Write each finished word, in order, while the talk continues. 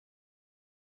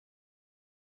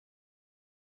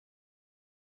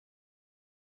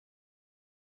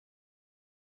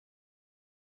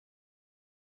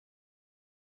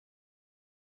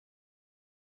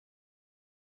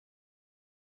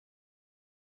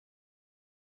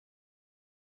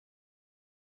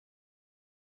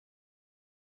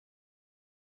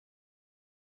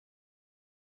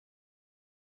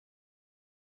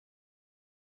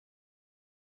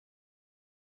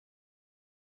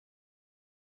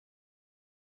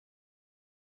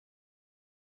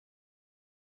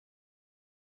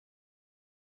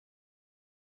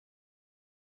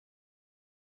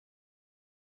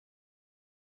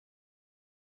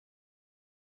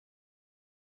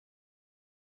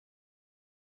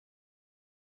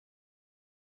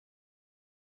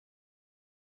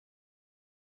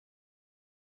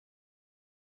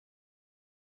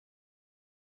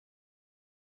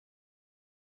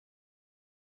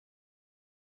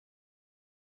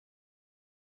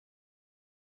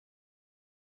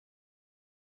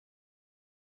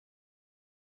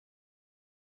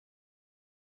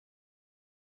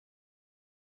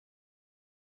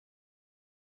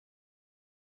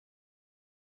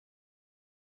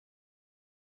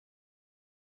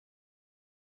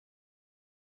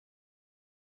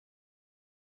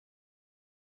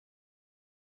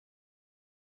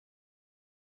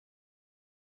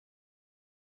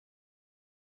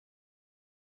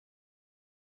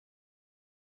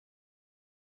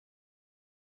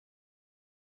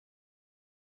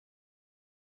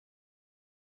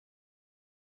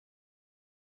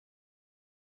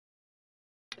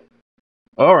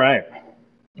Alright.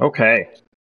 Okay.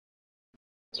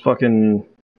 Let's fucking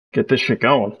get this shit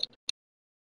going.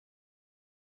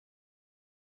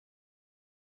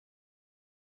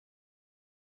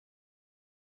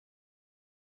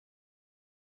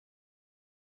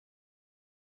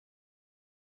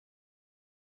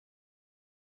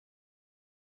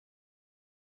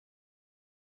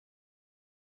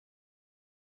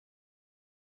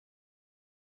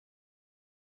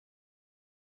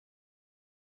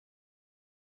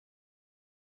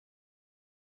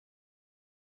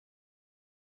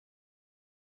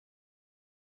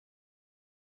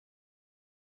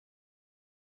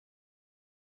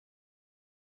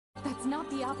 That's not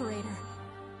the operator.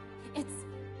 It's...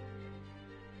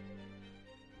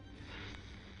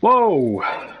 Whoa!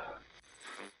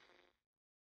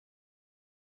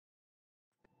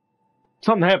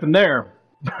 Something happened there.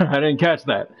 I didn't catch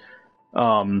that.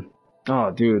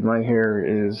 Oh, dude, my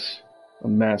hair is a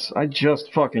mess. I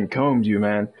just fucking combed you,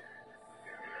 man.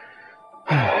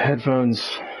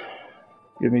 Headphones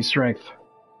give me strength.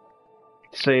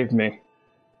 Save me.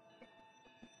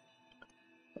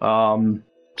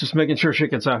 Just making sure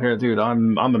shit gets out here, dude.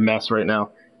 I'm a mess right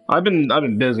now. I've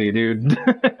been busy, dude.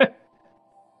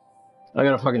 I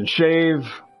gotta fucking shave.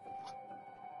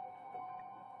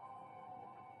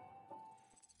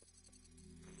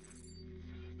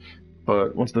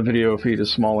 But once the video feed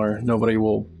is smaller, nobody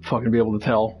will fucking be able to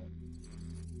tell.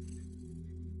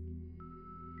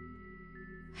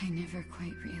 I never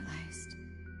quite realized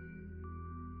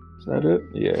Is that it?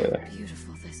 Yeah. how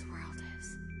beautiful this world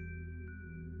is.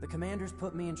 The commander's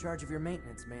put me in charge of your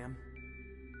maintenance, ma'am.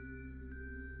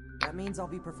 That means I'll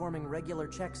be performing regular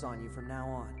checks on you from now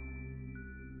on.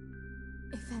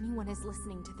 If anyone is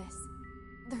listening to this,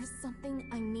 there's something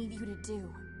I need you to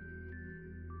do.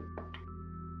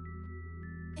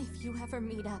 If you ever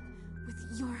meet up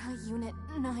with Yorha Unit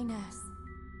 9S,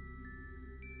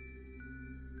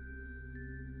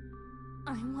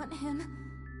 I want him...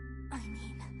 I mean...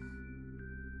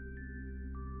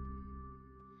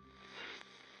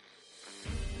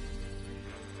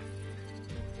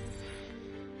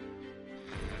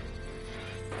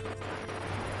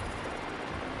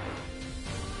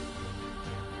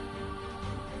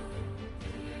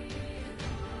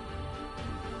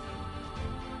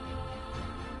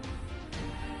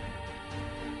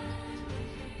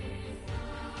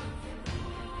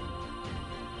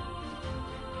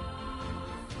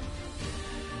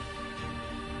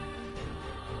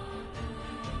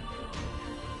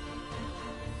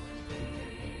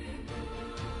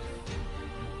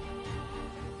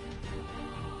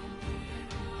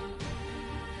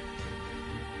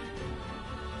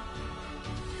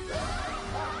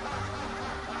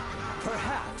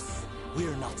 Perhaps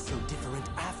we're not so different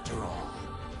after all.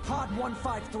 Pod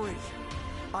 153,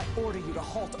 I order you to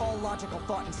halt all logical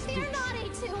thought and speech. Fear not,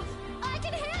 A2! I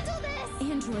can handle this!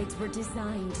 Androids were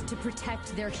designed to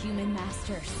protect their human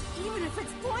masters. Even if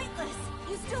it's pointless,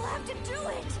 you still have to do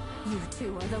it! You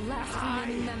two are the last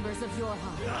remaining members of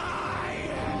Yorha.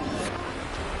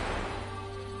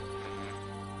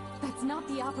 That's not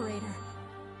the operator.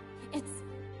 It's...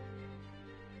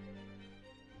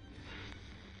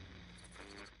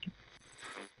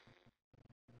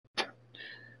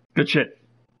 Good shit.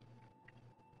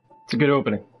 It's a good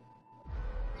opening.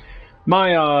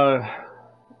 My,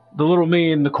 the little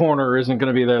me in the corner isn't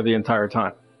gonna be there the entire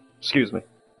time. Excuse me.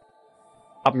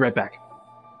 I'll be right back.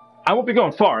 I won't be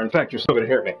going far. In fact, you're still gonna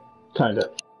hear me. Kinda.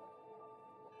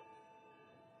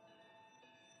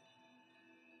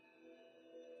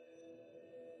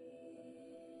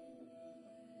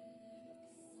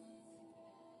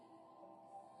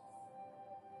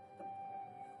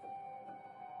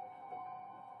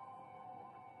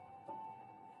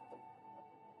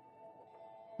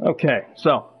 Okay,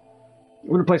 so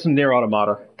we're gonna play some Nier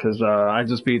Automata because I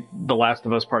just beat The Last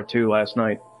of Us Part 2 last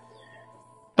night.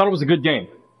 Thought it was a good game,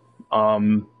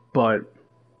 but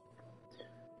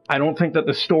I don't think that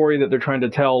the story that they're trying to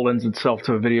tell lends itself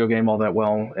to a video game all that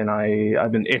well. And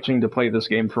I've been itching to play this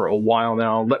game for a while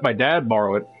now. Let my dad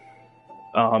borrow it.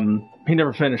 He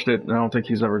never finished it, and I don't think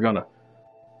he's ever gonna.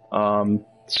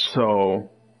 So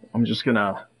I'm just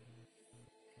gonna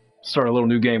start a little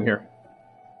new game here.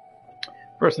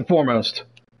 First and foremost,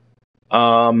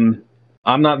 I'm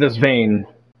not this vain,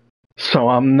 so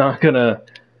I'm not gonna.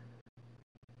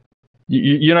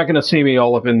 You're not gonna see me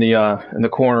all up in the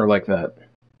corner like that.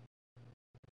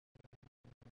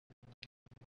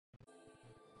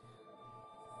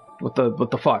 What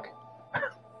the fuck?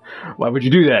 Why would you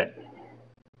do that?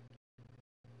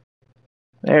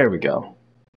 There we go.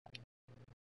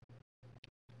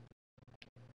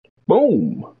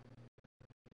 Boom.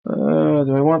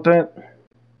 Do I want that?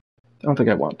 I don't think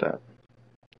I want that.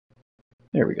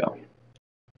 There we go.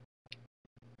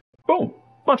 Boom!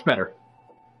 Much better.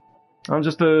 I'm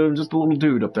just a little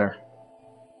dude up there.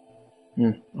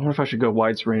 I wonder if I should go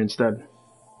widescreen instead.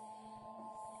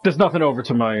 There's nothing over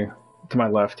to my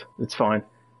left. It's fine.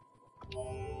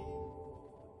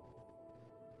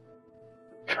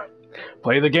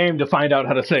 Play the game to find out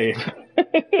how to save.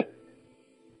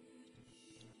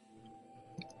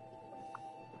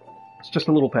 It's just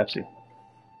a little Pepsi.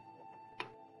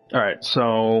 Alright,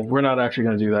 so we're not actually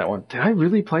going to do that one. Did I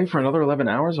really play for another 11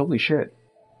 hours? Holy shit.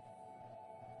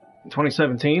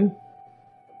 2017?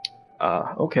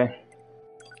 Okay.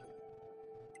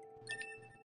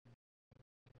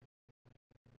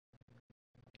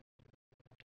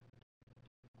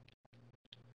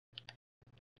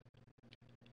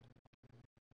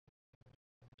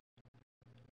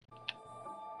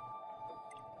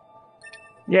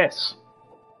 Yes.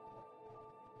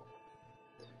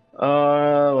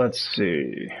 Let's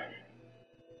see.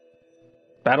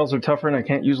 Battles are tougher and I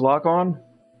can't use lock on?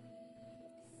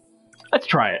 Let's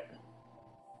try it.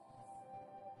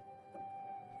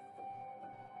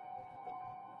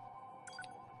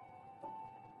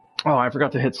 Oh, I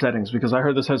forgot to hit settings because I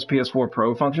heard this has PS4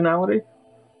 Pro functionality.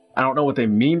 I don't know what they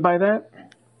mean by that.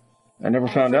 I never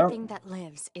found out. Everything that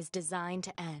lives is designed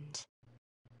to end.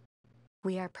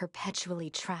 We are perpetually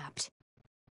trapped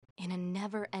in a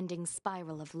never-ending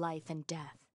spiral of life and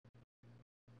death.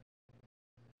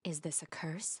 Is this a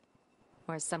curse?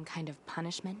 Or some kind of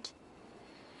punishment?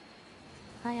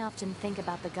 I often think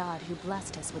about the god who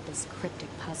blessed us with this cryptic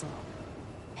puzzle,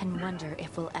 and wonder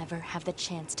if we'll ever have the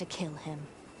chance to kill him.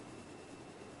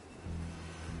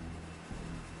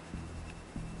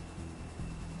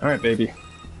 Alright, baby.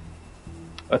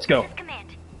 Let's go. This is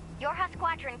Command. Yorha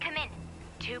Squadron, come in.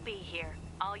 2B here.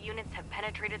 All units have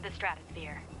penetrated the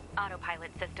stratosphere. Autopilot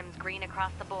systems green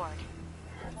across the board.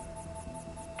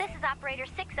 This is Operator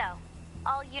 6-0.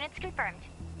 All units confirmed.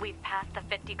 We've passed the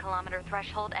 50-kilometer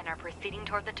threshold and are proceeding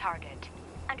toward the target.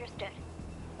 Understood.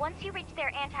 Once you reach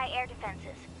their anti-air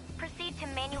defenses, proceed to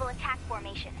manual attack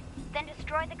formation. Then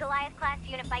destroy the Goliath-class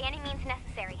unit by any means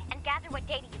necessary, and gather what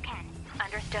data you can.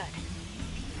 Understood.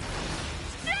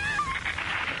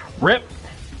 RIP!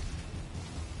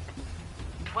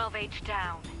 12H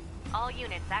down. All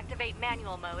units activate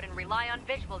manual mode and rely on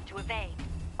visuals to evade.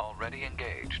 Already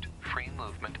engaged. Free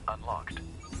movement unlocked.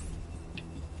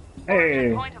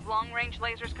 Hey! Point of long-range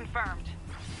lasers confirmed.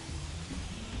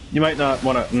 You might not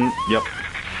want to... yep.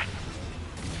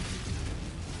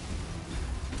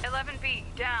 11B,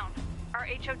 down. Our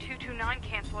HO229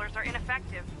 cancelers are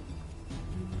ineffective.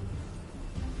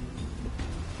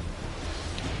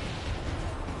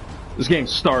 This game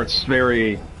starts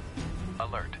very...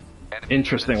 Alert. Enemy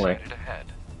interestingly. unit sighted ahead.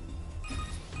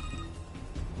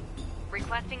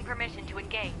 Requesting permission to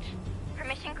engage.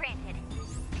 Permission granted.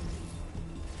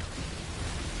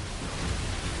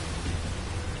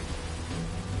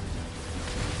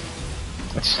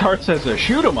 It starts as a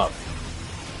shoot 'em up.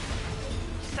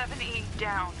 7E,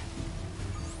 down.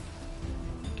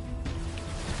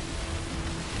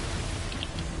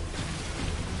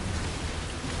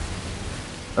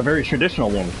 A very traditional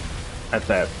one at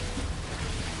that.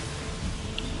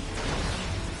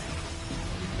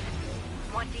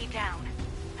 1D down.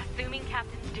 Assuming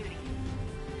captain's duty.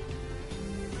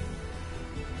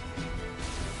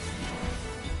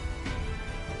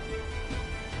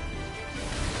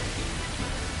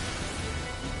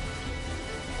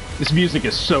 This music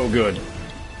is so good.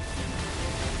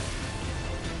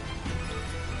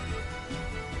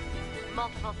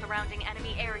 Multiple surrounding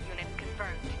enemy air units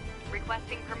confirmed.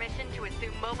 Requesting permission to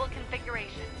assume mobile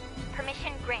configuration.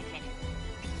 Permission granted.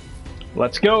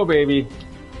 Let's go, baby.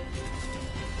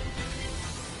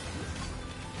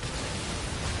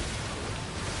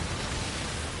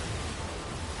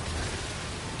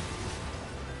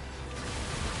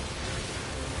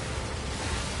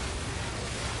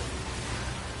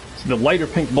 So the lighter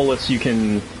pink bullets you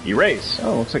can erase.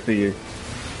 Oh, looks like the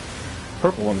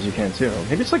purple ones you can too.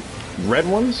 Maybe it's like red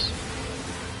ones?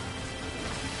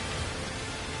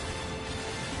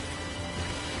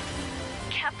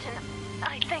 Captain,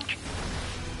 I think...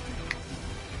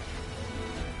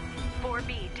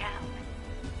 4B down.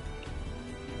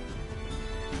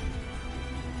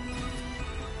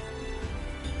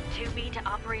 (2B to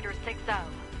Operator 6-0.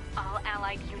 All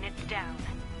Allied units down.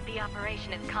 The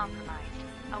operation is compromised.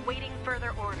 Awaiting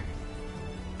further orders.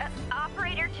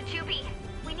 Operator to 2B.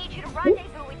 We need you to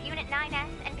rendezvous with Unit 9S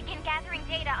and begin gathering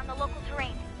data on the local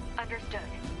terrain. Understood.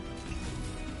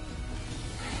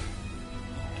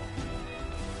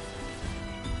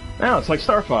 Now it's like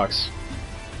Star Fox.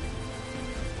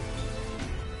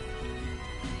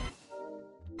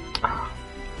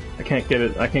 I can't get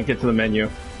it. I can't get to the menu.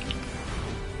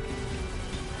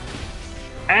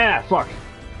 Ah, fuck.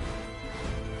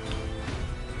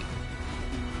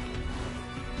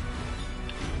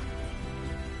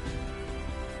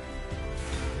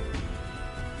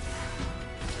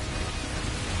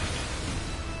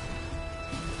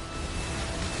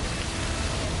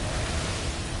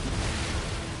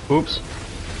 Oops.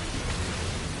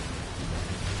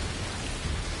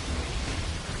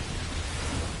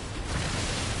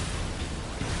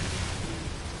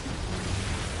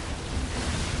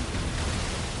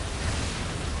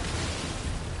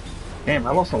 Damn,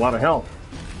 I lost a lot of health.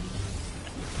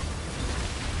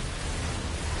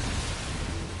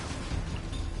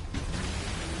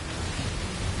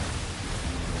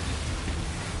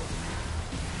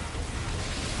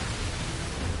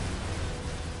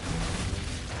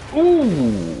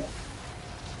 Ooh!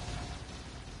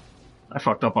 I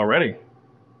fucked up already.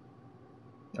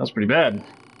 That was pretty bad.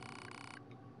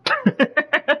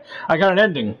 I got an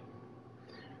ending.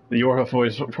 The Yorha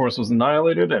force was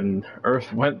annihilated, and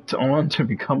Earth went on to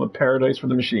become a paradise for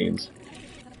the machines.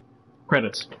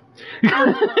 Credits.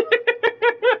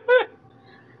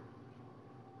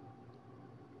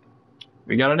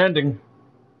 We got an ending.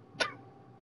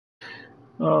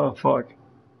 Oh, fuck.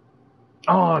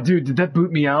 Oh, dude, did that boot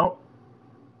me out?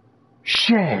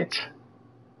 Shit.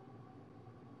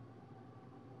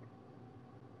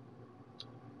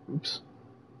 Oops.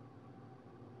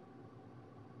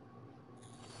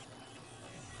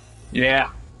 Yeah.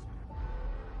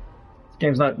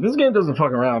 This game doesn't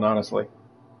fuck around, honestly.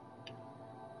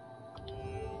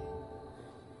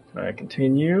 Can I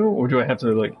continue? Or do I have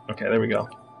to, like, okay, there we go.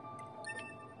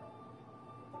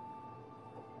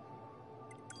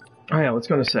 Oh yeah, let's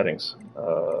go to settings.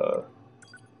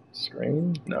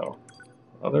 Screen? No.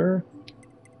 Other?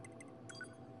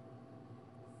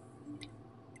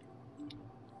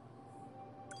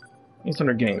 It's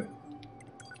under game.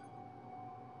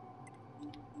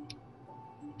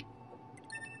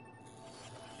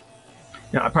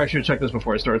 Yeah, I probably should have checked this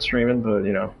before I started streaming, but,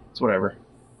 you know, it's whatever.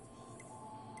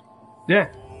 Yeah.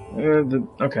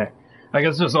 Okay. I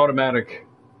guess it's just automatic.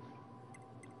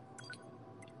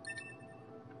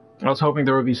 I was hoping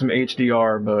there would be some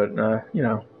HDR, but, you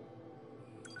know,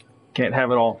 can't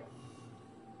have it all.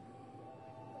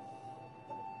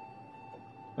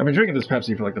 I've been drinking this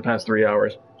Pepsi for like the past 3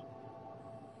 hours.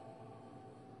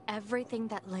 Everything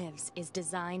that lives is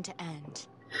designed to end.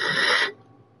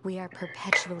 We are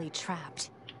perpetually trapped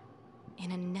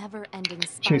in a never-ending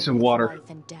Chasing spiral water. of life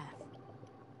and death.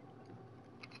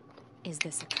 Is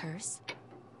this a curse?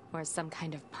 Or some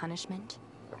kind of punishment?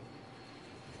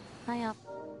 I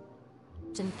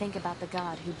often think about the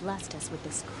god who blessed us with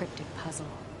this cryptic puzzle,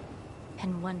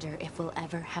 and wonder if we'll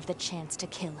ever have the chance to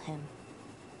kill him.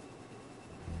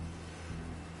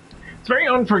 It's very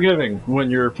unforgiving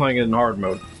when you're playing it in hard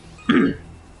mode.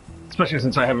 Especially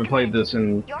since I haven't played this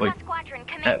in, like,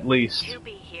 at least...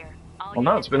 Well,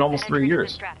 no, it's been almost 3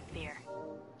 years.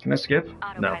 Can I skip?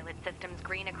 No. Autopilot systems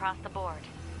green across the board.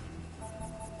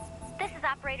 This is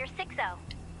Operator 60.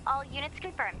 All units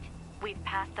confirmed. We've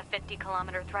passed the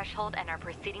 50-kilometer threshold and are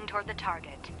proceeding toward the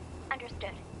target.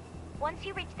 Understood. Once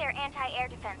you reach their anti-air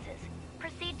defenses,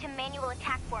 proceed to manual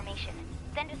attack formation.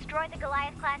 Then destroy the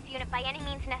Goliath-class unit by any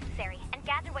means necessary, and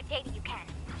gather what data you can.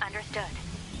 Understood.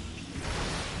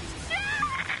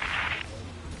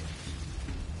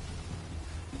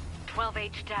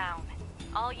 12H down.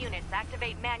 All units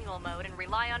activate manual mode and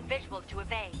rely on visuals to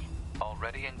evade.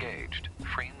 Already engaged.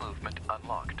 Free movement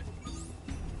unlocked.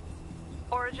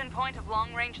 Origin point of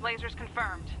long-range lasers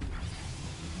confirmed.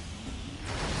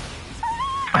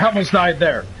 I almost died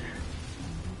there.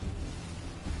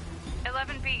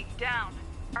 11B, down.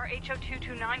 Our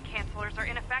HO229 cancelers are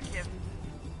ineffective.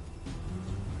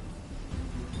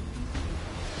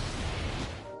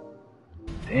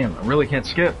 Damn, I really can't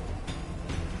skip.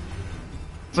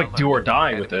 It's like do or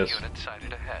die with this. Unit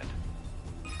sighted ahead.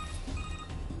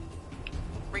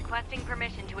 Requesting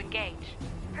permission to engage.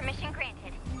 Permission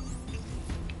granted.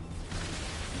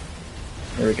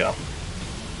 There we go.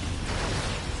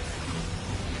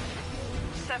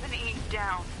 7E,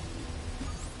 down.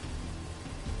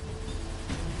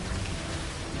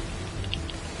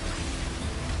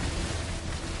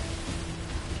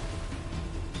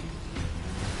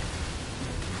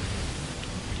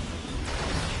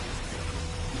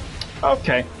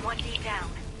 Okay. 1D down.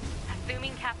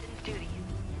 Assuming captain's duties.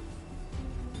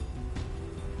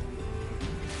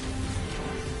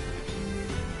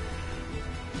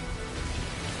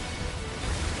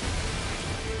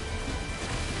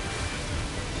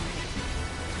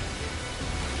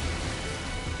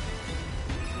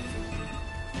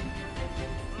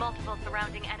 Multiple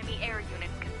surrounding enemy air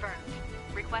units confirmed.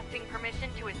 Requesting permission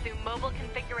to assume mobile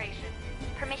configuration.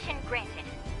 Permission granted.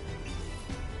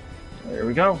 There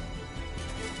we go.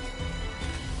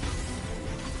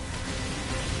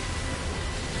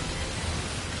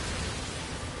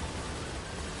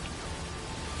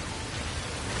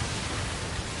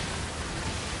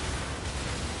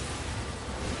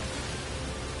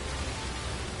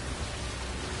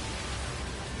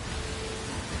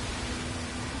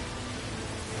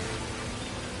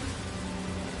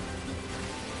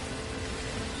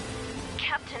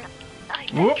 Captain, I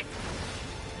Whoop. think...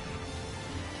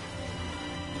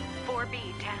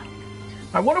 4B down.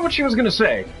 I wonder what she was gonna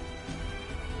say.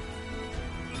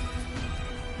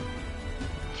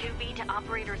 2B to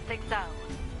Operator 6-0.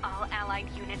 All allied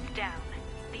units down.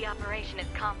 The operation is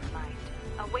compromised.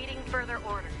 Awaiting further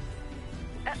orders.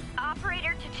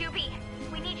 Operator to 2B,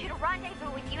 we need you to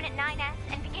rendezvous with Unit 9S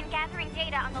and begin gathering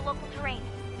data on the local terrain.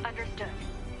 Understood.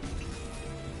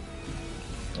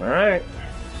 Alright.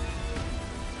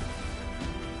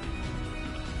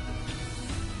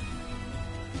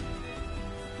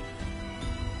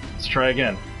 Let's try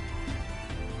again.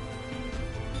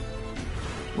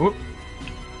 Whoop.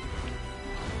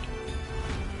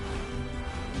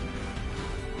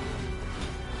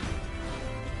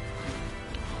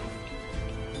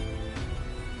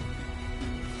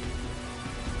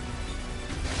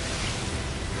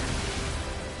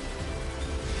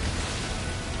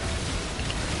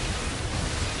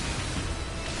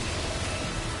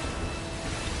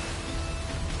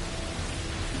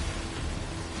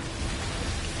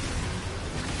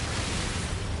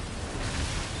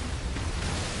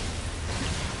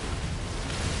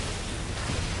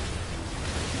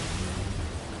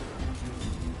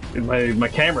 My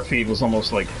camera feed was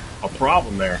almost like a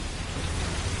problem there.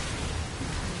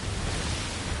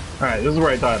 Alright, this is where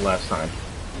I died last time.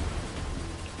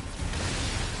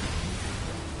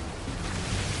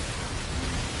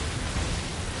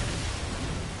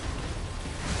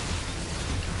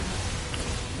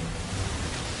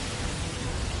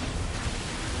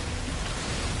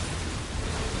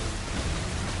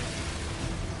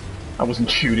 I wasn't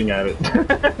shooting at it.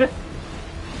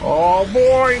 Oh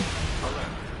boy!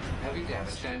 Heavy damage.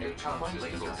 Standard top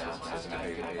system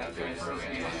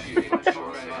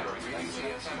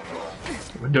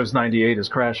Windows 98 is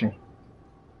crashing.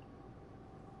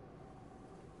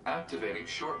 Activating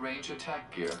short-range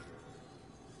attack gear.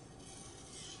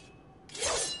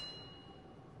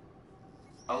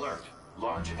 Alert.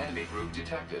 Large enemy group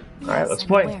detected. Alright, let's I'm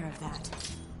play. aware of that.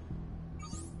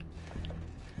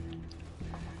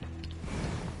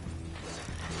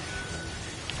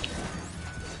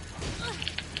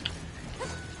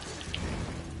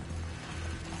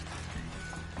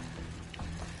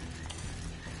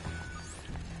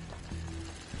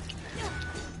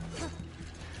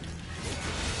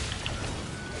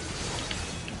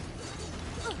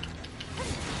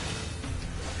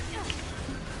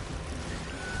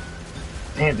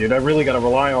 Man, dude, I really gotta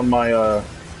rely on my,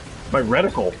 my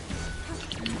reticle.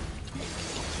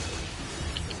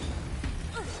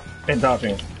 And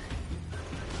dodging.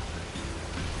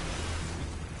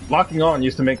 Locking on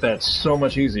used to make that so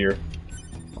much easier.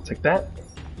 I'll take that.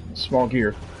 Small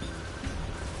gear.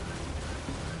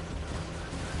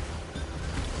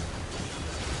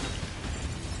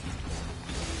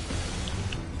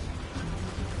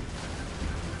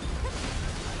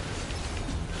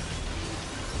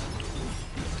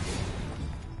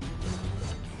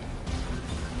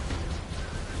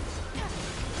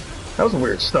 That was a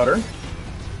weird stutter.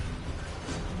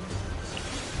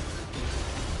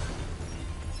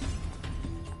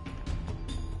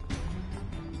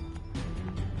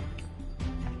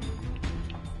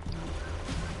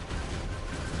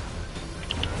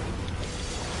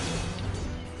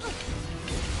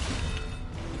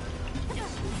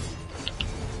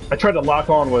 I tried to lock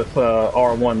on with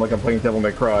R1 like I'm playing Devil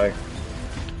May Cry.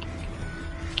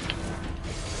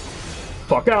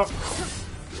 Fuck out!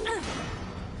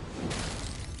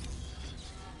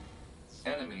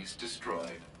 Enemies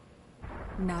destroyed.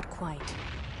 Not quite.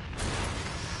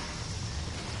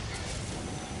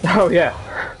 Oh yeah.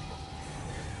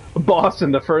 Boss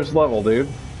in the first level, dude.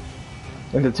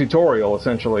 In the tutorial,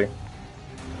 essentially. Is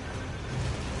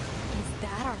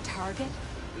that our target?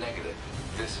 Negative.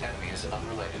 This enemy is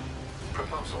unrelated.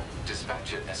 Proposal.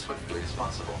 Dispatch it as swiftly as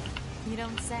possible. You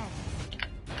don't say.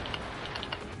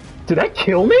 Did that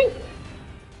kill me?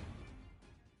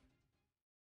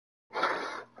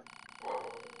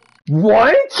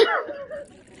 What?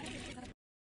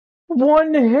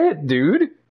 One hit, dude.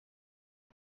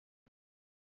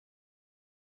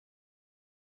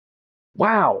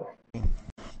 Wow.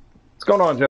 What's going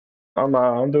on, Joe?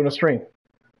 I'm doing a stream.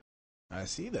 I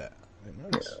see that. I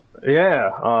noticed. Yeah,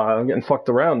 I'm getting fucked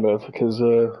around with because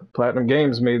Platinum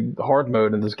Games made hard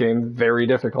mode in this game very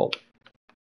difficult.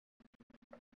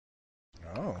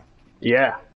 Oh.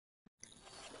 Yeah.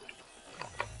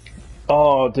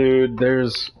 Oh, dude,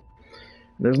 there's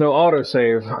no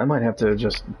autosave. I might have to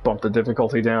just bump the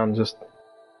difficulty down just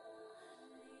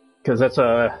because that's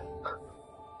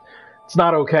it's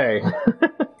not okay.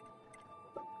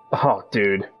 Oh,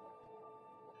 dude.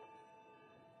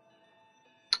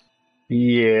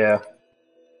 Yeah.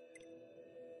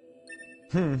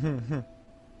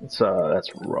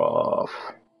 That's rough.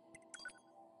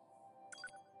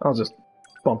 I'll just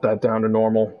bump that down to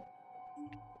normal.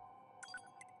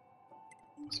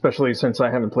 Especially since I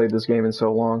haven't played this game in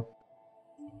so long.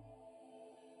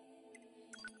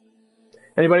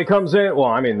 Anybody comes in? Well,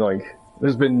 I mean, like,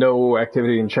 there's been no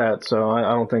activity in chat, so I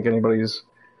don't think anybody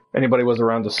was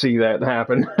around to see that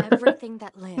happen. Everything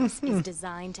that lives is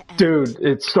designed to end. Dude,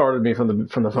 it started me from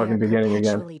the fucking beginning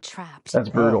again. Trapped That's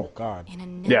brutal. Oh, God. in a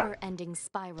never-ending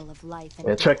spiral of life and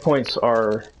Yeah, checkpoints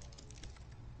are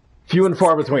few and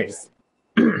far between.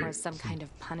 or some kind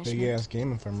of punishment. Big ass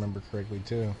game, if I remember correctly,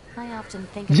 too. I often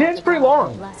think Yeah, about it's the pretty God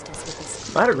long. who blessed us with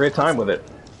this I had a great time with it.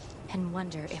 and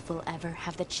wonder if we'll ever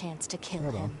have the chance to kill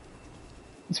Hold him. on.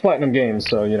 It's Platinum Games,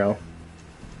 so you know.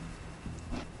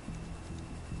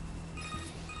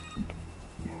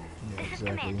 Yeah, This is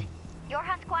exactly. Command.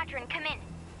 Yorha Squadron, come in.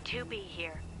 2B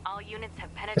here. All units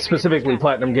have penetrated. Specifically, the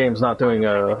Platinum Games not doing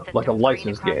Autopilot like a systems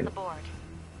licensed green game. across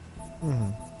the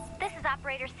board. This is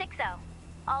Operator 60.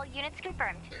 All units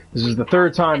confirmed. This is the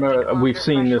third time 50 we've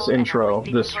seen this threshold and intro,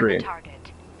 always this seeking toward the stream. target.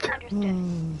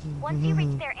 Understood. Once you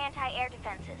reach their anti-air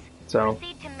defenses, So,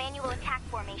 proceed to manual attack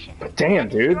formation. damn,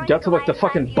 dude, got to like the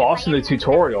fucking boss in the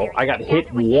tutorial. I got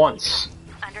hit once,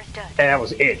 Understood. and that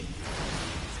was it.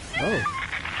 Oh.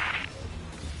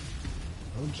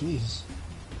 Oh, jeez.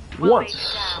 We'll Once.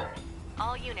 base down.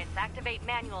 All units activate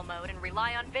manual mode and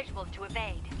rely on visuals to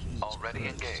evade. Already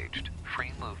engaged.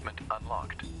 Free movement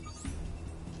unlocked.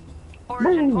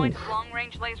 Origin point of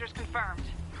long-range lasers confirmed.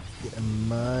 Yeah,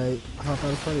 my hop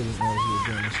out of party didn't know he was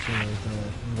doing this stream. I was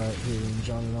gonna invite Haley and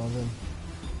John and all them.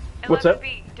 What's up?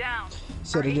 11B, down.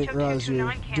 Said I Our didn't realize you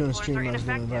were HO229 doing a cancelers stream. are I was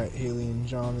gonna ineffective. invite Haley and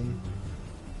John and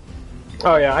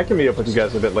Oh yeah, I can meet up with you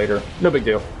guys a bit later. No big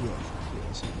deal. yeah,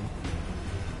 so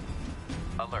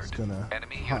I Alert. was gonna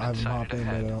Enemy have unit him hop sighted in,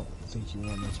 but I ahead. don't think you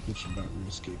want us bitching about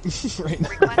RuneScape right now.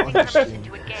 Requesting on the permission stream.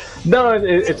 to engage. No,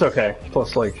 it's okay.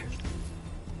 Plus, like,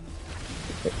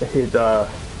 it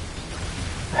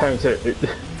having to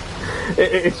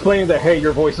explaining that hey,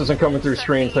 your voice isn't coming through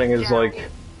stream thing is like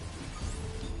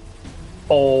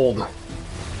old.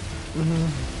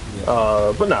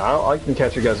 But no, I can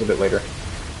catch you guys a bit later.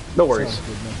 No worries.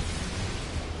 Sounds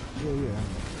good, man.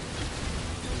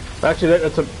 Yeah. Actually,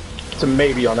 it's a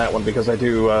maybe on that one because I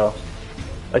do have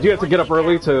to get up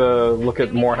early to look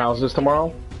at more houses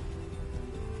tomorrow.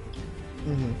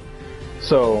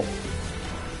 So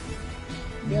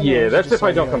yeah, no, that's just if I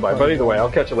saying, don't come by. But either way,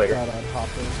 I'll catch you later. Thought I'd hop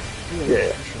in.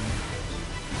 Yeah. For sure.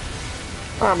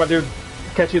 Alright, my dude.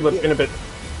 Catch you in a bit.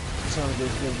 Sounds good.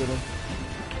 Good, good.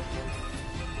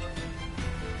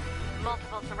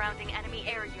 Multiple surrounding enemy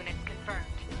air units confirmed.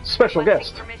 Special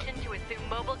Requesting guest. permission to assume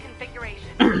mobile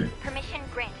configuration. Permission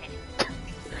granted.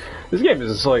 This game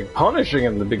is like punishing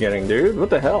in the beginning, dude. What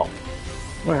the hell?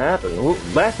 What happened?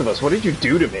 Last of Us, what did you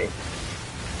do to me?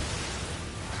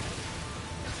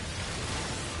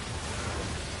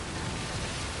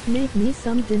 Make me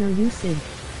some dinner, you simp.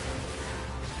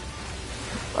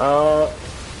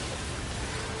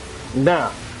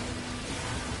 Nah.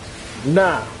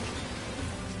 Nah.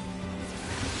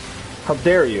 How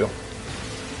dare you?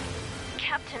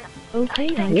 Captain,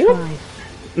 Okay, I Whoop.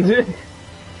 tried.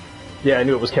 Yeah, I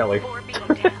knew it was Kelly.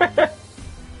 4B down.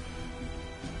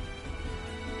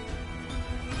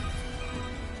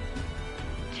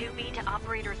 To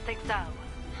Operator 60.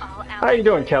 All How you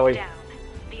doing, Kelly? down.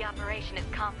 The operation is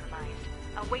compromised.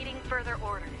 Awaiting further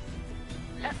orders.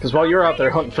 Because while you're out there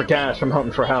hunting for cash, I'm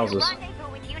hunting for houses.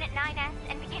 rendezvous with Unit 9S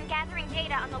and begin gathering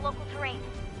data on the local terrain.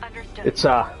 Understood. It's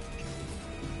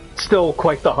still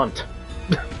quite the hunt.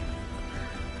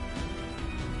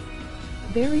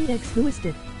 Very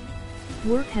exhausted.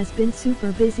 Work has been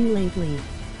super busy lately.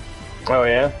 Oh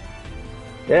yeah?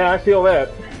 Yeah, I feel that.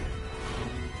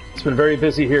 It's been very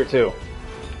busy here too.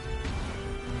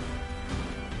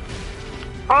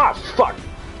 Ah, fuck!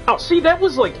 Oh, see, that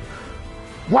was like...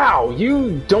 Wow,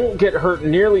 you don't get hurt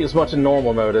nearly as much in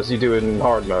normal mode as you do in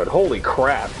hard mode. Holy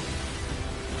crap.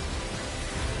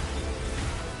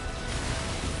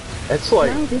 It's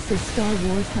like... Now this is Star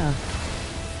Wars, huh?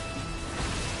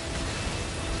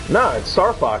 Nah, it's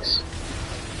Star Fox.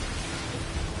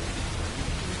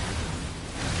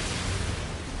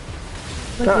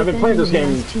 But No, I've been playing this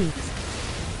game. Cheeks.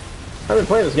 I've been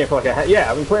playing this game for like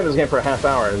I've been playing this game for a half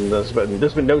hour, and there's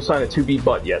been no sign of 2B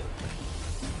butt yet.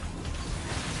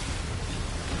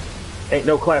 Ain't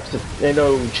no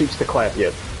cheeks to clap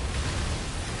yet.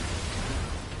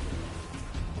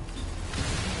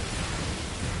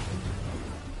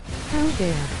 How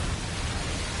dare.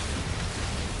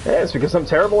 Yeah, it's because I'm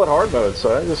terrible at hard mode,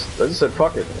 so I just said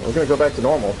fuck it. We're gonna go back to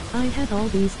normal. I had all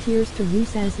these tears to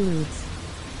use as loots.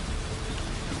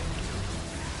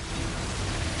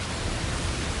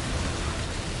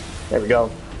 There we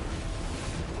go.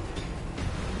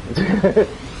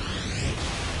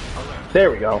 There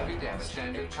we go.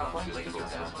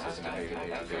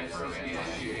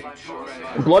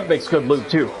 Blood makes good loot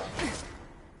too.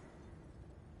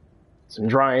 Some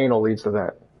dry anal leads to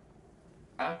that.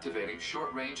 Activating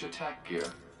short-range attack gear.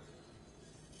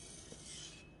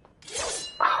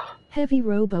 Heavy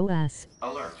robo-ass.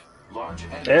 Alert. Large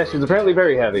enemy. Yeah, she's apparently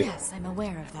very heavy. Yes, I'm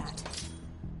aware of that.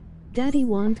 Daddy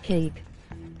want cake.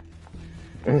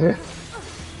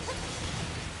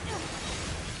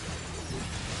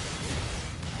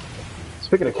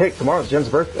 Speaking of cake, tomorrow's Jen's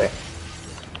birthday.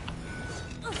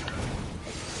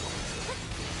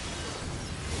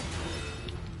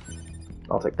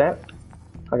 I'll take that.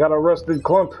 I got a rusted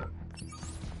clump.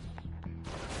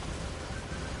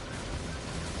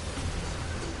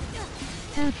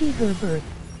 Happy her birth.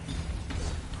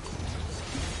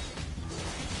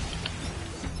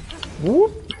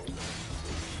 Whoop.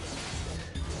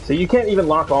 So you can't even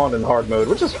lock on in hard mode,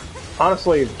 which is,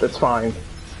 honestly, that's fine.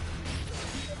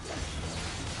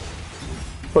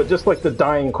 But just like the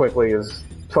dying quickly is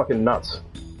fucking nuts.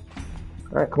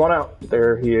 Alright, come on out.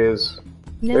 There he is.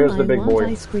 Now There's the I big want boy.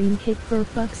 ice cream cake for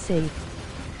fuck's sake.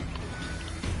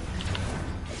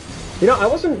 You know, I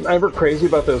wasn't ever crazy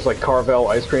about those like Carvel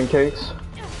ice cream cakes.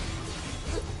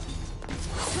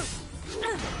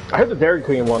 I heard the Dairy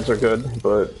Queen ones are good,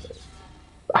 but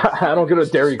I don't go to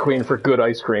Dairy Queen for good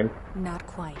ice cream. Not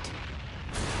quite.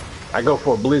 I go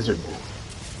for Blizzard.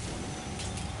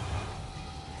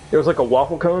 There was like a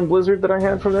waffle cone Blizzard that I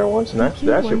had from there once, and that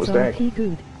shit was dank.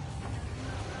 Good.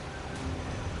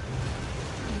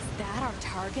 Is that our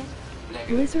target?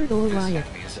 Blizzard or This riot?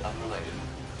 enemy is unrelated.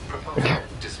 Proposal.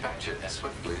 Dispatch it as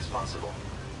swiftly as possible.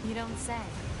 You don't say.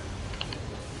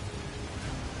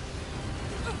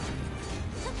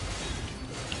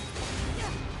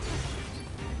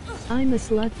 I'm a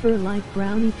slut for like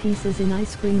brownie pieces in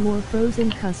ice cream or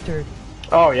frozen custard.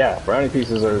 Oh yeah, brownie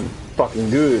pieces are fucking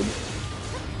good.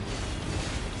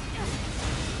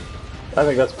 I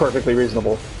think that's perfectly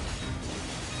reasonable.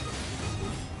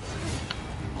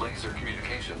 Laser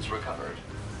communications recovered.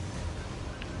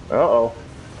 Uh-oh.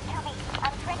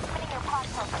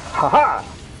 Haha!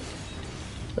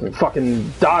 I mean, fucking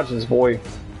dodge this boy.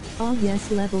 Oh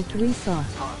yes, level 3 saw.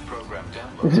 Pod program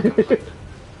download complete.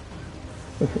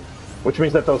 Which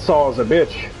means that the saw is a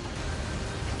bitch.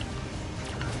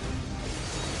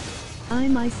 I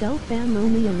myself am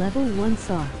only a level 1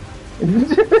 saw.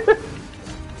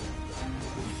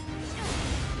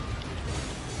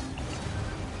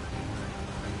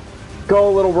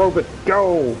 Go, little robot,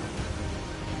 go!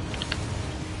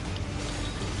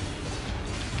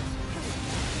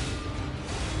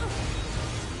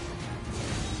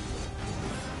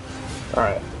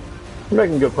 Alright. We're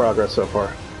making good progress so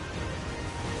far.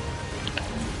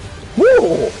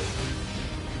 Woo!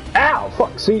 Ow!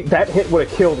 Fuck, see, that hit would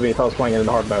have killed me if I was playing it in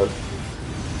hard mode.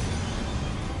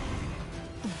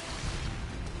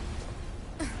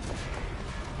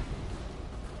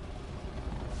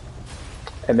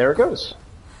 And there it goes.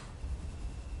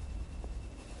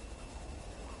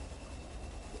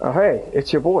 Oh hey,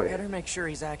 it's your boy. Better make sure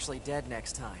he's actually dead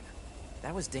next time.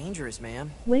 That was dangerous,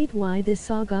 man. Wait, why this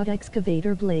saw got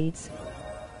excavator blades?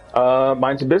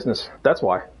 Mind's a business. That's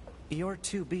why. You're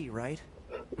 2B, right?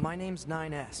 My name's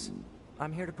 9S.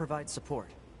 I'm here to provide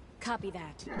support. Copy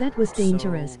that. That was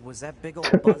dangerous. So, was that big old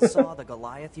buzzsaw the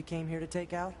Goliath you came here to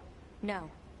take out? No,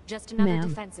 just another Ma'am.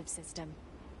 defensive system.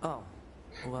 Oh.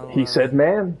 Well, He said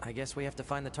man. I guess we have to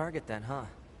find the target then, huh?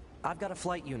 I've got a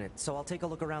flight unit, so I'll take a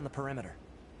look around the perimeter.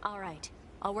 All right,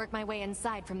 I'll work my way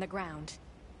inside from the ground.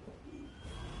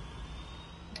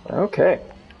 Okay.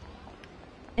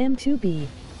 M2B.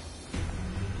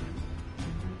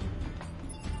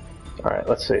 Alright,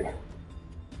 let's see.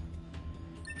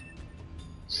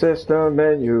 System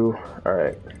menu.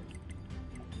 Alright.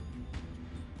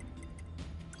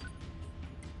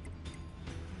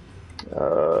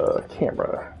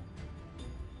 Camera.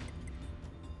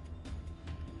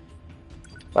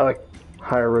 I like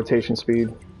higher rotation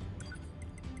speed.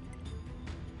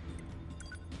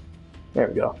 There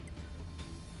we go.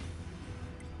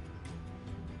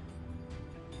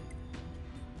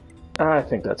 I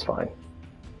think that's fine.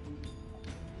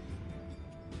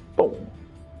 Boom.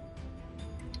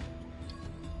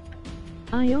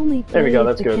 I only There we play go, if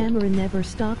that's the good. camera never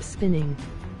stops spinning.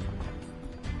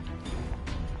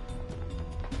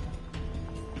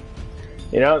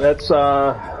 You know, that's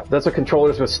what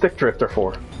controllers with stick drift are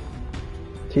for.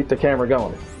 Keep the camera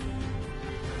going.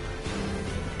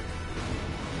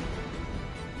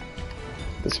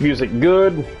 This music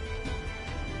good.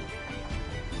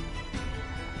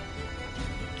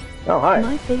 Oh, hi.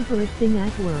 My favorite thing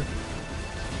at work.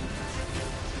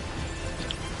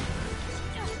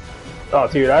 Oh,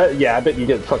 dude, I bet you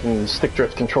get fucking stick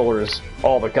drift controllers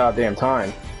all the goddamn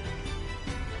time.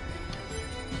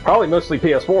 Probably mostly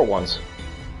PS4 ones.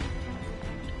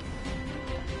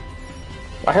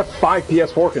 I have 5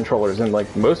 PS4 controllers, and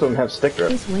like most of them have stick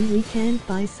drift. Is when we can't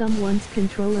buy someone's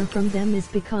controller from them is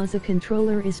because a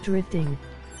controller is drifting.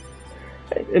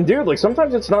 And dude, like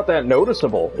sometimes it's not that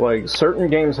noticeable. Like certain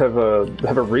games have a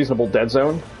reasonable dead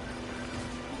zone.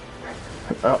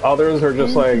 Others are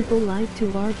just and like people like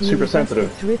to argue super that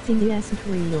sensitive. Drifting isn't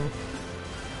real.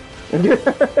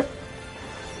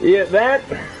 Yeah, that.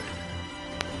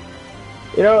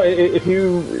 You know, if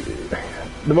you,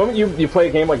 the moment you play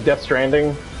a game like Death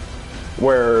Stranding,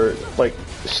 where like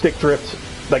stick drift,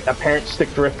 like apparent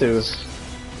stick drift is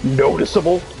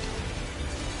noticeable,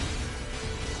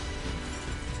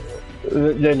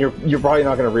 then you're probably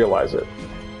not going to realize it.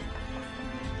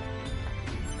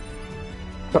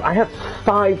 But I have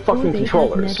 5 fucking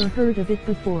controllers. I've never heard of it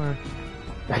before.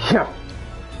 Yeah.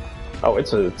 Oh,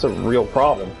 it's a real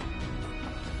problem.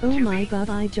 Oh my god,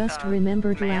 I just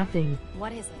remembered laughing.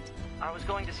 What is it? I was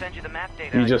going to send you the map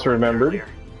data. You I just collected remembered? earlier.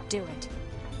 Do it.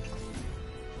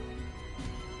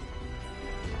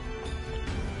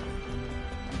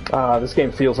 This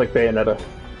game feels like Bayonetta.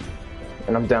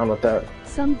 And I'm down with that.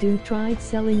 Some dude tried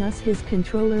selling us his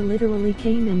controller, literally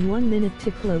came in 1 minute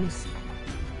to close.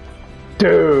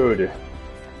 Dude!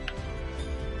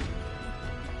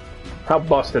 How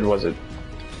busted was it?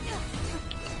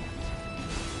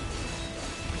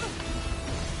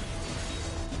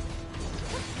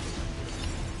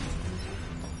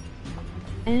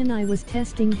 And I was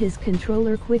testing his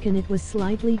controller quick and it was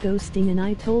slightly ghosting and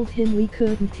I told him we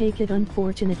couldn't take it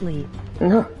unfortunately.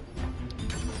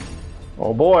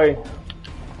 Oh boy.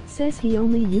 Says he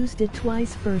only used it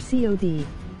twice for COD.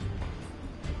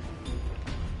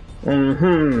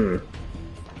 Mm-hmm.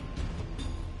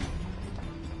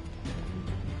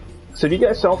 So do you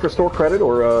guys sell for store credit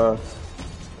or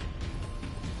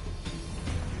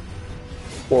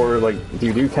like do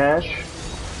you do cash?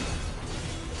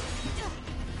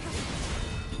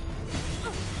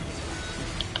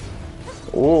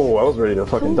 Oh, I was ready to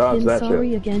fucking dodge that shit.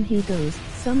 Sorry again, he goes.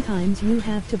 Sometimes you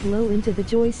have to blow into the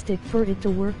joystick for it to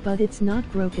work, but it's not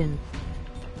broken.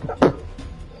 I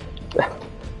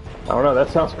don't know, that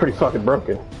sounds pretty fucking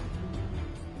broken.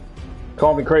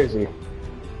 Call me crazy.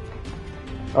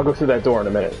 I'll go through that door in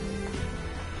a minute.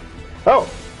 Oh!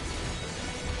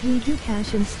 We do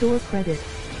cash and store credit.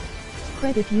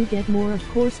 Credit you get more of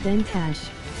course than cash.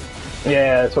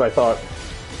 Yeah, that's what I thought.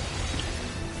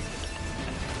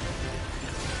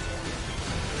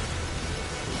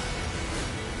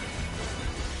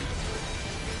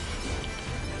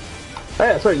 Oh,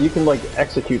 yeah, sorry, you can like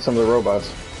execute some of the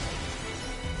robots.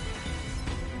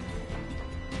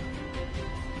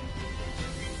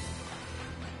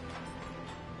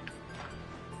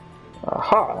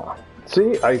 Aha!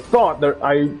 See, I thought there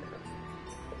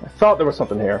was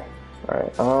something here.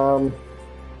 Alright,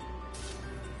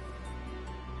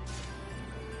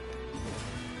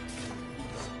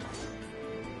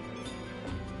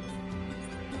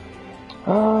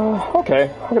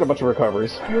 okay, I got a bunch of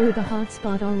recoveries. We're the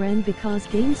hotspot RN because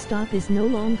GameStop is no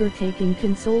longer taking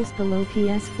consoles below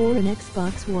PS4 and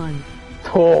Xbox One.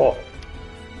 Oh.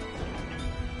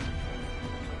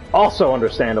 Also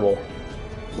understandable.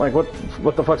 Like,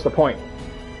 what the fuck's the point?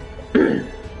 I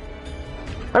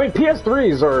mean,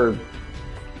 PS3s are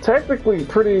technically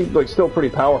pretty, like, still pretty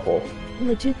powerful.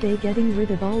 Legit, they getting rid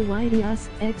of all YDS,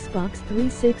 Xbox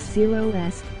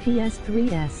 360S,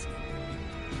 PS3S.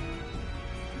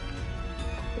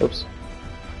 Oops.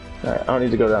 Alright, I don't need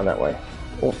to go down that way.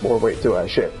 Or wait, do I?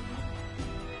 Shit.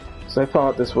 So I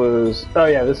thought this was... Oh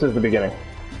yeah, this is the beginning.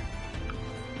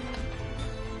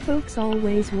 Folks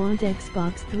always want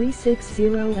Xbox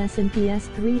 360S and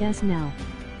PS3S now.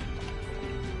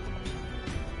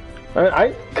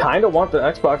 I kind of want the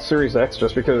Xbox Series X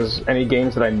just because any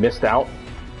games that I missed out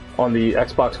on the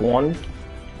Xbox One,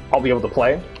 I'll be able to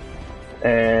play.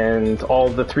 and all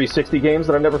the 360 games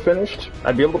that I've never finished,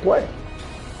 I'd be able to play.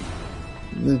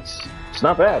 It's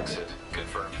not bad. Exit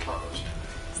confirmed closed.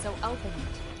 So open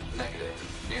it.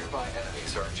 Negative. Nearby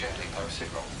enemies are jamming our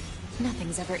signal.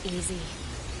 Nothing's ever easy.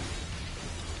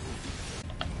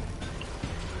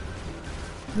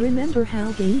 Remember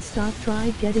how GameStop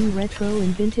tried getting retro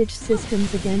and vintage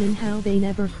systems again and how they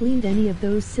never cleaned any of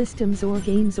those systems or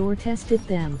games or tested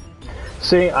them?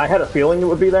 See, I had a feeling it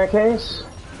would be that case.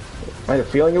 I had a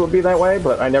feeling it would be that way,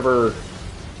 but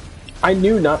I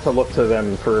knew not to look to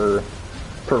them for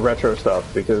retro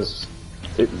stuff because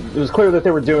it was clear that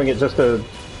they were doing it just to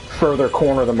further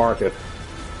corner the market.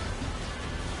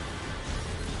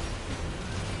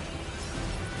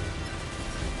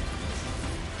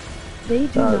 They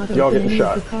do not y'all open getting any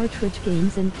shot. of the cartridge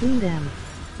games and clean them.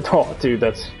 Oh, dude,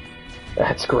 that's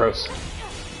gross.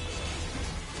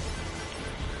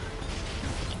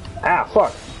 Ah,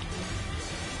 fuck.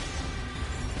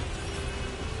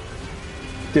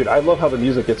 Dude, I love how the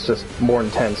music gets just more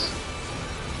intense.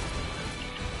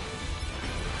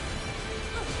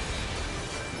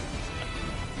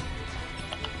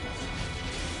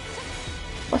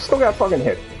 I still got fucking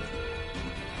hit.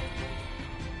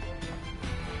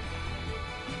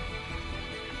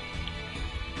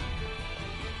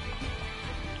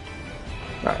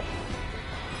 Alright.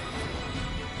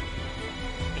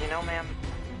 You know, ma'am,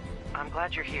 I'm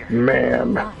glad you're here.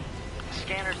 Ma'am.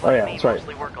 Scanners Oh like yeah, me that's right.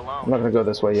 mostly work alone. I'm not gonna go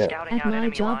this way yet. Scouting At out my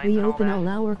enemy job lines we and all open that, all our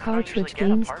I don't usually cartridge get a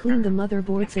games, partner. clean the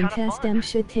motherboards It's and kinda test fun. them.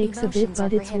 Shit takes a bit, Emotions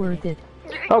but are it's worth it.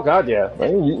 Oh god, yeah.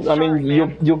 I mean,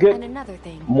 you'll get And another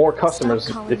thing. more customers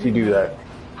Stop calling if you me do ma'am. that.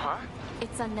 Huh?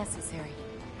 It's unnecessary.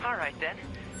 Alright then.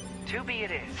 2B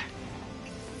it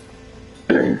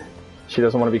is. She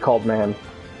doesn't want to be called man.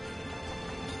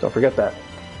 Don't forget that.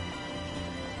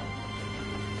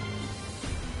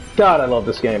 God, I love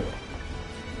this game.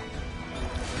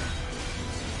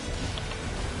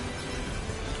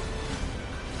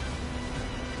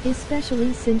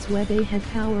 Especially since Webby had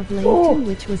Power Blade Oh. 2,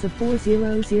 which was a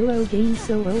 400 game,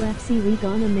 so OFC we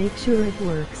gonna make sure it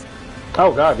works.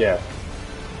 Oh god, yeah.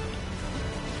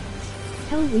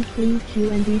 Hell, we cleaned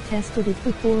Q&D tested it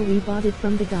before we bought it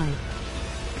from the guy.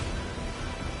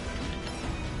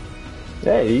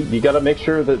 Yeah, you gotta make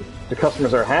sure that the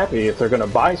customers are happy if they're gonna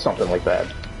buy something like that.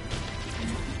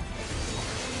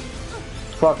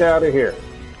 Fuck out of here.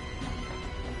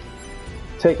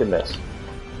 Taking this.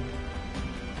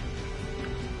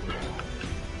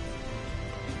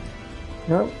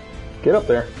 No, get up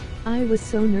there. I was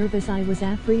so nervous I was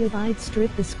afraid I'd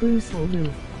strip the screws whole new.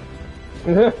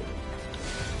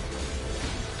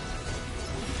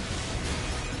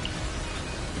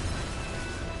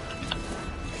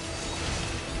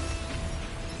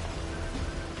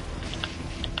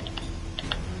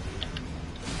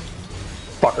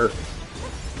 Fucker.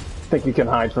 Think you can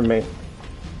hide from me.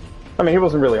 I mean, he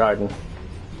wasn't really hiding.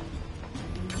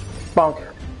 Bonk.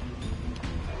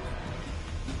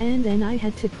 And then I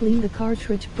had to clean the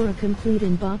cartridge for a complete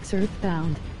in-box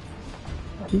Earthbound.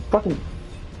 You fucking...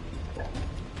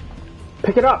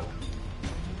 Pick it up!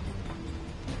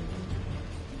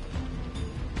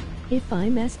 If I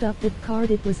messed up that card,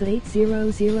 it was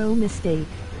 800 mistake.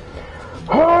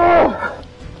 Oh!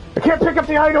 I can't pick up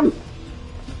the item!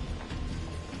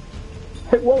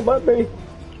 It won't let me.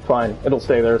 Fine, it'll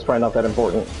stay there. It's probably not that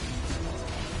important.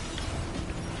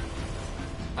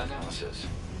 Analysis.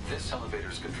 This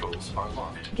elevator's controls are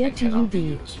locked. Get and to cannot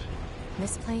be UD. used.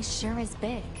 This place sure is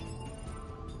big.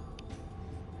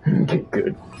 Okay,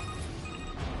 good.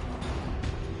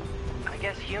 I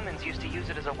guess humans used to use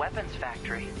it as a weapons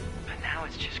factory, but now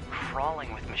it's just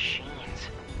crawling with machines.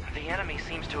 The enemy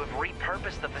seems to have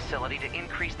repurposed the facility to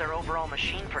increase their overall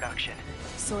machine production.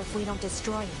 So if we don't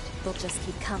destroy it, they'll just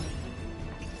keep coming.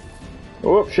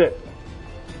 Oh, shit.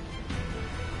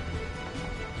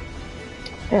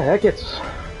 Yeah, that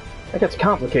gets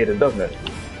complicated, doesn't it?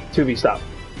 2B, stop.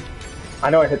 I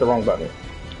know I hit the wrong button.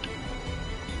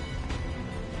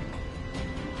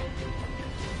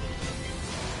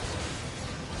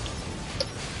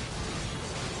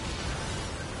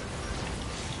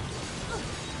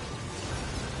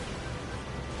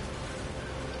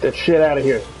 Get that shit out of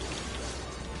here.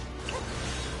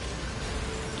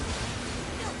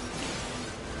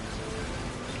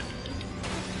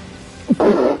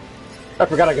 I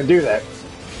forgot I could do that.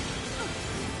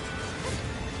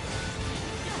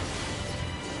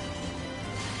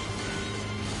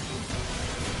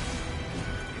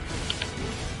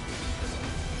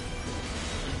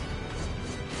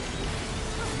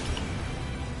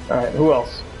 Alright, who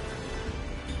else?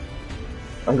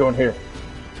 I'm going here.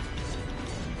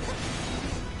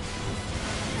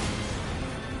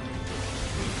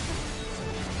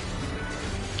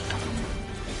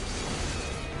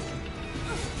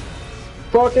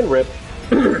 Fucking rip.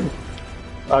 Oh,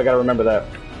 I gotta remember that.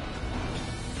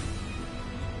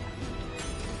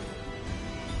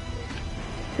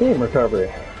 Team recovery.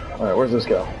 Alright, where's this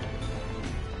go?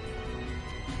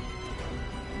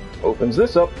 Opens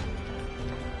this up.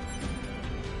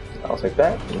 I'll take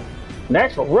that.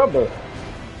 Natural rubber.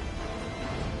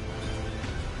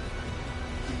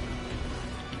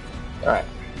 Alright.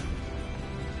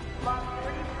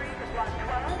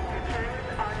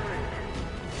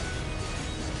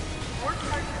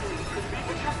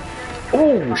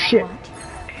 Oh shit!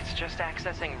 It's just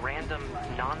accessing random,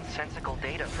 nonsensical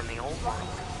data from the old world.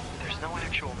 There's no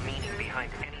actual meaning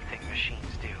behind anything machines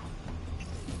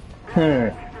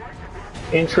do.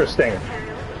 Interesting.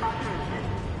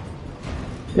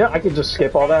 Yeah, I could just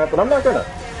skip all that, but I'm not gonna.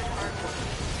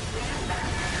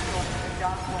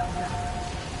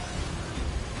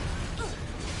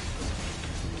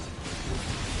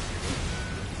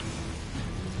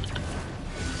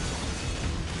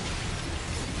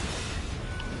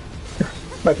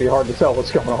 Might be hard to tell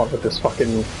what's going on with this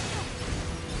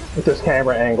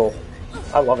camera angle.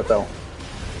 I love it though.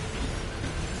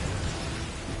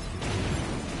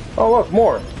 Oh look,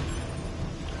 more.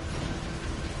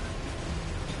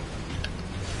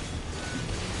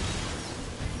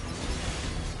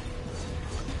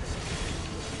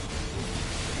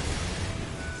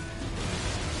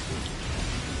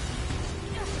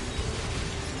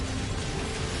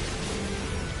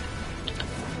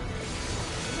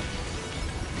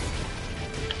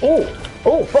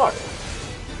 Oh, fuck.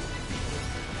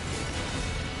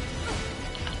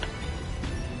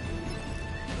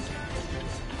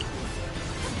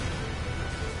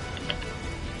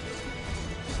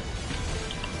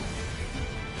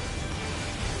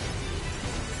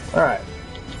 All right.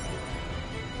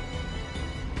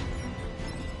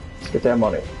 Let's get that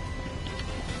money.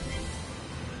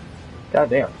 God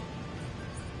damn.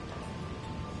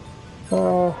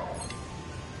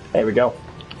 There we go.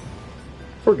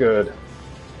 We're good.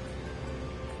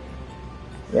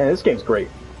 Yeah, this game's great.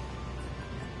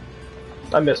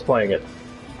 I miss playing it.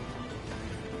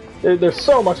 There's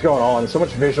so much going on, so much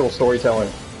visual storytelling.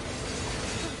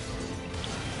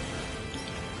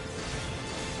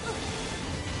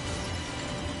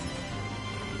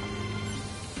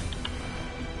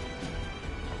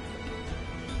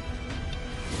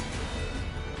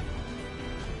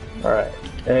 Alright,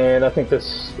 and I think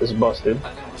this is busted.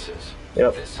 Analysis.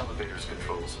 Yep. This elevator's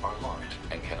controls are locked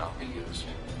and cannot be used.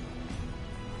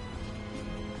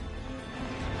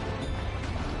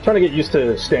 Trying to get used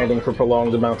to standing for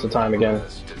prolonged amounts of time again.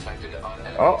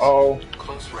 Uh-oh.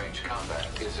 Close range combat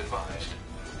is advised.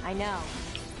 I know.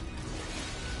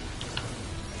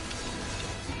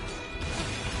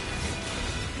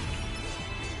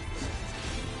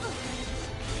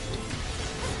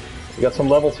 We got some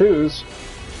level 2s.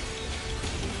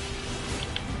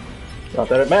 Not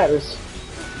that it matters.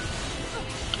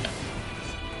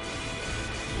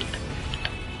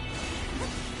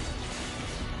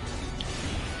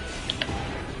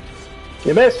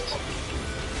 You missed.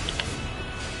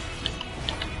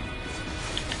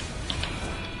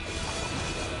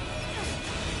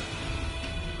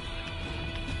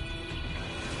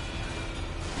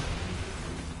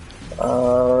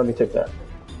 Let me take that.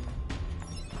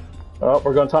 Oh,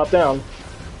 we're going top down.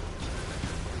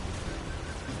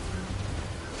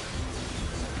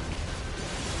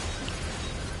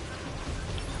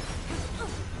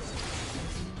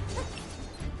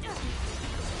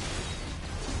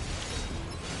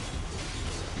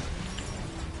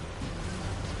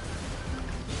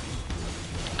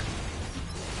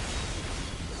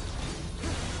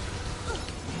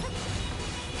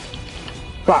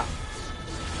 Fuck.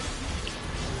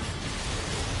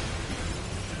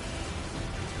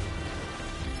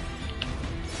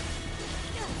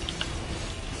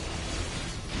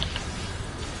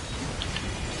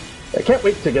 I can't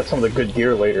wait to get some of the good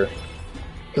gear later,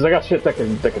 because I got shit that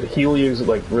could heal you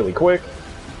like really quick.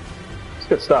 It's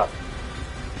good stuff.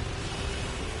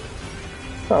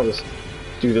 I'll just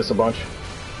do this a bunch.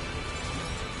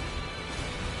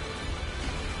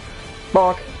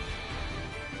 Bonk.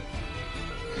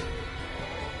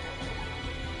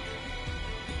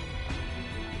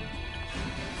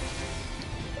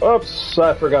 Oops,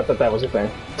 I forgot that was a thing.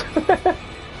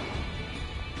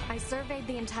 I surveyed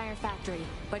the entire factory,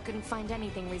 but couldn't find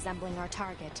anything resembling our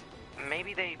target.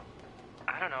 Maybe they,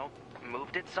 I don't know,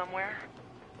 moved it somewhere?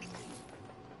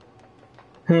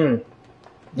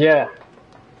 Yeah.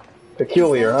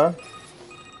 Peculiar, huh?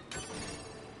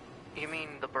 You mean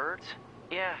the birds?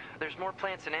 Yeah, there's more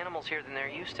plants and animals here than there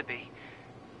used to be.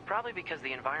 Probably because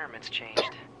the environment's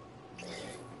changed.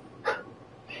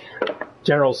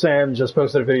 General Sam just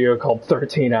posted a video called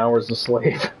 13 Hours a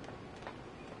Slave.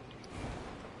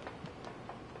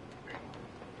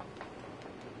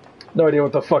 No idea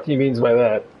what the fuck he means by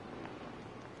that.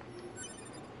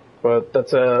 But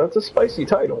that's a spicy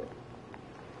title.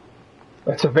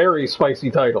 That's a very spicy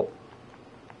title.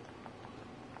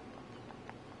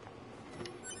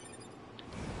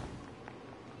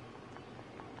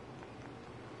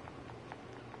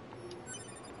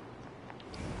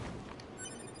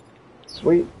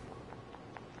 Sweet.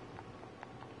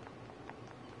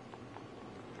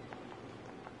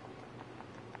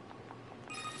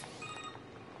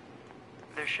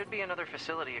 There should be another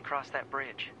facility across that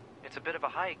bridge. It's a bit of a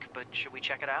hike, but should we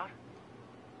check it out?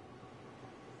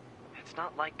 It's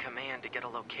not like Command to get a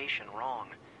location wrong.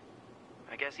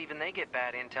 I guess even they get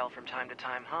bad intel from time to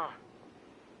time, huh?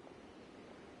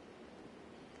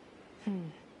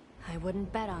 I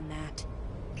wouldn't bet on that.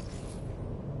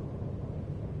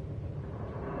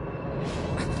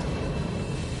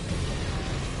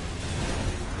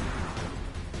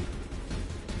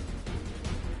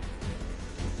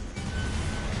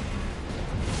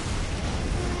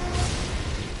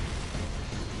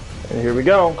 And here we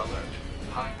go. Alert.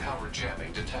 High-power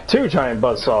jamming detected. 2 giant No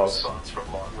buzzsaws. response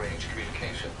from long-range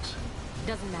communications.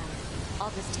 Doesn't matter. I'll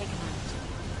just take him out.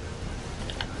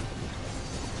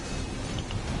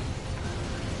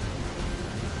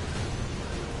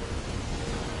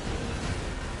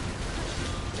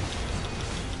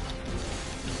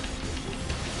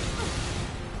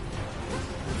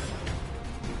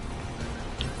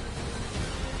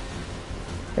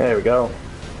 There we go.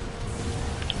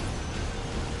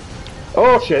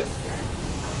 Oh shit.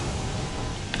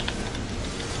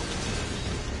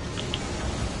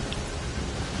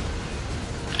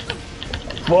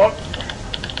 Fuck.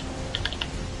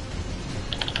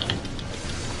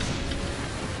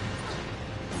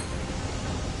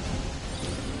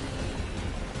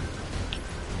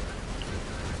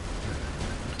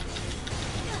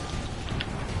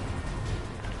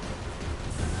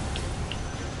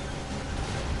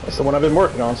 That's the one I've been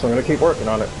working on, so I'm gonna keep working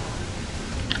on it.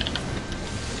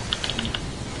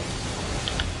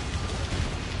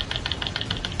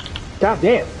 God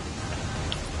damn.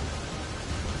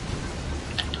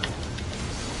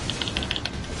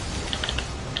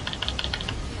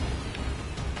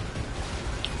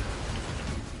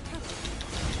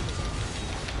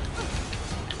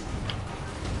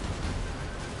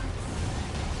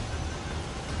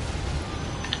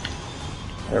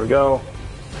 There we go.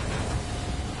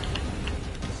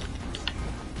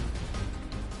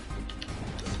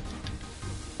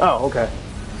 Oh, okay.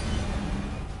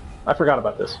 I forgot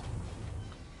about this.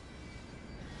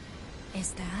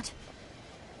 Is that?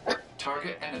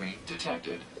 Target enemy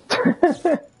detected.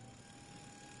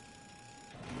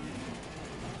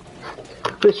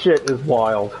 This shit is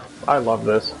wild. I love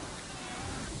this.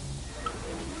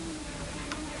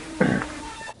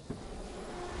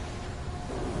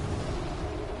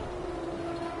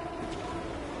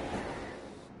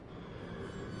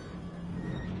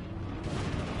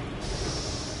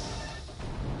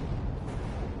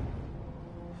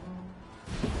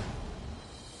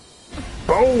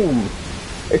 Boom!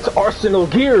 It's Arsenal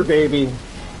gear, baby!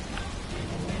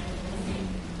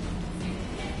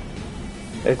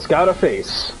 It's got a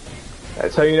face.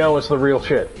 That's how you know it's the real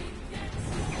shit.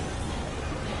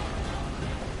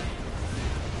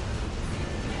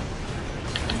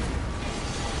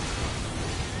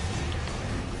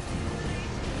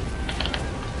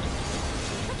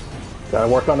 Gotta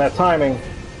work on that timing.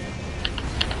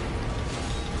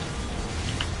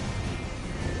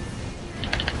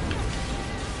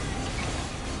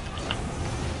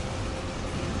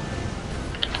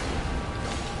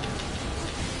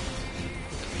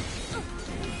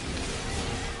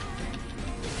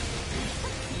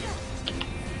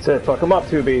 That's it, fuck him up,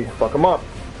 2B. Fuck him up.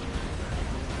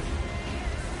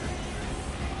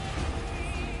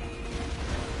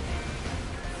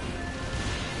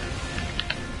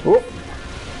 Whoop.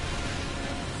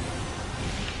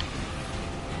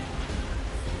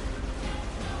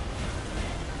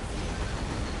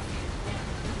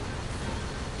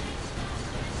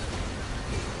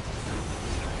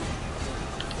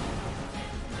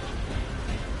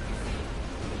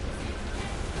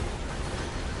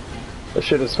 This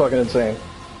shit is fucking insane.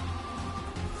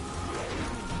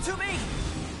 To me!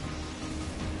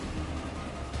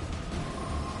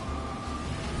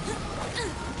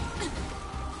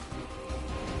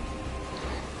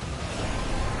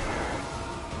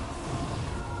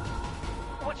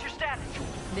 What's your status?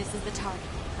 This is the target.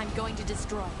 I'm going to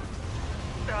destroy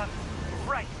it.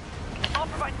 Right. I'll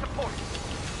provide support.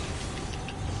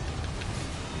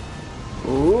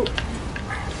 Ooh.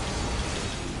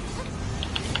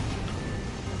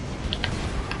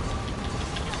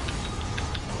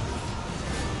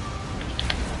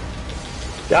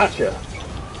 Gotcha.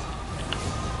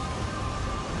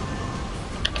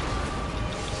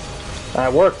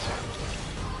 That worked.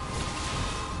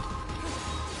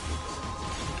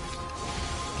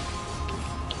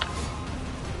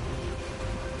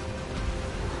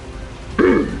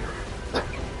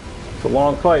 It's a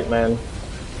long fight, man.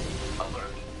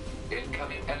 Alert.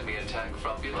 Incoming enemy attack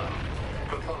from below.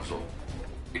 Proposal.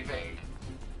 Evade.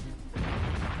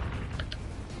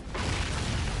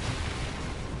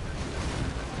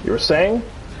 You were saying?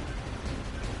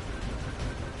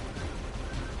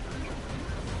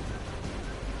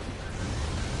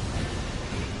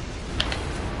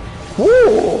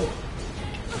 Woo!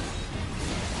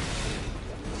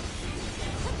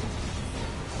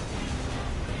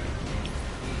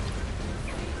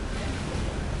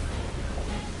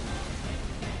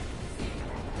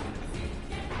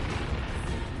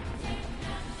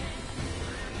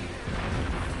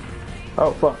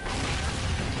 Oh, fuck.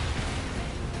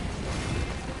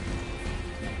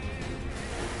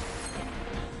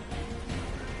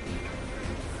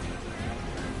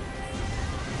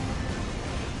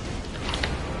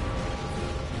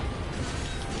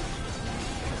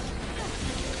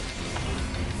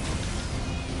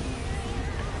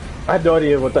 I have no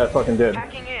idea what that fucking did.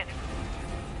 Hacking in.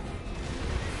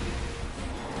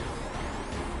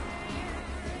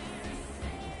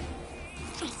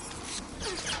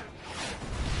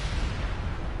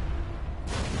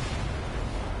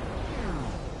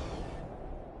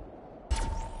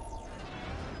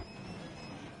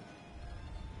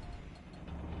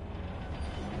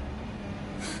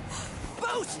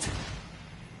 Boost!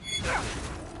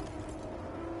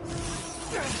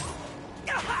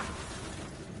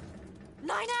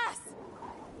 9S!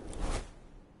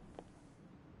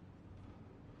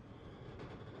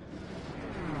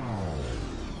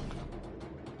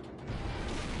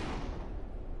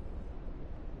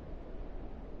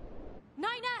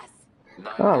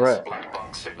 All right. Black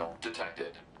box signal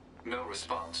detected. No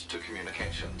response to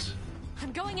communications.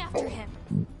 I'm going after him.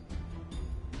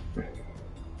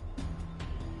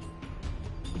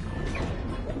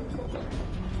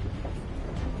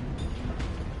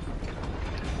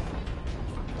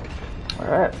 All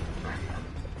right.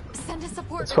 Send a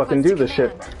support Let's fucking do request this to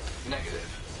shit. command.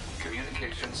 Negative.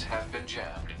 Communications have been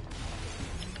jammed.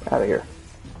 Out of here.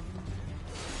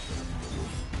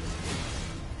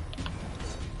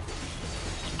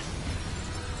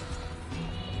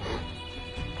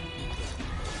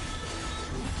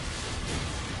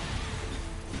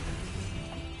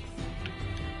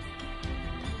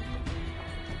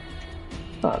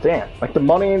 Oh, damn. Like the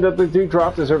money that the dude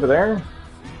dropped is over there?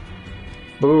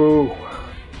 Boo.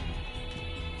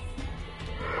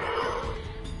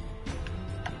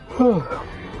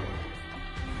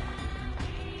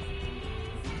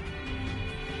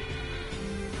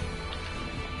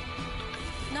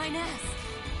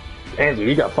 Andrew,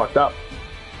 you got fucked up.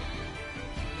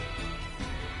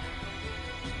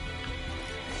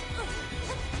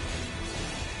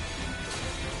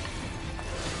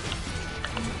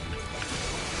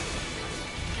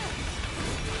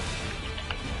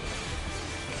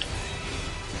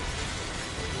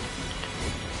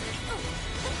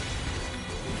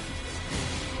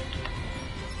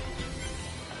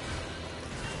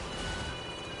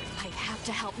 I have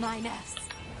to help 9S.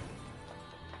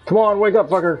 Come on, wake up,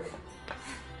 fucker.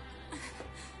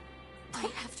 I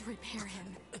have to repair him.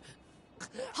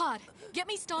 Pod, get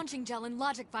me staunching gel and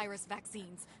logic virus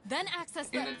vaccines. Then access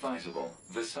the... Inadvisable.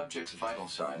 The subject's vital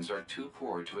signs are too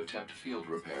poor to attempt field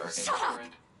repair in Shut up!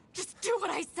 current... Just do what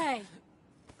I say!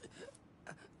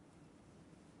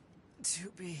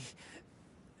 2B.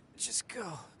 Just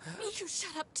go. You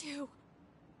shut up too.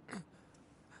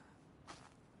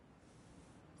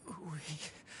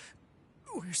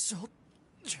 We're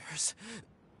soldiers.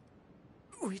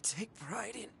 We take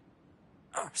pride in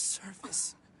our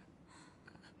service.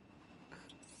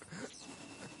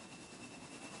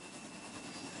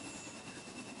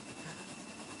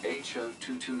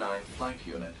 HO-229 Flight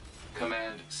Unit.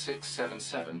 Command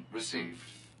 677 received.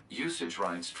 Usage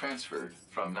rights transferred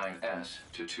from 9S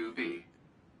to 2B.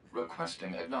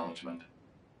 Requesting acknowledgement.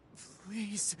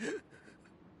 Please.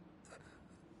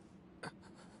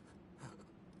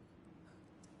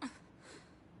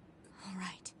 All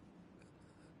right.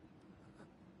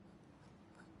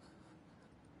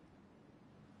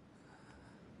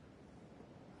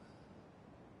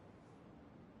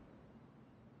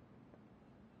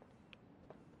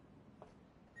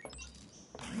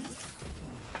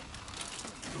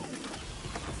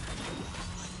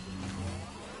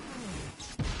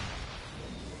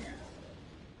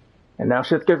 And now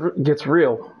shit gets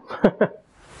real.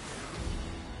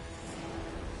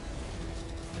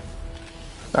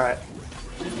 Alright.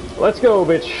 Let's go,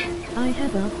 bitch. I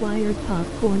have acquired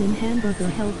popcorn and hamburger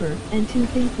helper, and 2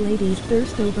 pink ladies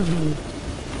thirst over me.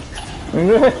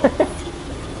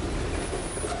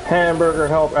 Hamburger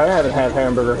helper. I haven't had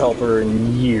hamburger helper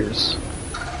in years.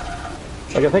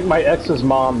 Like, I think my ex's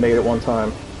mom made it one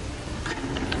time.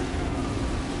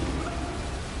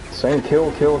 Saying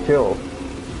kill, kill, kill.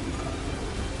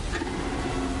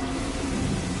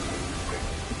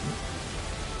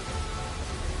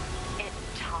 It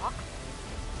talks?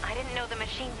 I didn't know the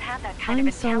machines had that kind I'm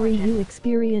of sorry intelligence. you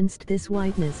experienced this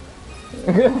whiteness.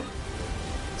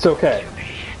 It's okay.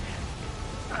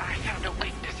 I found a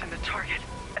weakness in the target.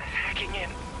 Hacking in.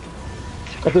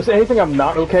 If there's anything I'm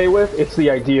not okay with, it's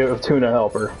the idea of tuna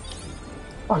helper.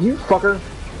 Oh, you fucker.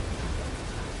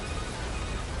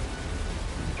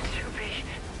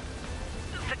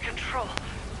 The control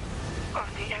on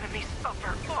the enemy's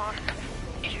upper arm.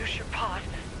 Use your pod.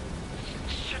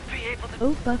 Should be able to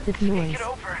Oh fuck this take noise. it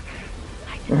over.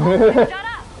 Shut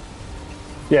up!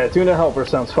 Yeah, tuna helper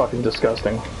sounds fucking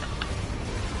disgusting.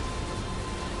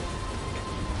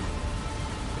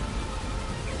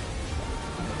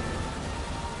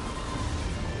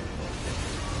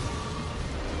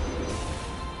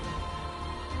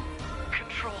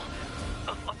 Control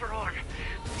of upper arm.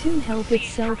 Tune help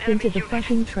itself into the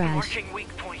fucking trash. Marking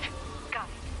weak point. Got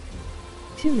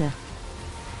it. Tuna.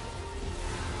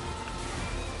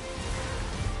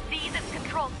 See this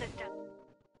control system.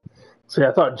 See,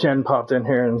 I thought Jen popped in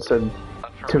here and said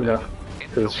tuna,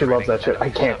 because she loves that shit. I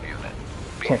can't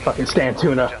fucking stand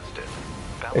tuna.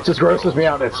 It just grosses me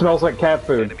out. It smells like cat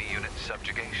food.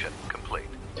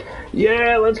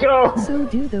 Yeah, let's go! So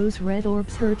do those red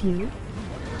orbs hurt you?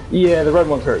 Yeah, the red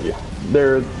ones hurt you.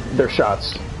 They're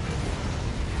shots.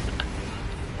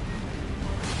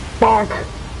 Bonk!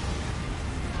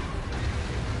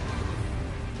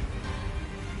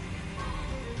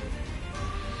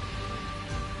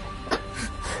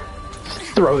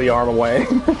 Throw the arm away.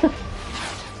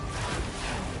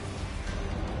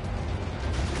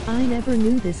 I never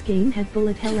knew this game had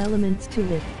bullet hell elements to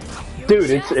it. Dude,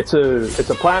 it's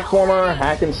a platformer,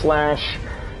 hack and slash,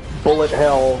 bullet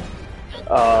hell,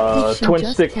 twin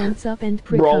stick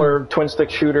brawler, twin stick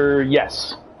shooter.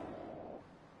 Yes,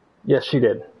 yes, she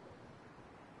did.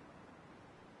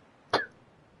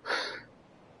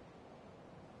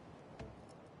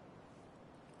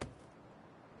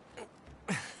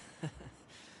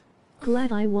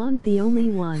 Glad I wasn't the only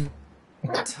one.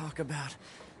 Talk about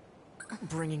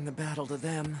bringing the battle to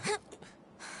them.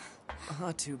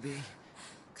 Ought to be.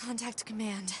 Contact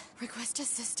command. Request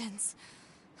assistance.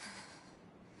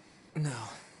 No.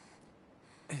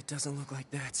 It doesn't look like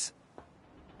that's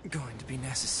going to be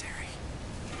necessary.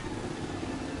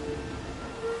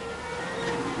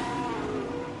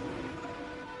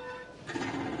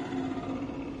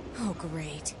 Oh,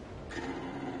 great.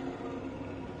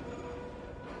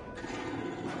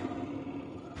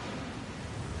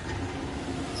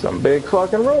 Some big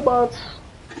fucking robots.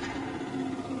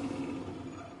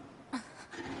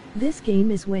 This game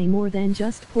is way more than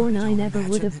just porn. I never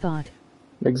would have thought.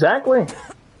 Exactly.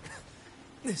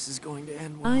 This is going to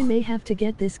end well. I may have to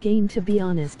get this game, to be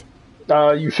honest.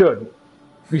 You should.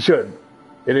 You should.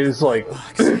 It is like,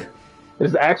 it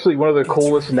is actually one of the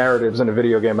coolest narratives in a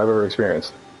video game I've ever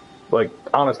experienced. Like,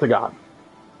 honest to God.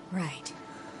 Right.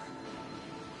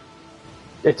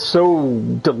 It's so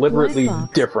deliberately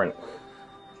different.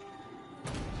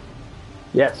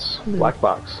 Yes, Lewd. black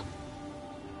box.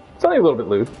 It's only a little bit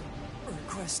lewd.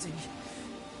 Requesting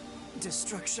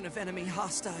destruction of enemy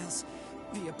hostiles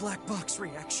via black box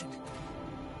reaction.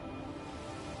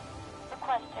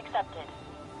 Request accepted.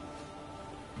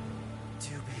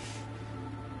 Tubi,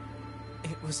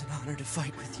 it was an honor to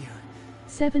fight with you.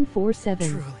 747.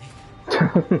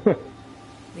 Truly.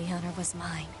 The honor was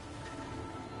mine.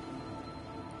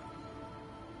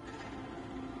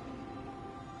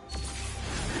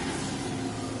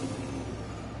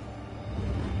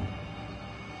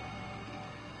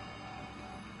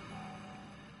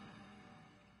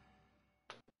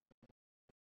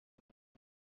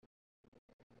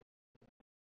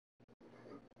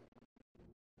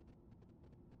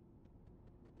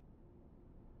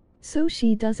 So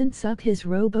she doesn't suck his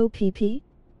robo pee-pee?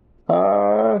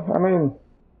 I mean,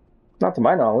 not to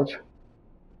my knowledge.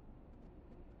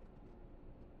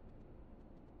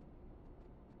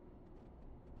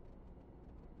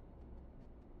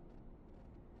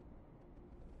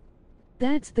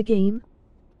 That's the game.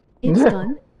 It's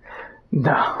done.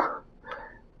 No.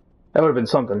 That would have been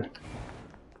something.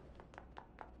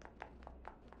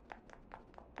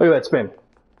 Look at that spin.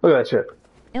 Look at that shit.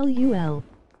 LUL.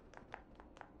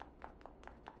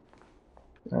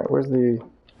 Alright, where's the...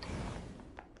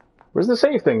 Where's the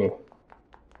save thingy?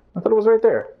 I thought it was right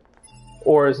there.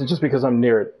 Or is it just because I'm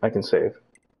near it I can save?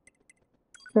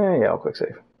 Yeah, I'll quick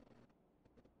save.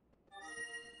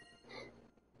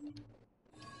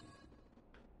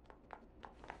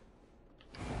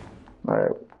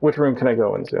 Alright, which room can I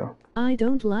go into? I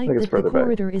don't like that the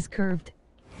corridor is curved.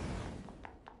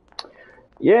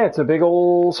 Yeah, it's a big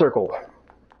old circle.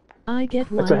 I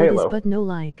get why it's a halo. It is, but no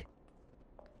like.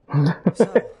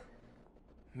 So,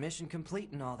 mission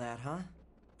complete and all that, huh?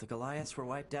 The Goliaths were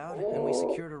wiped out, and we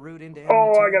secured a route into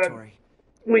enemy territory. I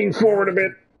gotta lean forward a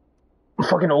bit. I'm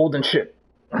fucking old and shit.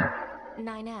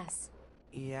 9S.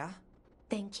 Yeah?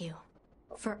 Thank you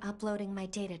for uploading my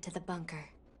data to the bunker.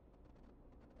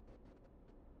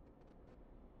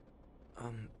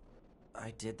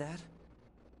 I did that?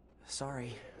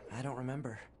 Sorry, I don't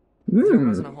remember. There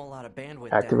wasn't a whole lot of bandwidth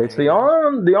Activates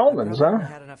down there, the almonds, huh? I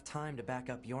had enough time to back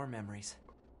up your memories.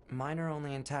 Mine are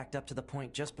only intact up to the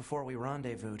point just before we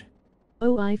rendezvoused.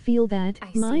 Oh, I feel that.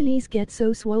 My knees get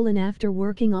so swollen after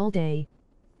working all day.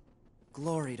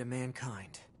 Glory to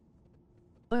mankind.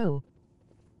 Oh.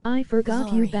 I forgot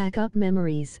Glory you back up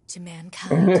memories. to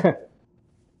mankind.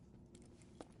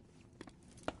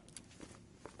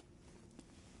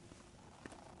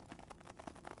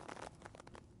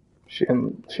 She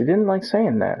didn't like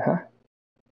saying that, huh?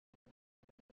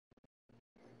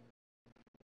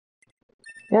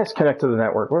 Yes, connect to the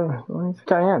network. Where do you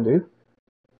think I am, dude?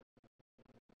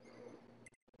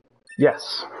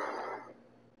 Yes.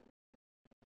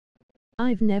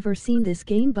 I've never seen this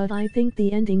game, but I think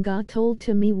the ending got told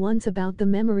to me once about the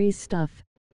memories stuff.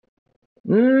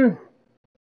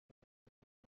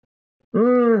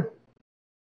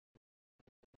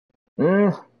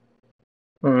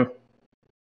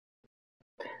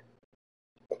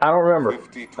 I don't remember,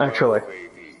 actually.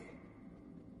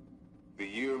 The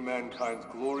year mankind's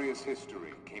glorious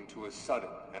history came to a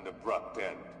sudden and abrupt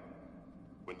end,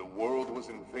 when the world was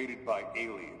invaded by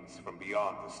aliens from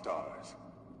beyond the stars.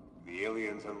 The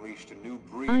aliens unleashed a new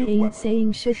breed I of ain't weapons,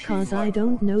 saying shit cause I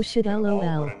don't know shit,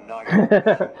 lol.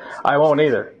 I won't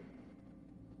either.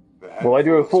 Will I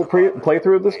do a full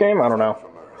playthrough of this game? I don't know.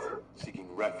 Seeking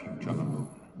refuge on the moon.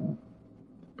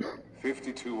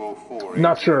 5204.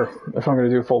 Not sure if I'm going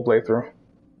to do a full playthrough.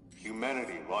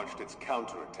 Humanity launched its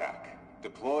counterattack,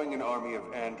 deploying an army of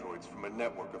androids from a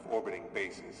network of orbiting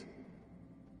bases.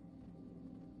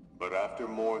 But after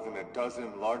more than a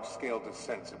dozen large-scale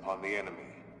descents upon the enemy,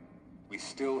 we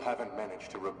still haven't managed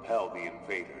to repel the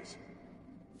invaders.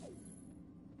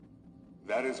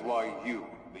 That is why you,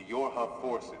 the Yorha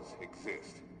forces,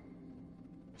 exist.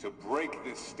 To break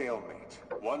this stalemate,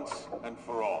 once and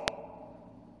for all.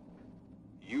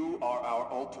 You are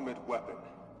our ultimate weapon,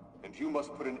 and you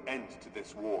must put an end to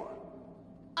this war.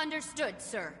 Understood,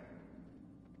 sir.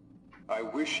 I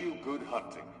wish you good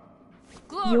hunting.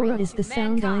 Yora is the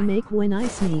sound I make when I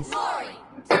sneeze. Glory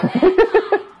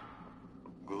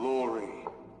Glory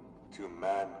to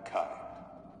mankind.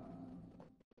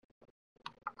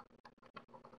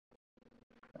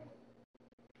 I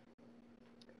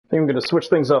think I'm going to switch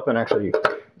things up and actually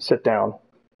sit down.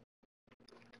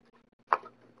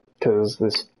 Because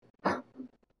this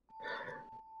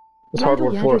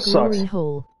hardwood floor sucks.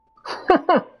 Hole.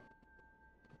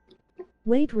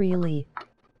 Wait, really?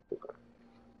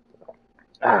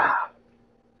 I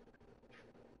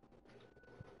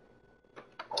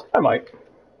might.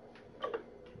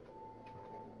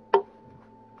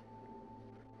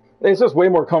 It's just way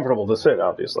more comfortable to sit,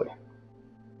 obviously.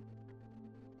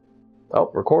 Oh,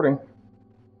 recording.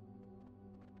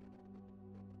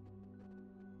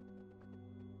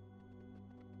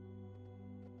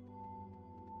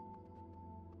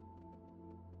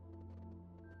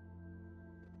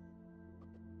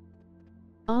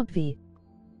 Obvi.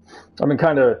 I've been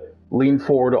kind of lean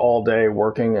forward all day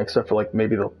working, except for like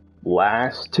maybe the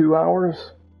last 2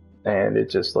 hours, and it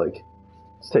just like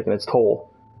it's taking its toll.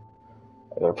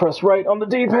 I gotta press right on the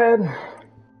D-pad.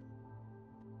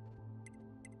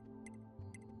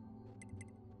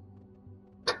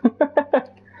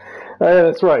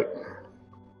 That's right.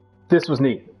 This was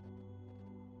neat.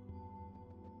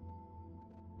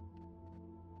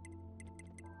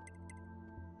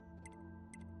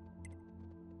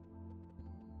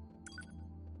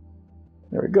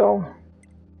 There we go.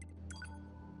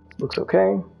 Looks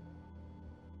okay.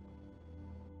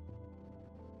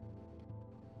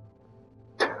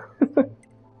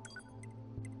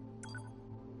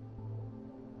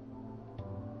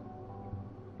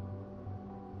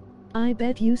 I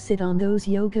bet you sit on those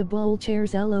yoga ball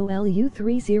chairs, lol, you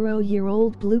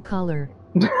 30-year-old blue collar.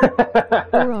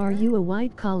 Or are you a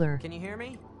white collar? Can you hear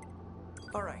me?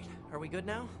 Alright, are we good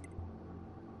now?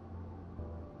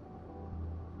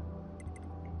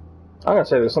 I gotta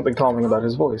say, there's something calming about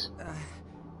his voice.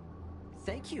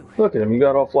 Thank you. Look at him, you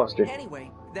got all flustered. Anyway,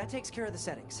 that takes care of the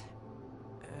settings.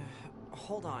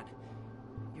 Hold on.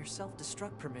 Your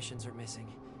self-destruct permissions are missing.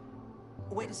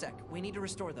 Wait a sec, we need to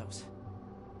restore those.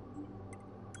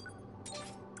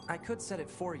 I could set it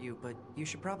for you, but you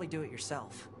should probably do it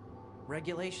yourself.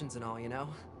 Regulations and all, you know?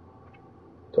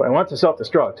 Do I want to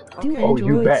self-destruct? Do Oh, you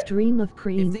androids bet. dream of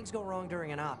cream? If things go wrong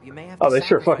during an op, you may have to Oh, they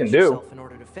sure sacrifice fucking do. yourself in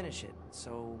order to finish it.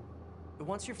 So,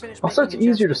 once you're finished Also, it's making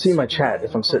easier to see my adjustments, chat we'll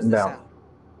if I'm close sitting this down. out.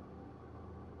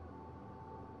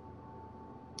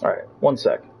 Alright, 1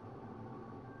 sec.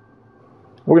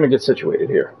 We're gonna get situated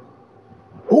here.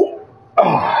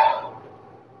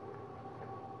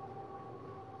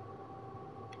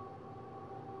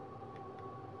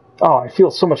 Oh, I feel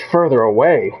so much further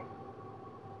away.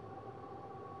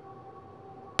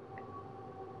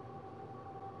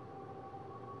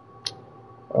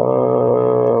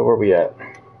 Where are we at?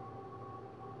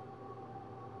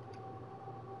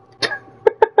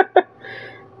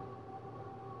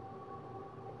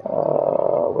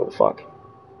 Where the fuck?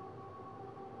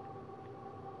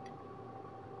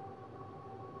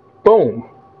 Boom!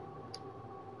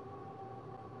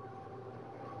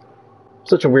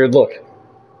 Such a weird look.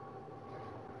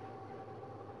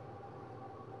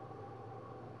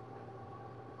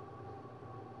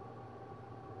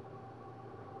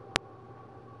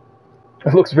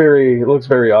 It looks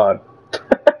very odd.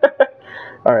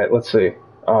 Alright, let's see.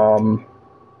 Trying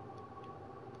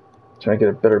to get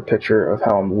a better picture of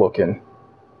how I'm looking.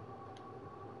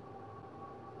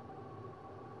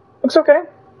 Looks okay.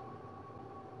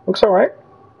 Looks alright.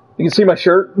 You can see my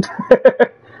shirt.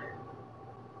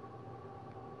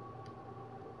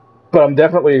 But I'm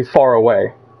definitely far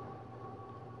away.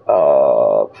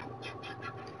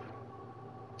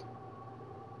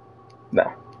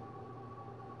 No.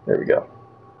 There we go.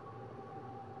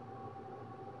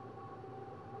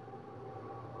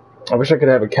 I wish I could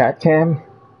have a cat cam,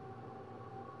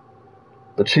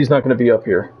 but she's not going to be up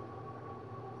here.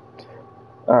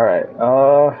 Alright,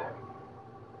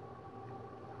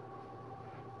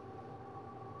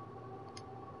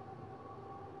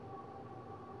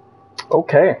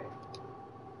 okay.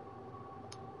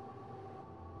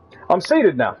 I'm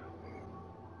seated now.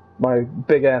 My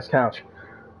big-ass couch.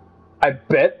 I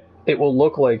bet it will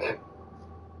look like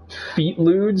feet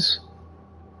lewds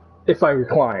if I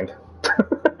reclined.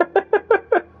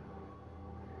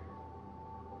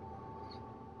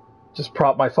 Just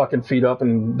prop my fucking feet up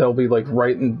and they'll be like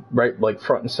right like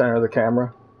front and center of the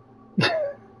camera.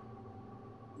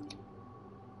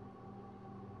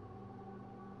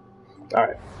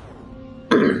 Alright.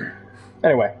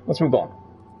 Anyway, let's move on.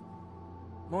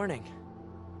 Morning.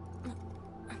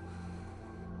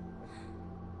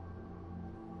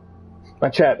 My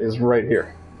chat is right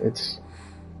here. It's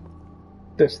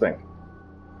this thing.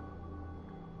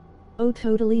 Oh,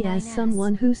 totally. As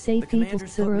someone who say people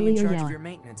so Put me in earlier, charge of yeah. your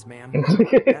maintenance, ma'am.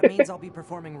 That means I'll be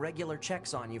performing regular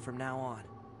checks on you from now on.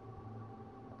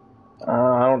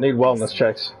 I don't need wellness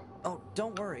checks. Oh,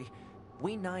 don't worry.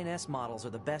 We 9S models are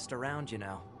the best around, you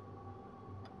know.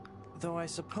 Though I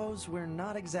suppose we're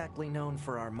not exactly known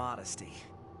for our modesty.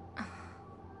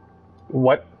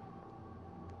 What?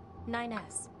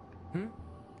 9S.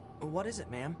 What is it,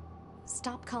 ma'am?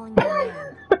 Stop calling me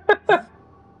ma'am.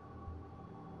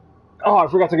 Oh, I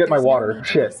forgot to get my There's no water. need to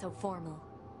Shit. be so formal.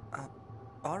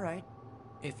 Alright.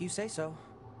 If you say so.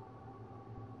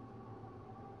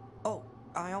 Oh,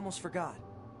 I almost forgot.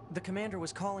 The commander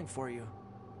was calling for you.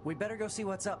 We better go see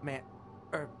what's up, man.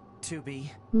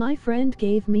 2B. My friend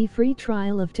gave me free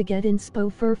trial of to get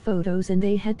inspo for photos and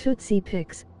they had Tootsie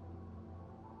Pics.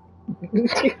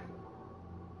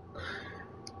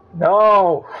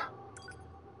 No!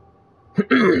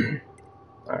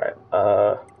 Alright,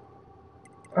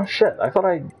 oh shit, I thought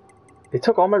they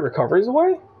took all my recoveries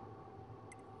away?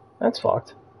 That's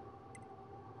fucked.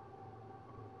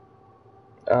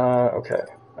 Okay.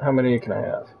 How many can I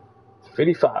have?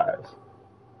 55.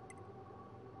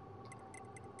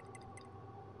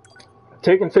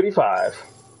 Taking 55.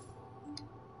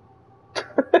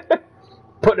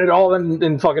 Putting it all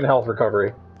in fucking health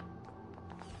recovery.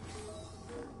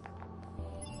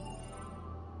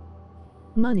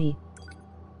 Money.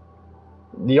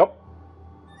 Yep.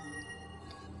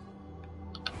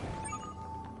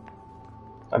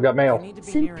 I've got mail. You need to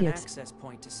be Simp near an pics. access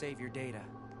point to save your data.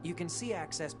 You can see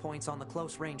access points on the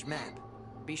close range map.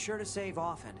 Be sure to save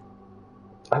often.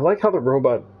 I like how the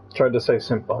robot tried to say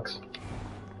simp bucks.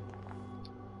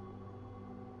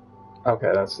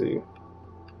 Okay, that's the...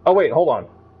 Oh wait, hold on.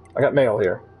 I got mail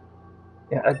here.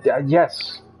 Yeah,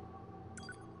 yes.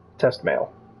 Test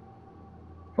mail.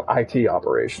 IT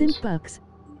operations. Simp bucks.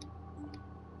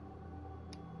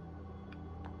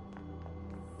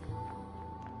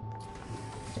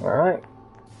 Alright.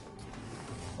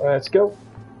 Let's go.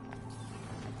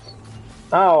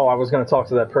 Oh, I was going to talk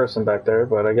to that person back there,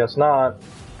 but I guess not.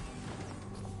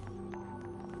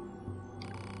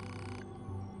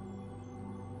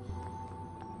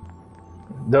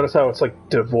 Notice how it's like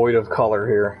devoid of color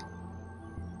here.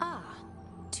 Ah,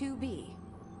 2B.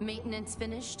 Maintenance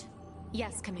finished?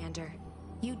 Yes, Commander.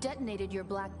 You detonated your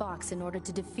black box in order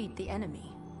to defeat the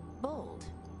enemy. Bold,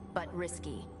 but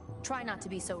risky. Try not to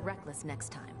be so reckless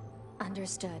next time.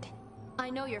 Understood. I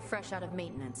know you're fresh out of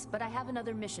maintenance, but I have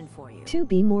another mission for you. To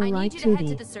be more I like need you to head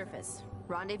to 2D. the surface.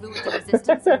 Rendezvous with the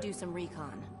Resistance and do some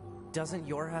recon. Doesn't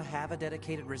Yorha have a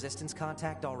dedicated resistance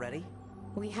contact already?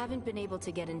 We haven't been able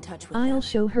to get in touch with I'll them,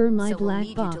 show her my so we'll black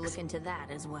need box. you to look into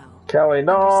that as well. Kelly,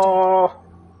 no!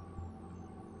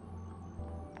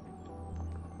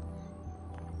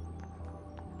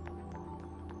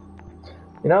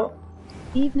 You know?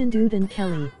 Evening, dude and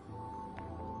Kelly.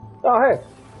 Oh, hey.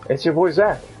 It's your boy,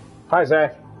 Zach. Hi,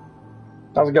 Zach.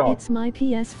 How's it going? It's my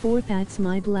PS4, that's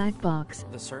my black box.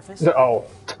 The surface? Oh.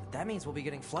 That means we'll be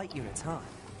getting flight units, huh?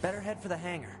 Better head for the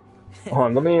hangar. Hold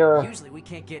on, let me, Usually we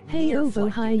can't get Hey, near Ovo,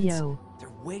 flight hi, units. yo. They're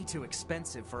way too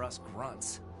expensive for us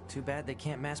grunts. Too bad they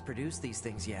can't mass produce these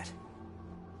things yet.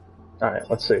 Alright,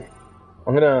 let's see.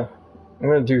 I'm gonna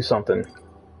do something.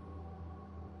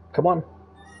 Come on.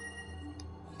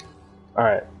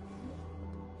 Alright.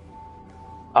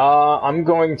 I'm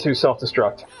going to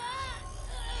self-destruct.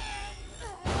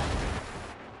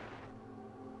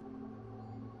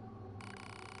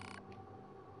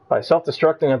 By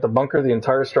self-destructing at the bunker, the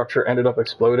entire structure ended up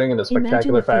exploding in a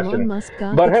spectacular fashion.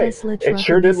 But hey, it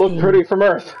sure did look pretty from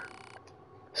Earth.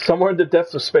 Somewhere in the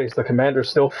depths of space, the commander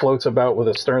still floats about with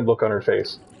a stern look on her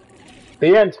face.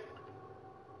 The end.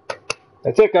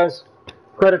 That's it, guys.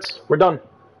 Credits. We're done.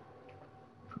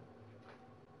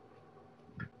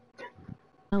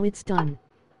 Now it's done.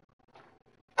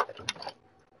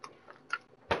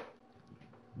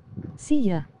 See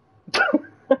ya. I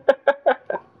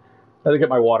had to get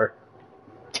my water.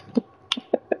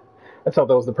 I felt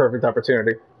that was the perfect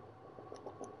opportunity.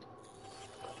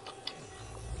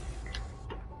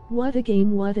 What a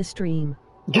game, what a stream.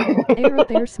 Air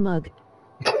bear smug.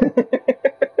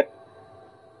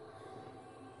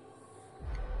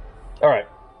 Alright.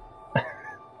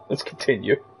 Let's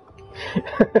continue.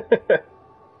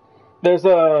 There's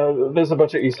a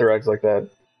bunch of Easter eggs like that.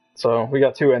 So we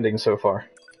got 2 endings so far.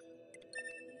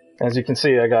 As you can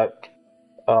see, I got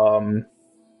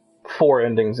 4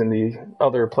 endings in the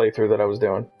other playthrough that I was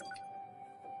doing.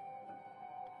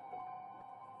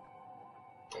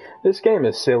 This game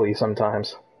is silly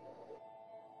sometimes.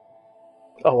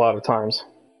 A lot of times.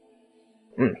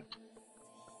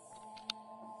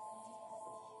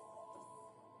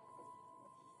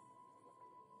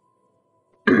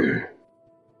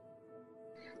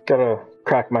 Gotta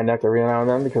crack my neck every now and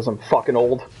then because I'm fucking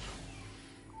old.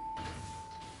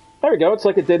 There we go, it's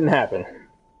like it didn't happen.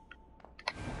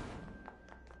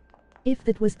 If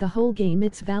that was the whole game,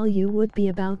 its value would be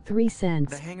about 3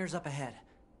 cents. The hangar's up ahead.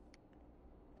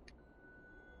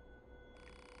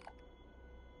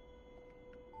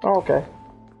 Oh, okay.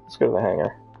 Let's go to the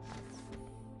hangar.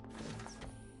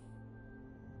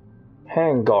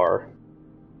 Hangar.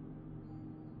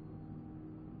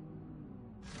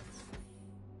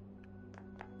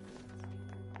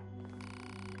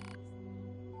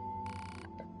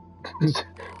 I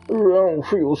don't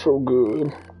feel so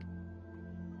good.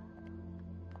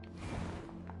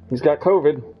 He's got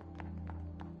COVID.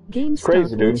 GameStop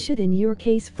Crazy, dude. would shit in your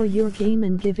case for your game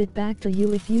and give it back to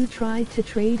you if you tried to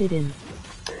trade it in.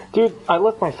 Dude, I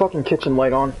left my fucking kitchen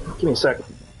light on. Give me a second.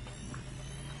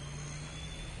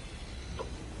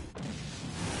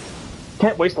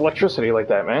 Can't waste electricity like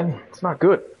that, man. It's not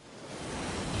good.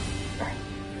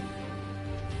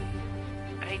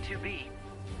 Hey, 2B.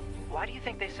 Why do you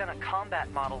think they sent a combat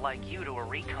model like you to a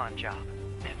recon job?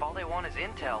 If all they want is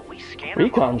intel, we scan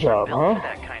Recon job, huh? for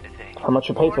that kind of thing. How much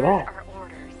you pay for that?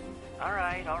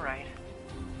 Alright, alright.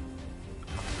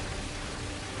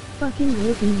 Fucking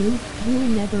Ruby noob, you'll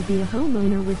never be a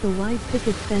homeowner with a white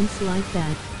picket fence like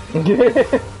that.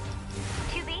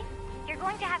 2B, you're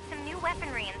going to have some new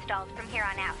weaponry installed from here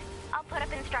on out. I'll put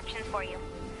up instructions for you.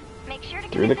 Make sure to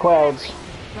Through the clouds.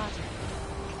 Roger.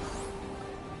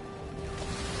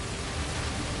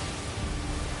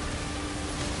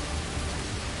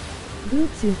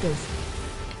 Boobzookas.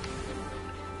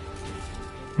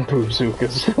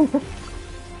 Boobzookas.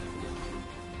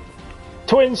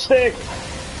 Twin stick!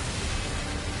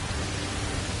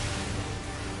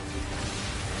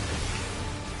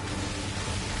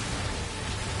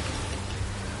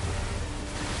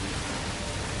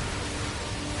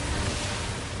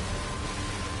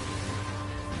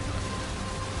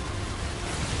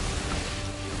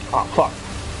 Oh, fuck.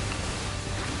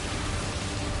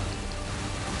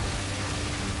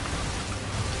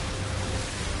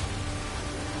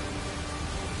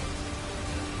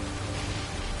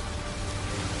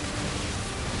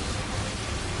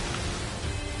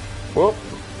 Whoop.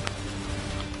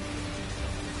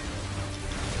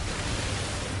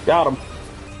 Got him.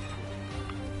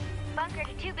 Bunker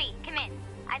to 2B, come in.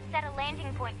 I've set a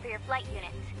landing point for your flight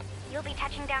units. You'll be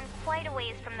touching down quite a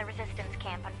ways from the resistance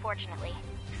camp, unfortunately.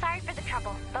 Sorry for the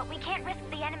trouble, but we can't risk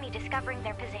the enemy discovering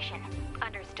their position.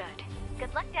 Understood.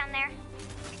 Good luck down there.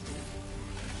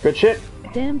 Good shit.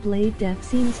 Damn, blade death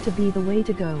seems to be the way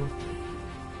to go.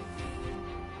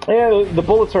 Yeah, the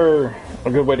bullets are a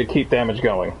good way to keep damage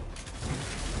going.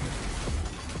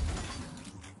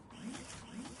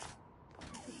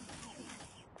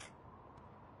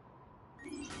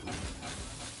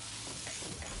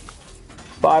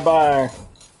 Bye-bye.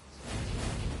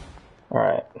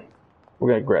 Alright. We're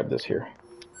gonna grab this here.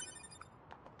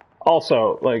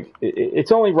 Also, like,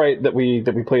 it's only right that we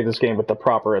play this game with the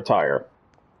proper attire.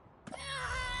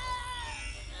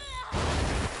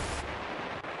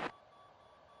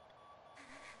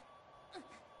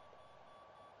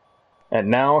 And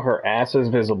now her ass is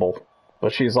visible,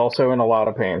 but she's also in a lot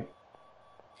of pain.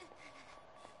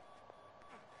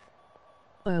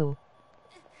 Oh.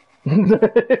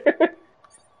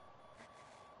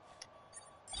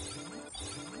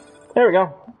 There we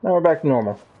go. Now we're back to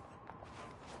normal.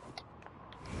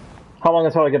 How long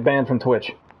until I get banned from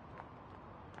Twitch?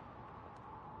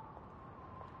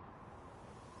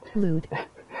 Loot.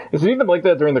 Is it even like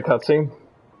that during the cutscene?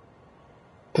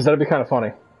 Because that'd be kind of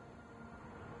funny.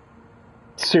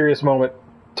 Serious moment.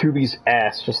 2B's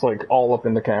ass just like all up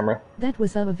in the camera. That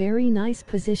was a very nice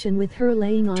position with her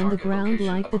laying on the ground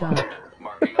like the dog.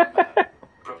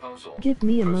 Give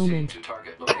me a moment.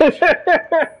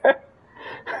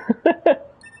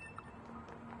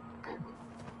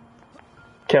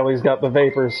 Kelly's got the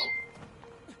vapors.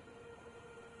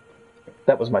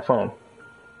 That was my phone.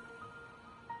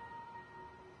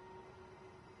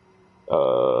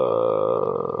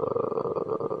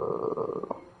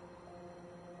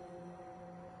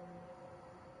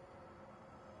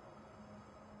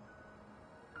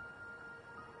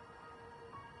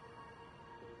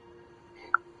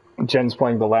 Jen's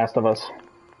playing The Last of Us.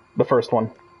 The first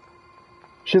one.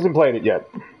 She hasn't played it yet.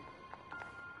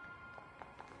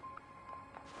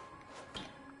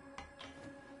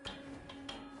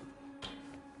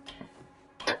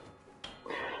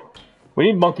 We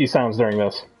need monkey sounds during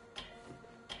this.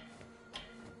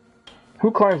 Who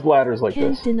climbs ladders like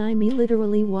Can't this? deny me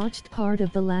literally watched part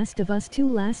of The Last of Us 2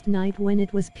 last night when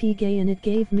it was P-gay and it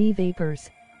gave me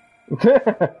vapors.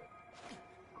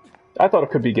 I thought it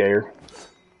could be gayer.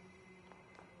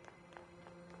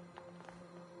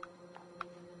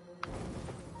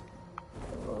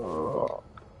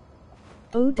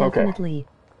 Oh, definitely.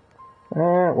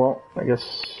 Okay. Well, I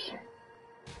guess...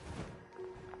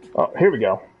 Oh, here we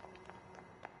go.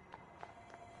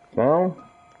 No?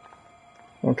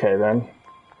 Okay, then.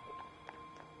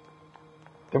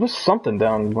 There was something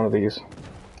down one of these.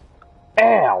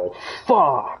 Ow!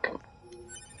 Fuck!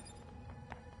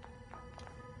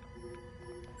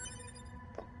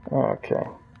 Okay.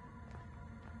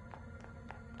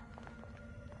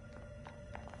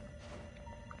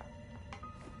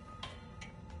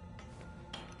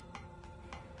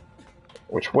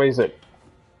 Which way is it?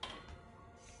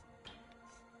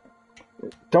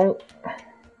 Don't...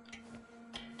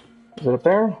 Is it up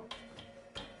there?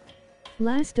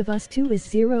 Last of Us 2 is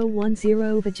 010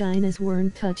 vaginas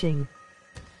weren't touching.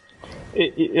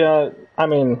 I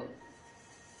mean...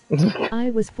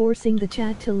 I was forcing the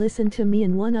chat to listen to me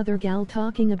and one other gal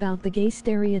talking about the gay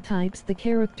stereotypes the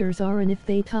characters are and if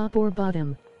they top or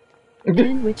bottom.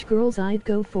 And which girls I'd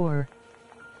go for.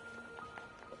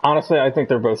 Honestly, I think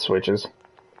they're both switches.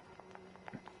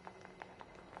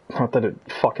 Not that it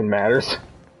fucking matters.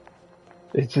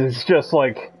 It's just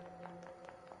like...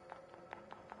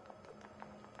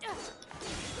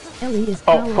 Ellie is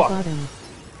power fuck. bottom.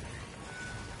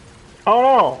 Oh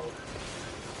no!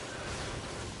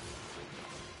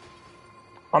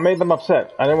 I made them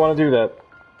upset. I didn't want to do that.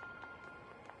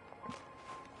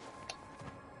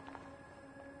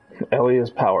 Ellie is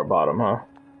power bottom, huh?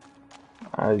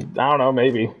 I don't know,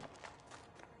 maybe.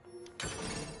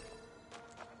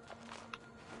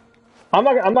 I'm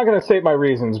not gonna state my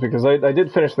reasons because I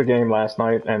did finish the game last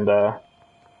night and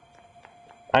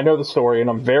I know the story and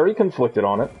I'm very conflicted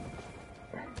on it.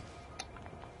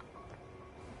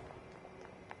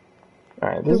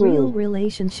 Alright, The real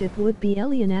relationship would be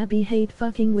Ellie and Abby hate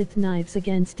fucking with knives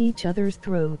against each other's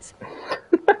throats.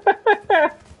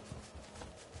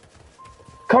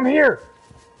 Come here!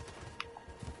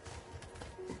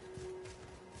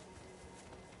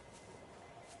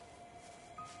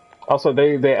 Also,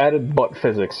 they added butt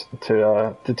physics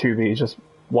to 2B. Just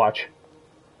watch.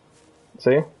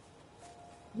 See?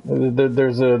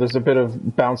 There's a bit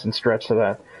of bounce and stretch to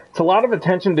that. It's a lot of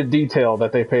attention to detail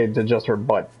that they paid to just her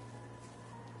butt.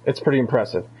 It's pretty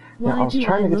impressive. Why now, I was do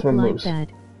trying I to get look to the like moose. that?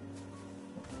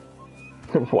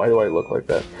 Why do I look like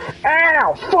that?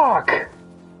 Ow! Fuck!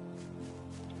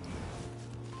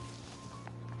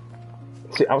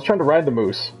 See, I was trying to ride the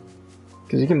moose.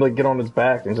 Because you can, like, get on its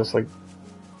back and just, like,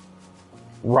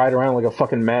 ride around like a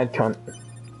fucking mad cunt.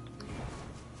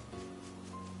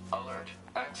 Alert.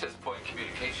 Access point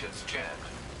communications jammed.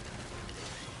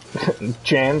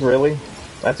 Jammed, really?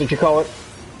 That's what you call it?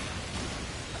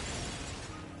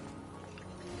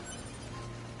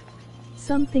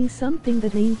 Something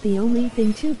that ain't the only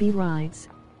thing 2B rides.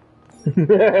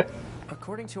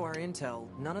 According to our intel,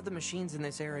 none of the machines in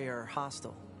this area are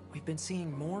hostile. We've been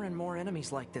seeing more and more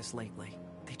enemies like this lately.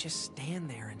 They just stand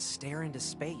there and stare into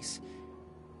space.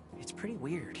 It's pretty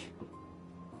weird.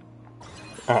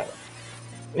 Alright.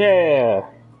 Yeah!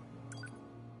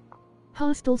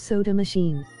 Hostile soda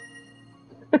machine.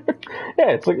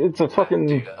 Yeah, it's a fucking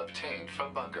Data obtained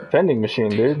from bunker. vending machine,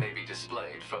 Data dude. may be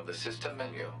displayed from the system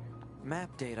menu.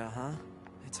 Map data, huh?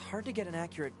 It's hard to get an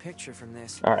accurate picture from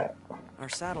this. Alright. Our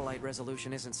satellite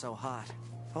resolution isn't so hot.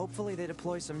 Hopefully they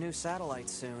deploy some new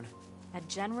satellites soon. A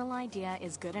general idea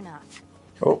is good enough.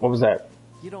 Oh, what was that?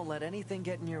 You don't let anything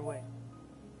get in your way.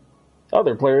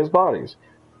 Other players' bodies.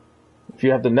 If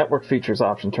you have the network features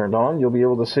option turned on, you'll be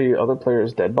able to see other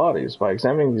players' dead bodies. By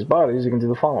examining these bodies, you can do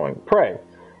the following. Pray.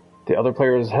 The other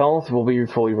player's health will be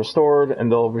fully restored,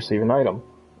 and they'll receive an item.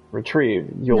 Retrieve.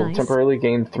 You'll Nice. temporarily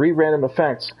gain 3 random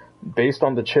effects based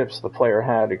on the chips the player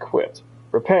had equipped.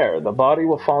 Repair. The body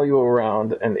will follow you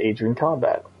around and aid you in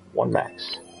combat. 1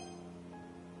 max.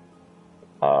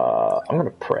 I'm gonna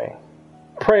pray.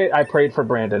 I prayed for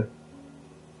Brandon.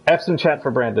 F's in chat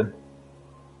for Brandon.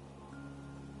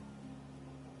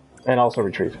 And also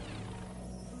retrieve.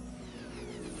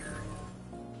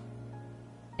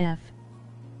 F.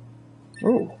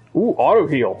 Ooh, auto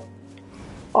heal.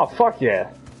 Oh, fuck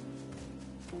yeah.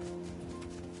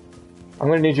 I'm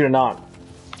gonna need you to not.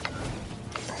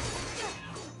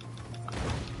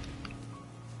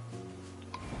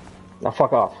 Now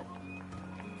fuck off.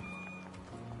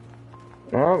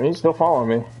 No, he's still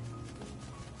following me.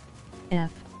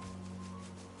 F.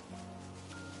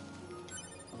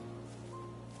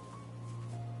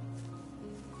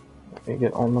 Let me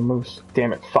get on the moose.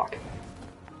 Damn it, fuck.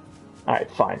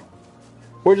 Alright, fine.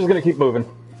 We're just gonna keep moving.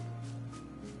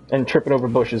 And tripping over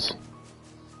bushes.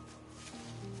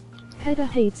 Hedda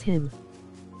hates him.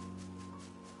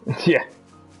 Yeah.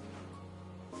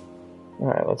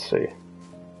 Alright, let's see.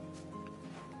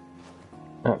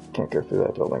 Oh, can't go through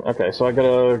that building. Okay, so I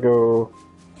gotta go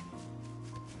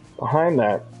behind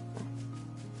that.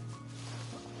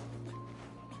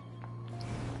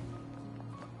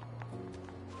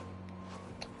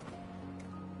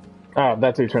 Ah,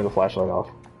 that's how you turn the flashlight off.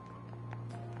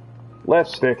 Left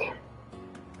stick.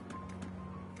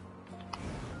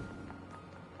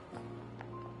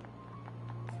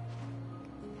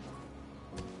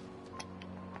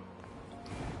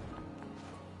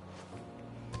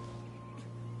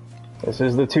 This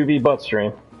is the 2B butt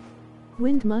stream.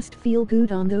 Wind must feel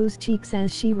good on those cheeks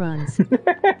as she runs.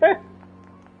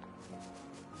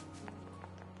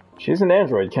 She's an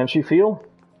android. Can she feel?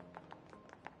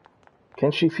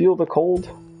 Can she feel the cold?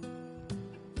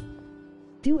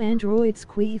 Do androids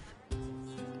queef?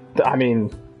 I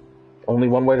mean, only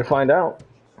one way to find out.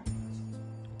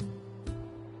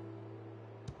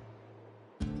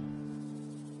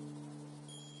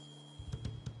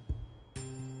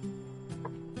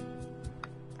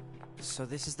 So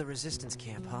this is the resistance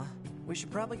camp, huh? We should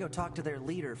probably go talk to their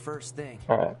leader first thing.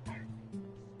 Alright.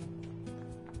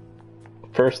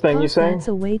 First thing you say? That's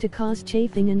a way to cause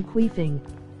chafing and queefing.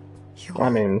 I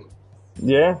mean,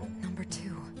 yeah. Number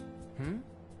 2.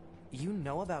 You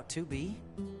know about 2B?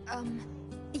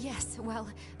 Yes, well,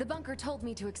 the bunker told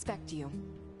me to expect you.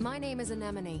 My name is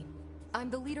Anemone. I'm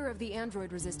the leader of the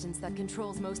android resistance that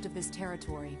controls most of this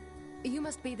territory. You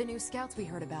must be the new scouts we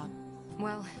heard about.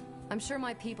 Well, I'm sure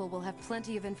my people will have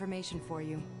plenty of information for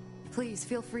you. Please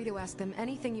feel free to ask them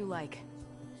anything you like.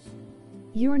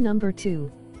 You're number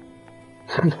 2.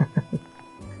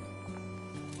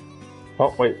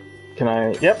 Oh, wait. Can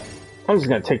I? Yep. I'm just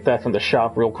gonna take that from the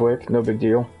shop real quick. No big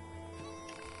deal.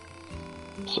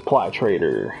 Supply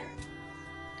trader.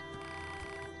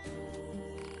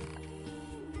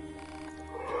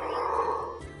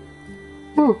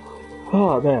 Whew.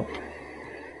 Oh, man.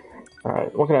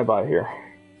 Alright, what can I buy here?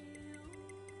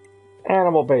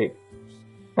 Animal bait.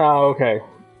 Oh, okay.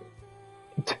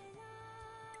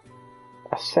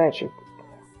 A sachet.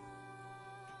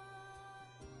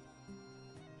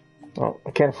 Oh,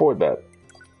 I can't afford that.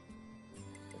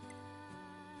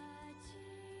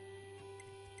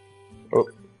 Oh.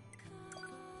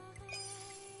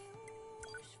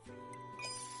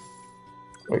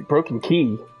 Wait, broken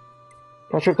key.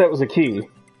 Not sure if that was a key.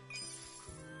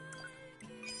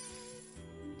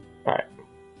 Alright.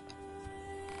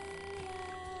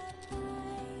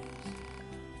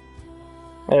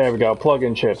 There we go,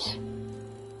 plug-in chips.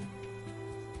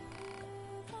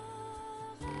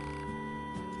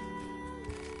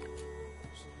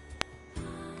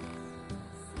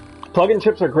 Plug-in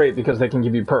chips are great because they can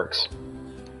give you perks.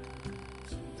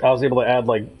 I was able to add,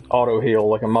 like, auto heal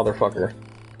like a motherfucker.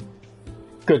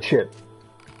 Good shit.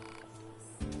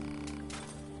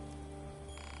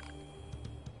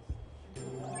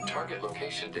 Target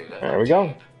location data. There we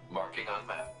go. Marking on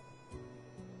map.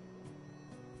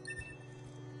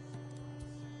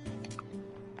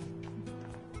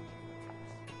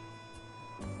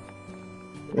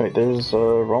 Wait, there's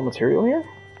raw material here?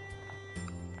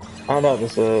 Oh no,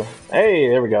 this hey,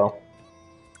 there we go.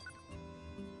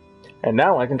 And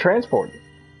now I can transport.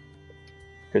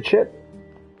 Good shit.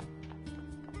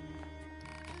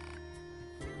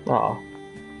 Aw.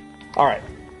 Alright.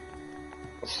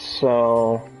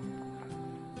 So...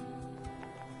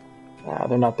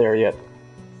 they're not there yet.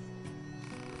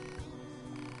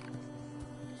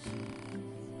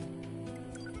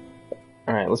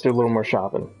 Alright, let's do a little more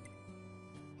shopping.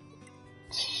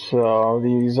 So,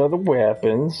 these are the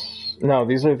weapons. No,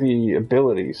 these are the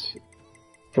abilities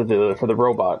for the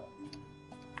robot.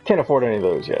 Can't afford any of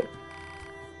those yet.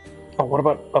 Oh, what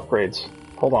about upgrades?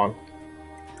 Hold on.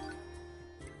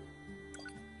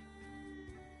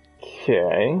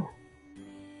 Okay.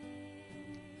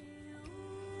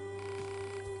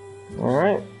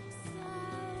 Alright.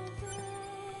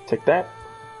 Take that.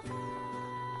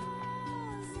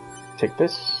 Take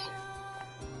this.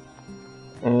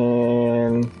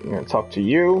 And I'm gonna talk to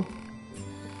you.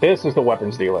 This is the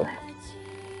weapons dealer.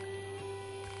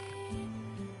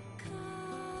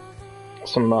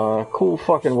 Some cool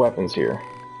fucking weapons here.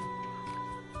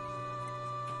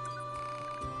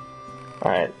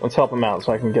 Alright, let's help him out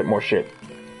so I can get more shit.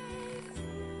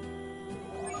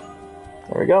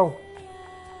 There we go.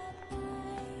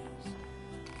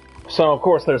 So, of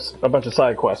course, there's a bunch of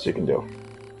side quests you can do.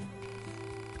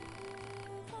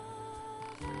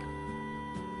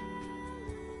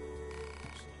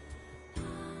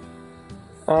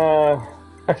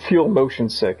 I feel motion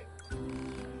sick.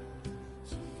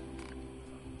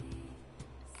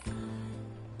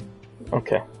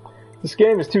 Okay. This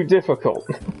game is too difficult.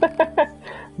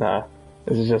 Nah,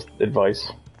 this is just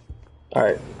advice.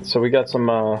 Alright, so we got some,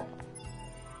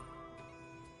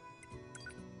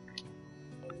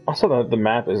 Also, the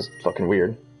map is fucking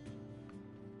weird.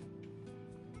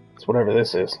 It's whatever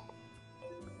this is.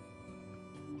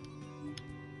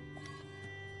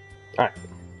 Alright.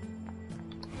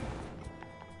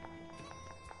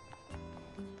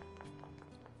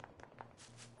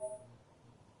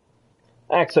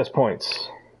 Access points.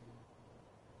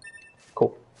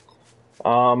 Cool.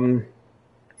 Alright,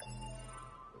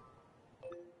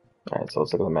 so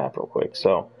let's look at the map real quick.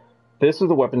 So, this is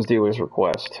the weapons dealer's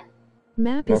request.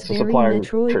 Map That's is the very supplier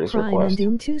Metroid Prime request. and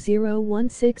Doom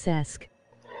 2016-esque.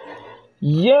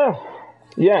 Yeah,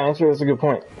 that's a good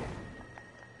point.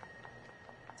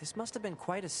 This must have been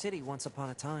quite a city once upon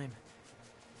a time.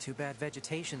 Too bad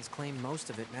vegetation's claimed most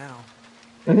of it now.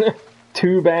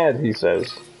 Too bad, he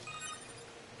says.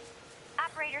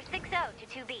 Operator 60 to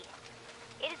 2B.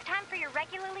 It is time for your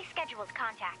regularly scheduled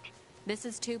contact. This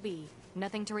is 2B.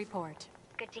 Nothing to report.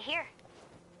 Good to hear.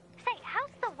 Say, how's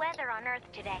the weather on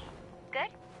Earth today? Good?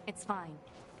 It's fine.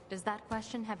 Does that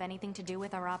question have anything to do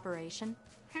with our operation?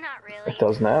 Not really. It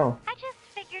does now. I just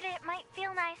figured it might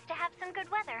feel nice to have some good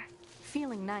weather.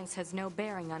 Feeling nice has no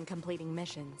bearing on completing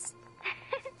missions.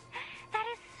 That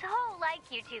is so like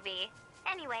you, 2B.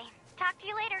 Anyway, talk to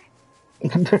you later.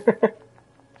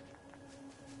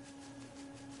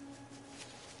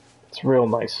 It's real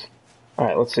nice.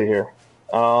 Alright, let's see here.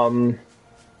 I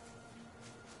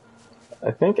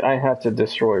think I have to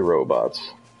destroy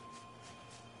robots.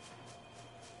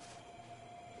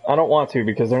 I don't want to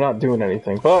because they're not doing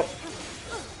anything, but...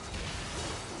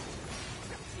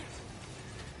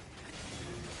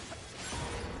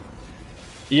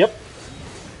 Yep.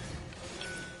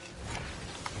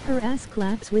 Her ass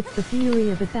claps with the fury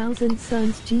of 1,000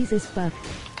 suns. Jesus fuck.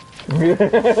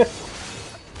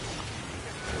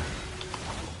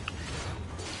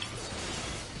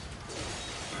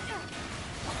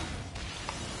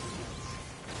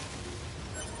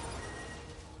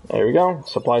 There we go.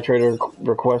 Supply trader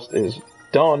request is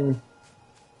done.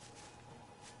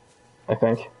 I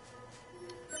think.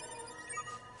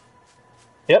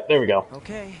 Yep, there we go.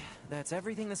 Okay, that's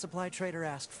everything the supply trader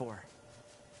asked for.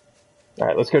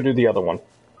 Alright, let's go do the other one.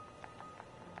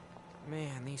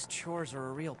 Man, these chores are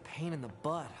a real pain in the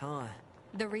butt, huh?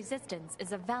 The Resistance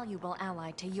is a valuable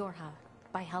ally to Yorha.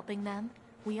 By helping them,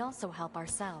 we also help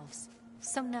ourselves.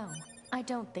 So no, I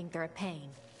don't think they're a pain.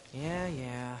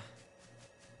 Yeah.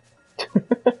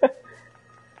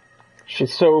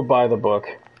 She's so by the book.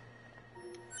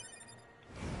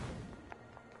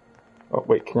 Oh,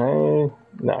 wait, can I...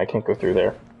 No, I can't go through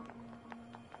there.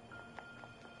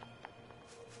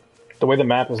 The way the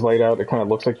map is laid out, it kind of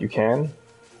looks like you can.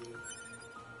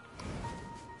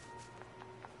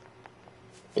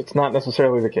 It's not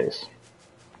necessarily the case.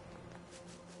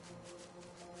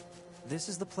 This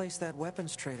is the place that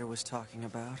weapons trader was talking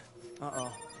about.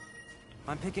 Uh-oh.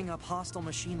 I'm picking up hostile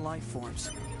machine life forms.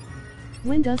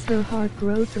 When does her heart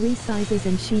grow 3 sizes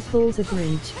and she pulls a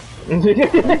Grinch?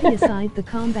 Moving aside, the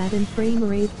combat and frame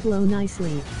rate flow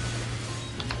nicely.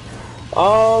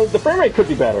 The frame rate could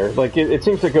be better. Like, it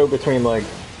seems to go between, like,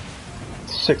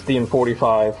 60 and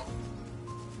 45.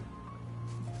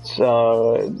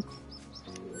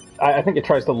 I think it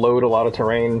tries to load a lot of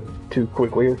terrain too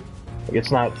quickly. Like,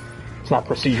 it's not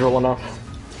procedural enough.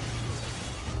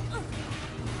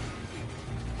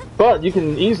 But you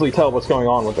can easily tell what's going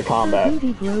on with the combat. Her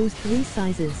booty grows 3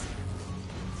 sizes.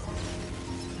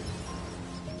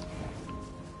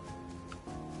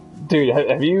 Dude,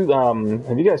 have you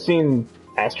guys seen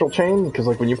Astral Chain? Because,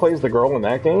 like, when you play as the girl in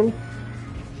that game,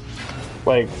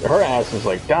 like, her ass is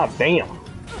like, god damn.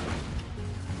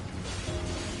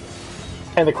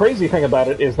 And the crazy thing about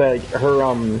it is that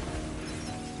her,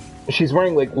 she's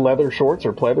wearing, like, leather shorts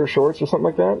or pleather shorts or something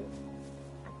like that.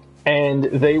 And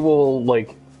they will,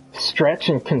 like, stretch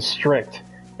and constrict.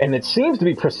 And it seems to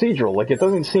be procedural. Like, it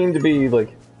doesn't seem to be,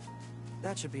 like...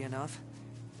 That should be enough.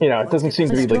 You know, it doesn't seem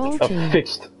to be, like, a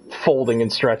fixed folding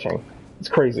and stretching. It's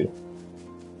crazy.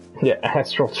 Yeah,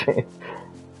 Astral Chain.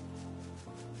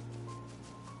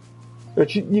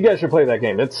 But you guys should play that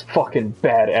game. It's fucking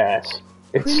badass.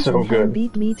 It's Crimson so good. Helm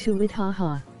beat me to it,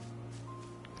 haha.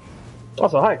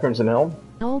 Also, hi, Crimson Helm.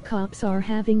 All cops are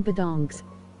having badongs.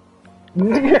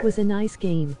 It was a nice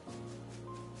game.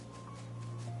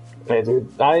 Hey, dude,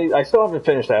 I still haven't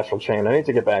finished Astral Chain. I need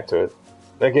to get back to it.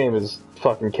 That game is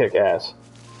fucking kick-ass.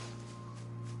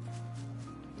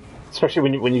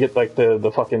 Especially when you get, like,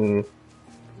 the fucking...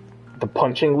 the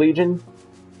Punching Legion.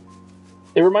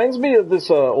 It reminds me of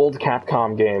this old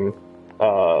Capcom game,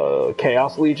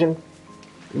 Chaos Legion.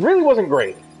 It really wasn't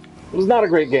great. It was not a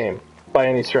great game, by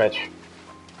any stretch.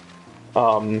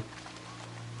 But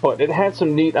it had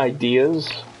some neat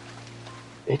ideas.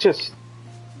 It just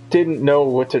didn't know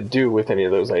what to do with any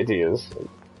of those ideas.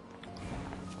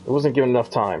 It wasn't given enough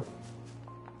time.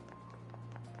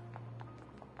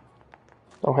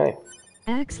 Oh, hey.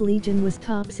 Axe Legion was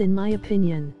tops in my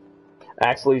opinion.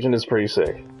 Axe Legion is pretty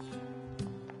sick.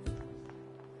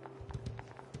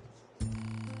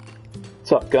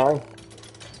 What's up, guy?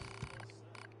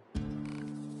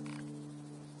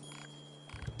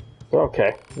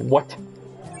 Okay. What?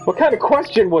 What kind of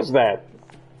question was that?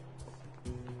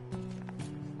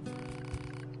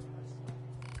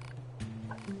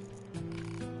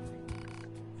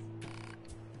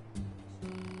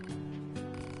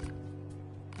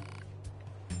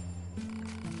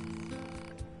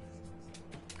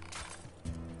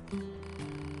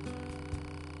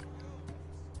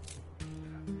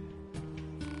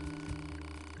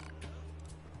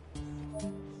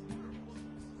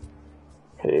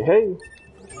 Hey.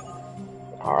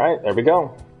 Alright, there we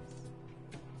go.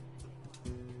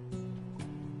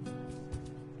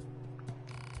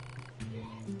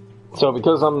 So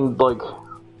because I'm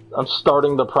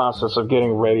starting the process of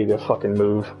getting ready to fucking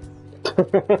move.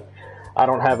 I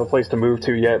don't have a place to move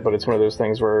to yet, but it's one of those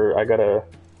things where I gotta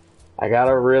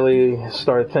really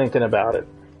start thinking about it.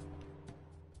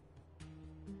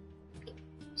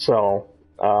 So,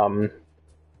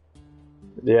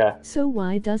 yeah. So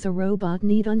why does a robot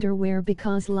need underwear?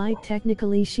 Because, like,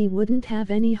 technically she wouldn't have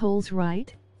any holes,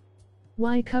 right?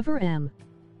 Why cover M?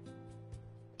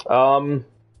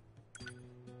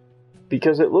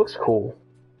 Because it looks cool.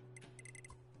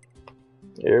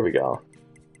 Here we go.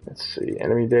 Let's see,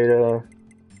 enemy data.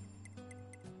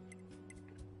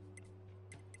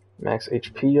 Max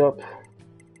HP up.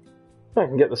 I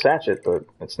can get the sachet, but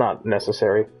it's not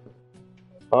necessary.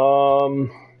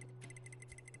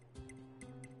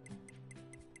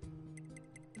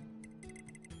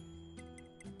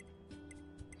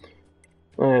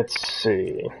 Let's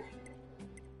see.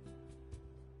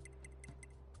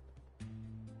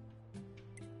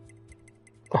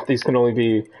 these can only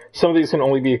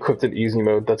be equipped in easy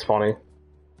mode. That's funny.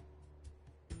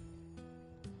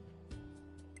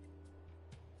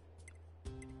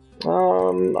 I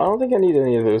don't think I need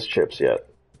any of those chips yet.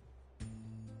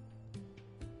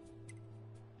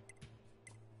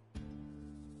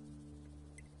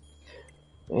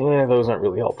 Yeah, those aren't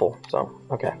really helpful, so,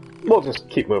 okay. We'll just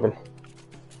keep moving.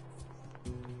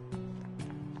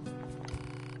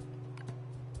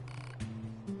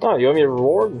 Oh, you owe me a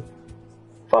reward?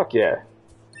 Fuck yeah.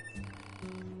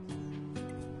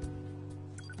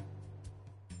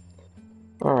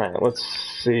 Alright, let's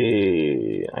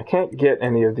see. I can't get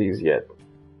any of these yet.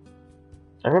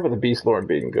 I remember the Beast Lord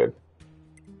being good.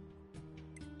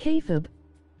 Kayfib.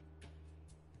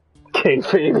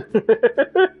 Kayfib.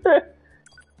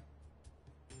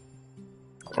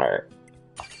 Alright.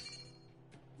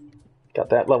 Got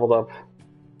that leveled up.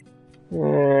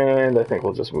 And I think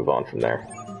we'll just move on from there.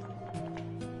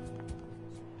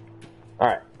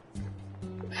 Alright.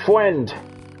 Friend.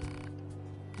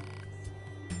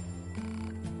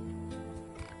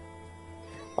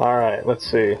 Alright, let's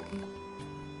see.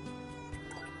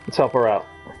 Let's help her out.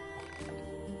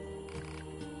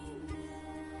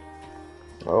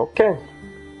 Okay.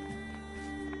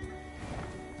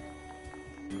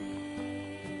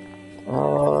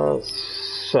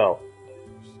 So.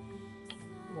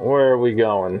 Where are we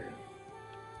going?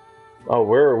 Oh,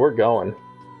 we're going.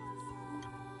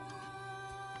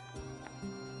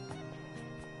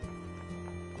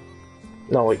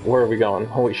 No, wait, where are we going?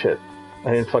 Holy shit.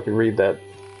 I didn't fucking read that.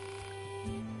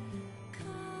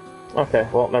 Okay,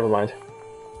 well, never mind.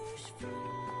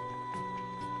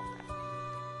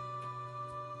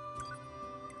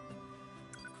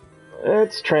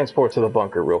 Let's transport to the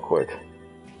bunker real quick.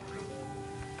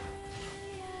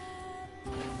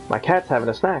 My cat's having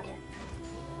a snack.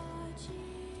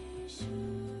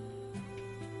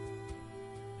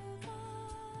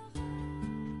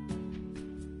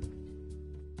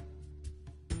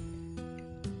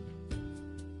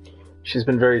 She's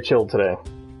been very chilled today.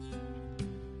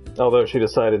 Although she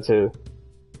decided to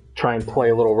try and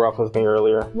play a little rough with me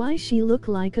earlier. Why she look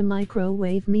like a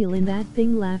microwave meal in that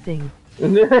thing laughing?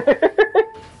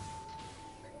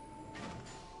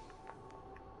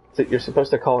 So you're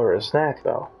supposed to call her a snack,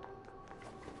 though.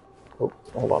 Oh,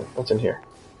 hold on. What's in here?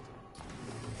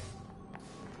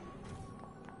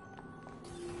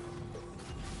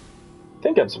 I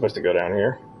think I'm supposed to go down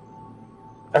here.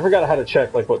 I forgot how to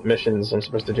check, like, what missions I'm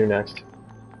supposed to do next.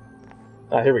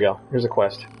 Ah, here we go. Here's a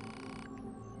quest.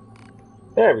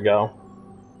 There we go.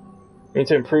 We need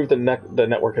to improve the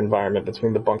network environment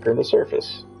between the bunker and the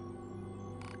surface.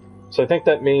 So I think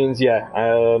that means, yeah, I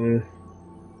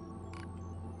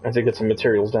have to get some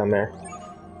materials down there.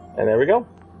 And there we go.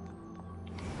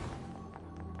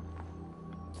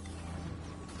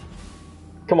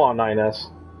 Come on, 9S.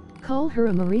 Call her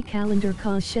a Marie Calendar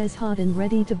cause she's hot and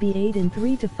ready to be ate in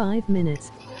 3 to 5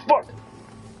 minutes. Fuck!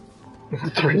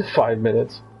 3 to 5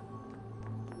 minutes.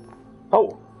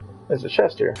 Oh, there's a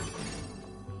chest here.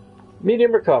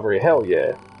 Medium recovery, hell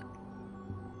yeah.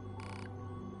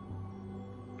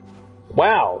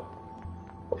 Wow!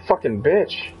 A fucking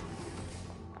bitch.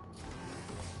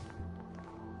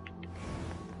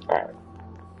 Alright.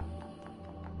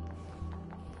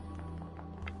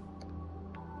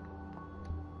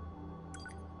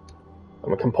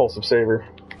 I'm a compulsive saver.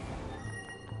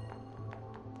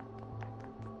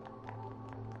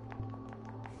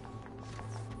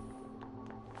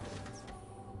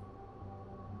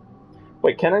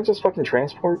 Wait, can I just fucking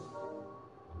transport?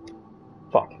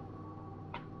 Fuck.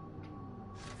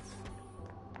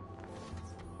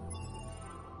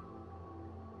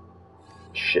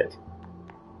 Shit.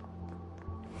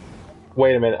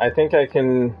 Wait a minute, I think I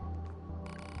can...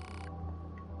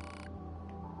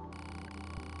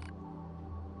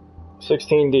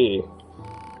 $16D.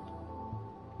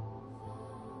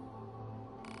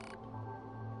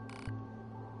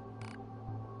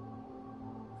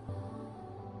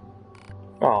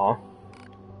 Aw.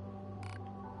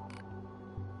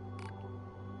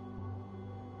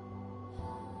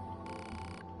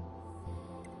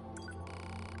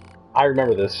 I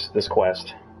remember this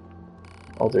quest.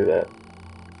 I'll do that.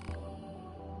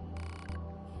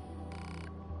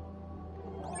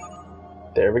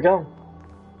 There we go.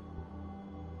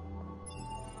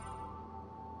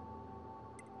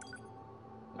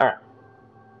 Alright.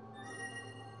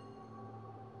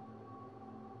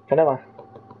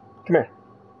 Come here.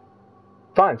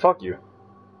 Fine, fuck you.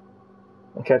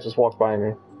 The cat just walked by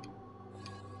me.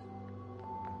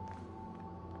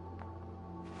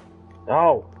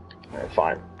 Oh! Alright,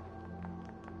 fine.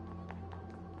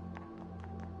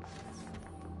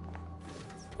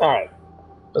 Alright.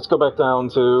 Let's go back down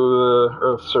to the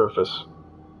Earth's surface.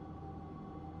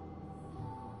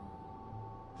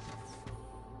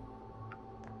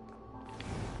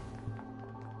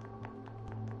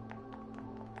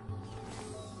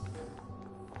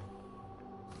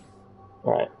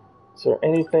 Alright. Is there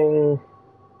anything...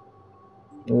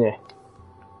 Nah.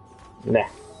 Nah.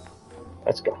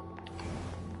 Let's go.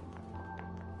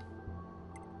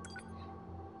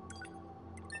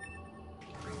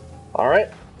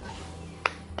 Alright.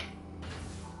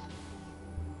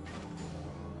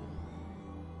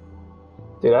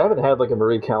 Dude, I haven't had like a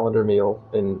Marie Callender meal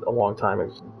in a long time.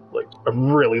 It's like a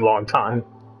really long time.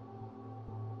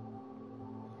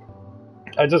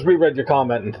 I just reread your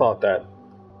comment and thought that.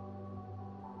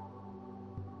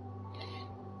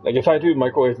 Like, if I do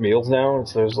microwave meals now,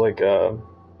 there's like, I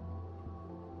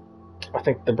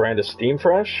think the brand is Steam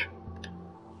Fresh.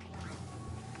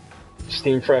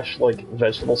 Steam Fresh, like,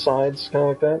 vegetable sides, kind of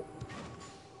like that.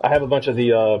 I have a bunch of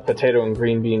the potato and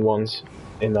green bean ones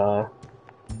in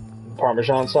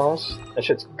Parmesan sauce. That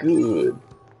shit's good.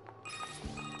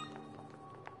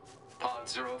 Pod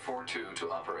 042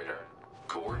 to operator.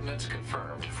 Coordinates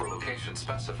confirmed for location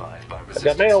specified by got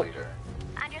resistance mail. leader.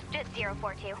 Understood,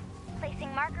 042.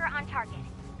 Placing marker on target.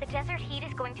 The desert heat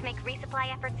is going to make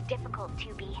resupply efforts difficult,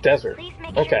 2B. Desert. Please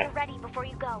make Okay. sure you're ready before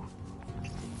you go.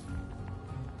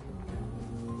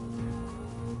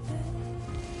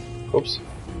 Oops.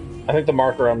 I think the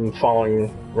marker I'm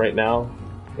following right now,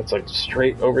 it's like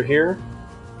straight over here.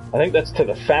 I think that's to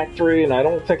the factory, and I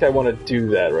don't think I want to do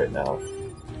that right now.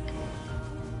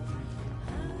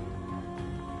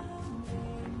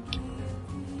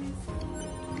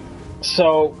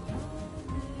 So,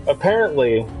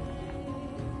 apparently,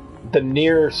 the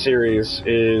Nier series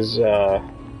is, their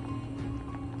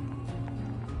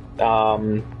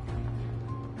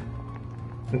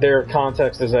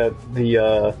context is that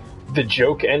the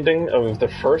joke ending of the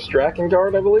first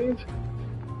Drakengard, I believe.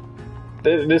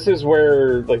 This is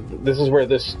where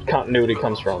this continuity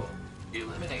comes from.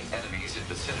 Eliminate enemies in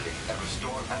vicinity and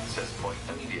restore access point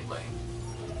immediately.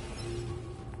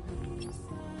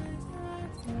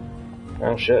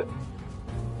 Oh shit.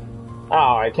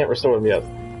 Oh, I can't restore them yet.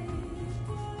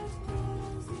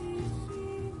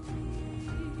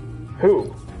 Who?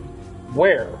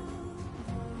 Where?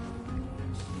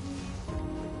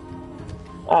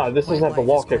 Ah, this doesn't have the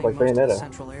wall kick like Bayonetta.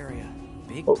 Central area.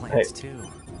 Big Oh, plants hey. too.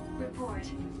 Report.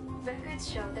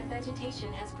 Records show that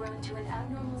vegetation has grown to an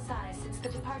abnormal size since the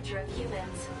departure of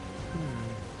humans.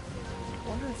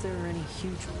 Wonder if there are any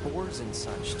huge boars and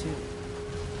such too.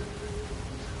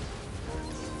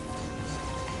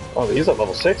 Oh, these are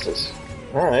level 6s.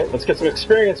 Alright, let's get some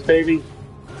experience, baby.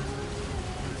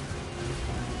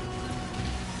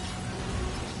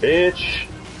 Bitch.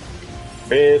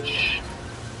 Bitch.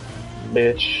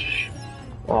 Bitch.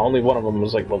 Oh, only one of them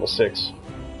was like level 6.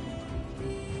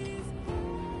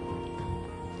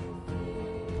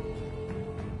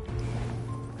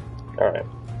 Alright.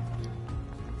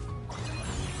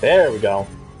 There we go.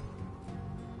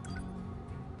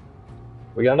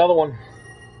 We got another one.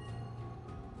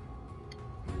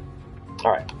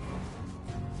 Alright.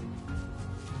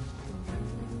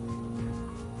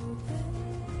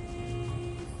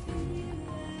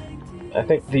 I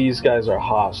think these guys are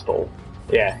hostile.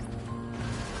 Yeah.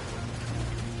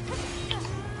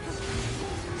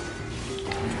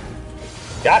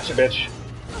 Gotcha, bitch.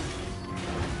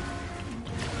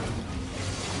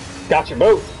 Gotcha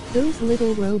both. Those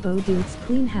little robo dudes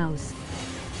clean house.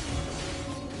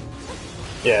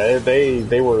 Yeah,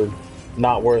 they were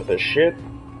not worth a shit.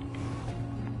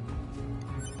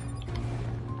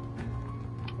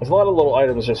 There's a lot of little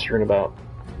items just strewn about.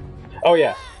 Oh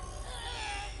yeah.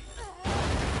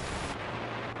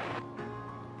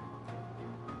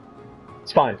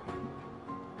 It's fine.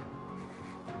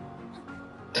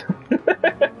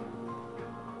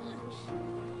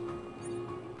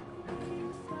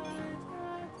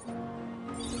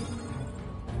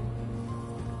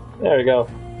 There we go.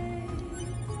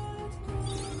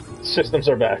 Systems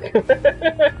are back.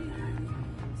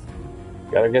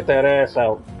 Gotta get that ass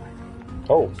out.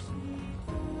 Oh.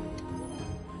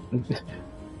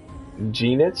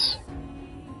 Genitz?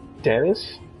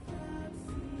 Dennis?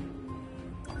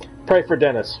 Pray for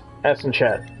Dennis. Ask in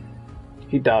chat.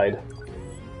 He died.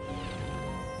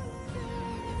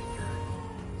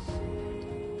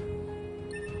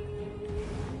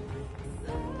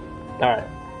 Alright.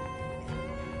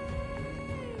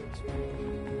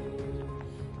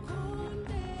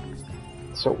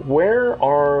 So where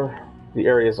are the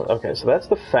areas? Okay, so that's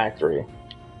the factory.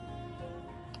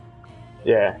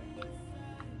 Yeah.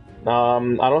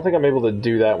 I don't think I'm able to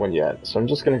do that one yet, so I'm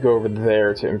just gonna go over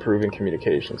there to improving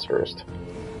communications first.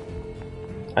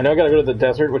 I know I gotta go to the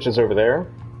desert, which is over there.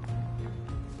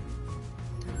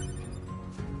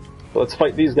 But let's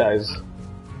fight these guys.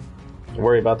 I'll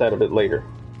worry about that a bit later.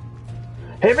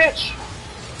 Hey, bitch!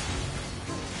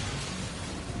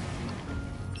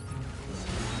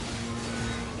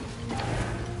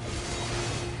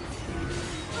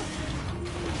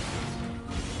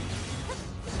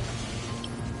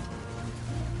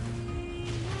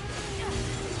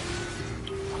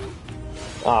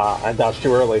 Ah, I dodged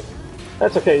too early.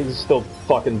 That's okay, he's still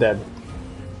fucking dead.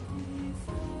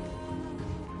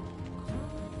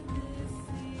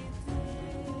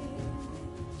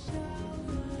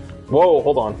 Whoa,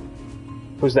 hold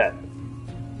on. Who's that?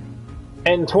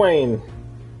 N. Twain.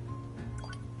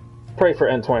 Pray for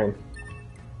N. Twain.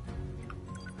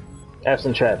 F's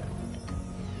in chat.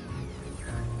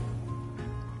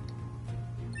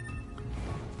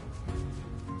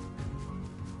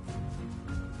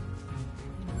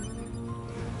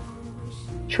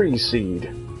 Tree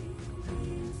seed.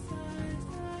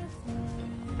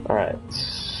 Alright,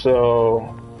 so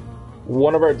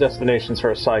one of our destinations for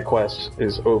our side quest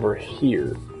is over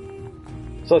here.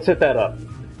 So let's hit that up.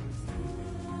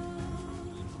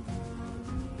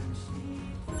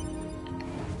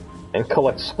 And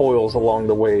collect spoils along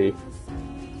the way.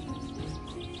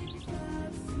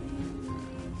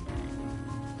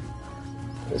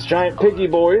 This giant piggy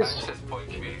boys. Access point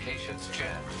communications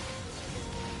jammed.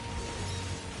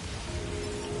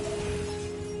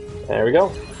 There we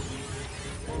go.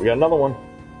 We got another one.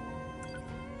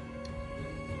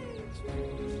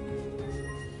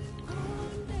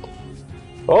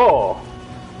 Oh!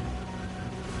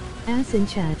 Ass in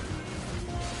chat.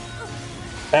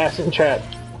 Ass in chat.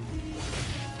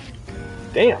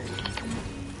 Damn.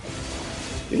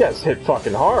 You guys hit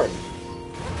fucking hard.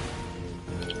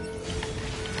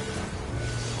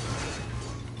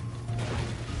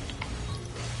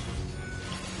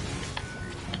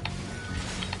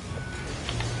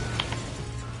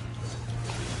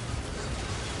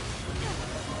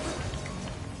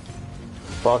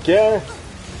 Fuck yeah.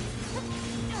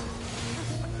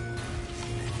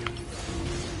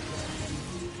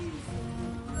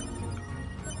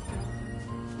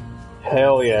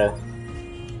 Hell yeah.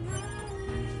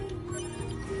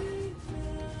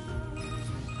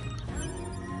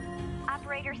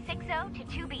 Operator 60 to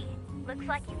 2B. Looks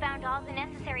like you found all the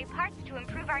necessary parts to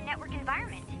improve our network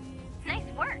environment. Nice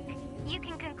work. You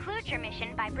can conclude your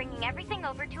mission by bringing everything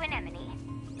over to Anemone.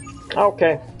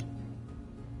 Okay.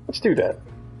 Let's do that.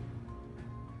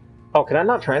 Oh, can I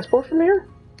not transport from here?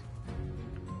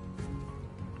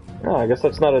 Oh, I guess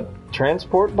that's not a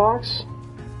transport box?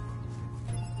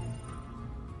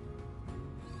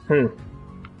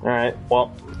 Alright,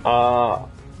 well,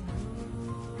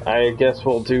 I guess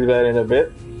we'll do that in a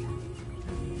bit.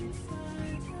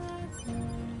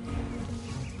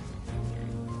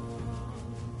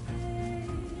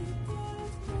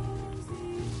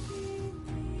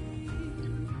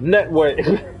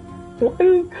 Netway.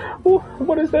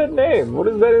 What is that name? What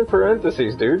is that in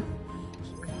parentheses, dude?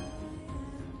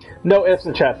 No F's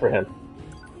in chat for him.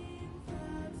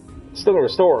 Still gonna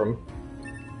restore him.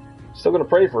 Still gonna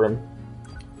pray for him.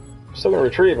 Still gonna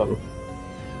retrieve him.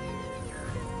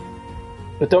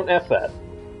 But don't F that.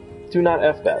 Do not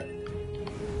F that.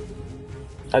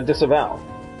 I disavow.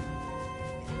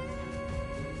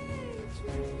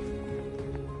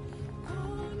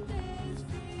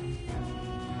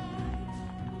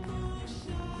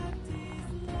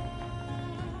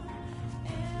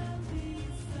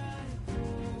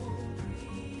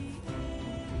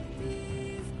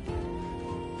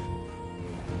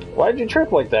 Why'd you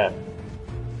trip like that?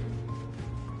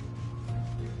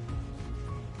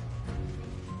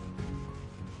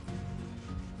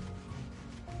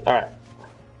 Alright.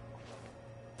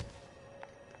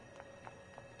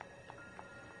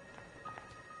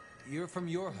 You're from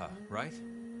Yorha, right?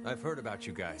 I've heard about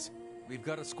you guys. We've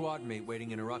got a squad mate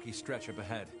waiting in a rocky stretch up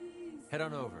ahead. Head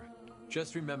on over.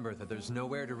 Just remember that there's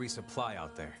nowhere to resupply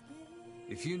out there.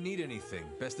 If you need anything,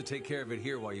 best to take care of it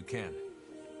here while you can.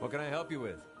 What can I help you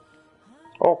with?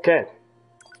 Okay.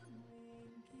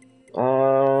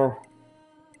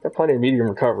 Got plenty of medium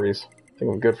recoveries. I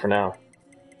think I'm good for now.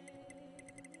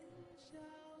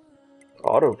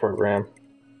 Auto program.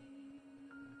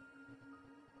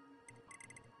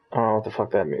 I don't know what the fuck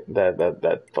that means.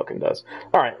 That fucking does.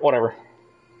 Alright, whatever.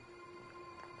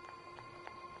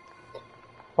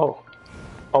 Oh.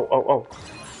 Oh.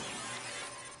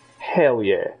 Hell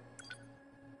yeah.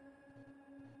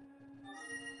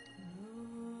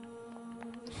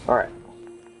 Alright.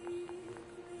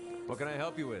 What can I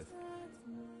help you with?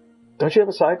 Don't you have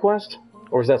a side quest?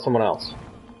 Or is that someone else?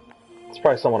 It's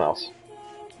probably someone else.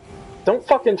 Don't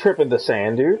fucking trip in the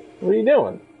sand, dude. What are you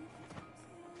doing?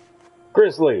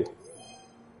 Grizzly.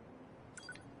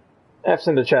 F's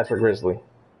in the chat for Grizzly.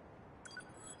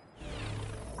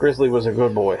 Grizzly was a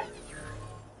good boy.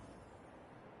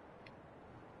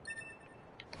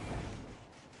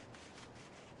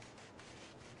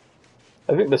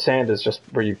 I think the sand is just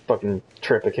where you fucking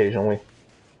trip occasionally.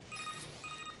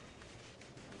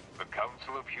 The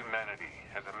Council of Humanity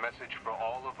has a message for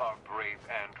all of our brave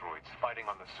androids fighting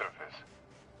on the surface.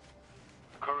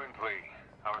 Currently,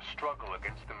 our struggle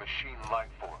against the machine life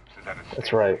forms is at a stalemate.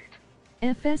 That's right.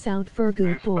 FS out for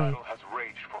good This boy. battle has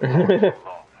raged for far too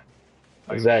long.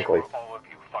 Exactly. I'm sure all of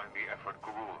you find the effort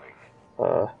grueling.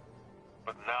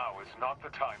 But now is not the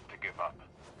time to give up.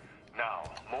 Now,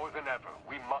 more than ever,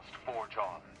 we must forge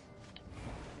on.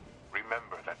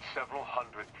 Remember that several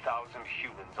 100,000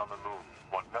 humans on the moon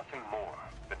want nothing more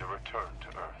than to return to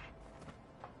Earth.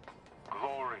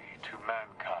 Glory to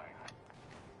mankind.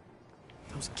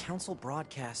 Those council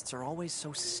broadcasts are always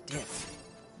so stiff.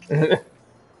 I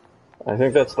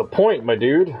think that's the point, my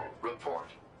dude. Report.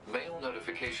 Mail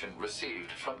notification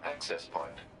received from access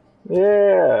point.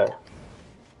 Yeah.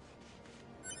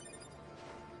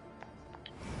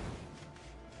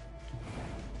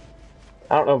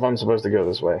 I don't know if I'm supposed to go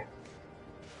this way,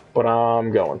 but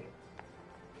I'm going.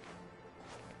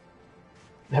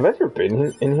 Have I ever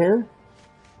been in here?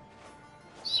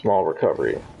 Small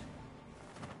recovery.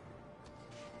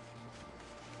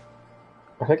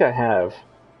 I think I have.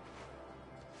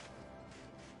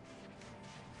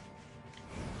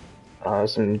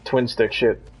 Some twin stick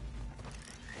shit.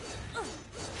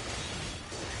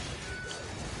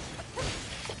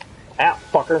 Ow,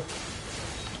 fucker.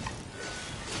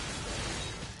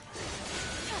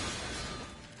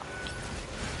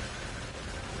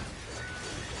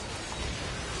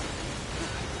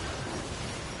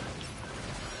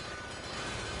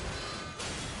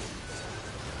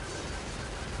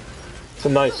 It's a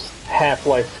nice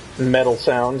Half-Life metal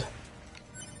sound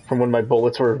from when my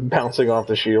bullets were bouncing off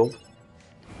the shield.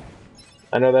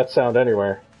 I know that sound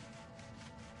anywhere.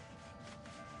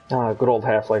 Ah, good old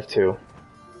Half-Life 2.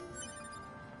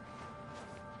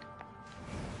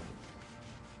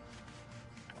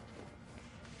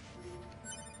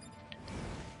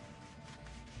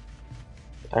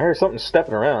 I hear something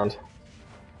stepping around.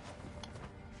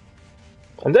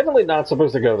 I'm definitely not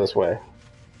supposed to go this way.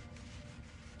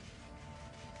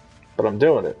 But I'm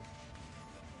doing it.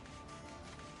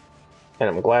 And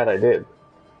I'm glad I did.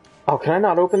 Oh, can I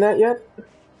not open that yet?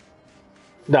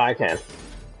 No, I can.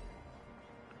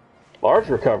 Large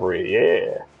recovery,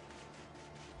 yeah.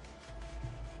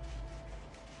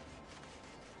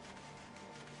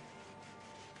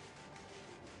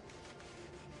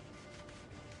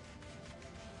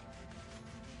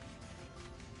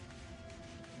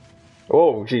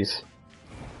 Oh, jeez.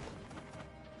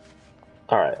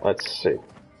 Alright, let's see.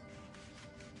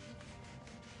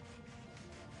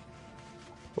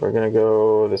 We're gonna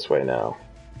go this way now.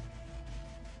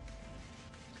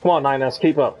 Come on, 9S,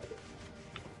 keep up.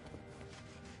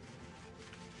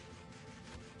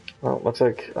 Well, looks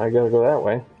like I gotta go that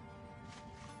way.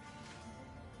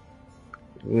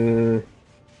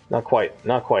 Not quite,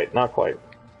 not quite, not quite.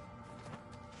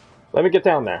 Let me get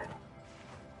down there.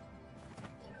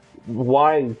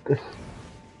 Why?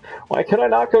 Why can I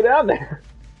not go down there?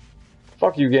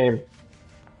 Fuck you, game.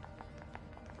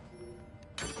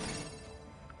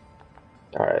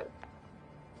 Alright.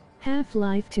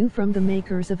 Half-Life 2 from the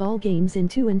makers of all games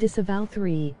into and Disavow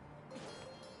 3.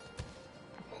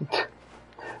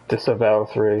 Disavow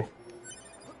 3.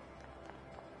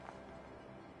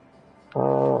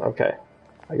 Okay.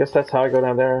 I guess that's how I go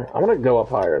down there. I'm gonna go up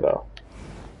higher, though.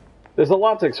 There's a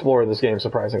lot to explore in this game,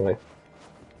 surprisingly.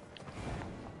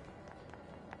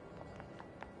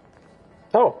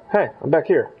 Oh, hey, I'm back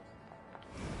here.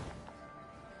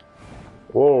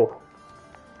 Whoa.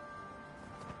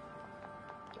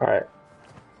 Alright.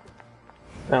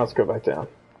 Now let's go back down.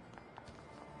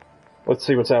 Let's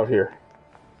see what's out here.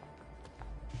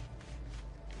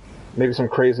 Maybe some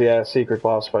crazy-ass secret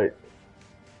boss fight.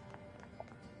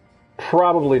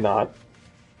 Probably not.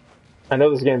 I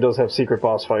know this game does have secret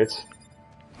boss fights.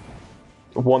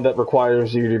 One that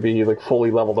requires you to be, like, fully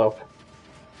leveled up.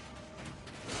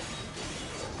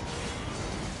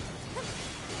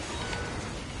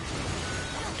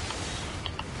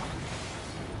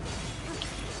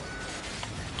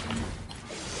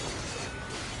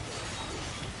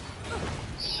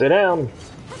 Sit down.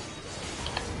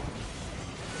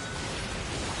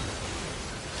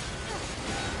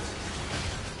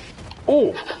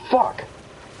 Oh, fuck!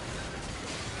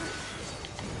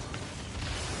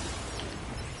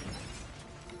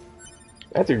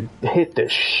 That dude hit the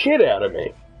shit out of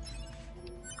me.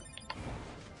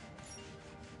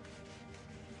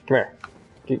 Come here.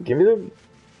 Give me the...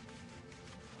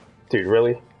 Dude,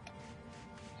 really?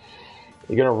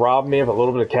 You gonna rob me of a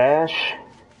little bit of cash?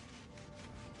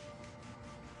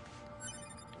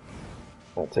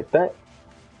 I'll take that.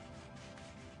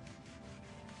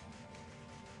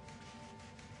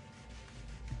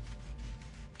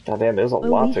 God damn, there's a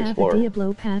lot to explore. We have a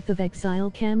Diablo Path of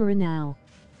Exile camera now.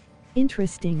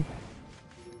 Interesting.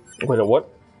 Wait, a what?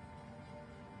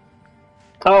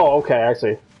 Oh, okay, I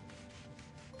see.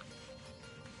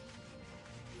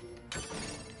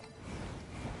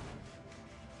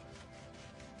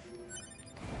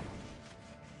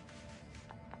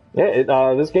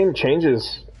 Yeah, this game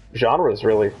changes genres,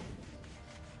 really.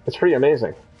 It's pretty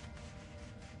amazing.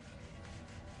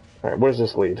 Alright, where does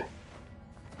this lead?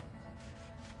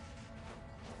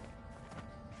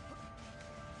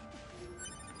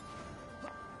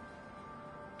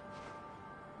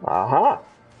 Aha!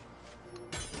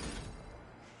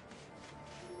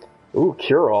 Ooh,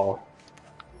 cure-all.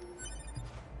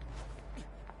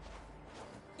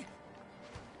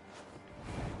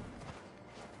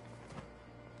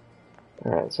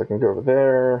 Alright, so I can go over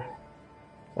there.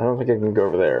 I don't think I can go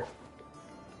over there.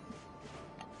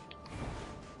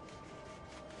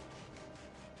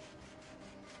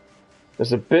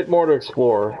 There's a bit more to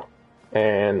explore,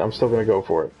 and I'm still going to go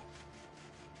for it.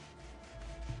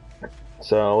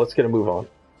 So, let's get a move on.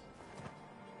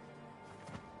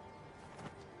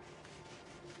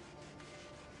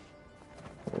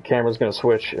 The camera's going to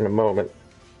switch in a moment.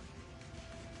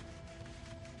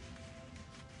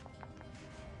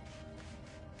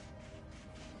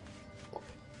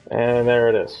 And there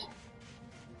it is.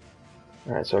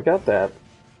 Alright, so I got that.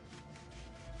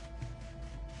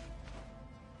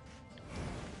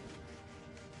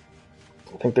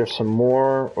 I think there's some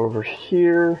more over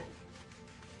here.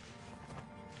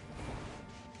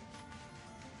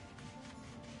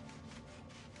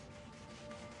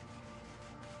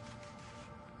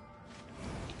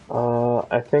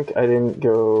 I think I didn't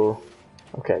go...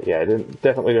 Okay, yeah,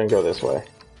 definitely didn't go this way.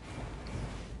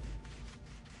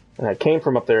 And I came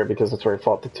from up there because that's where I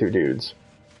fought the two dudes.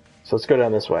 So let's go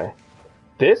down this way.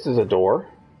 This is a door.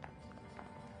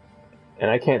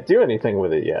 And I can't do anything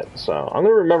with it yet, so I'm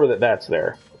going to remember that that's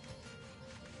there.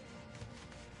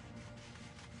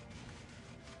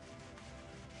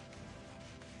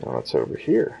 Oh, it's over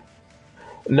here.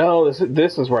 No,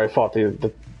 this is where I fought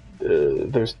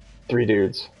those three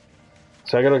dudes.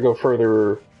 So I gotta go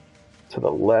further to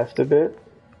the left a bit.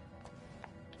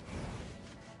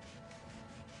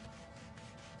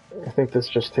 I think this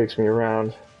just takes me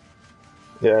around.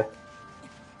 Yeah.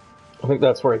 I think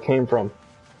that's where I came from.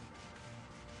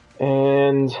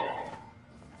 And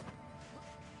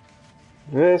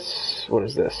this, what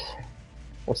is this?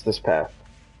 What's this path?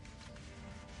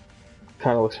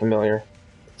 Kind of looks familiar.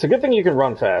 It's a good thing you can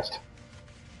run fast.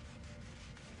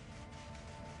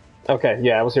 Okay,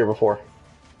 yeah, I was here before.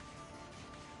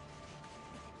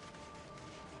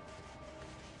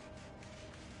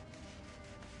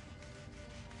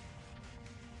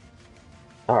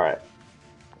 Alright.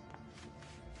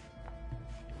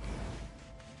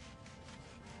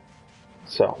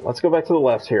 So, let's go back to the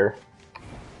left here.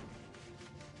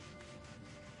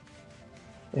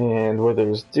 And where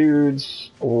those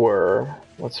dudes were,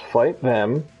 let's fight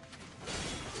them.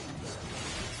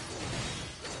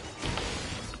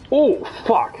 Oh,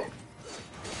 fuck!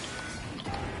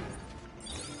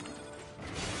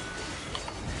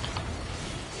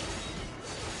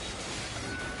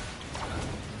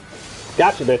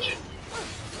 Gotcha, bitch.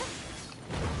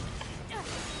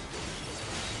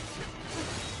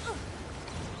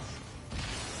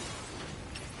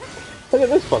 Look at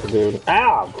this fucking dude.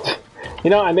 Ow!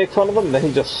 You know, I make fun of him, and then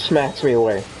he just smacks me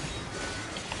away.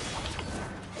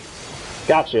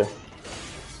 Gotcha.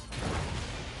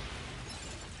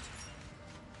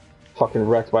 Fucking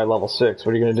wrecked by level 6.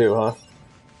 What are you gonna do, huh?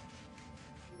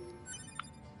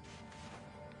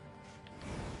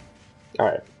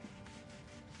 Alright.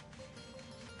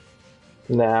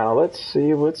 Now, let's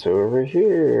see what's over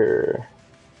here.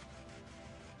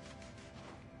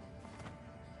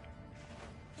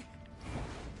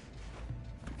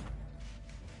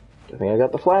 I think I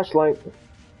got the flashlight.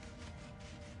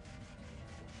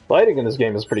 Lighting in this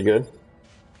game is pretty good.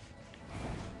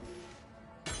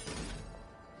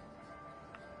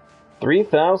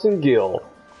 $3,000 gil.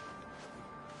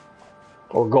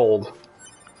 Or gold.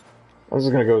 I'm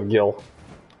just gonna go with gil.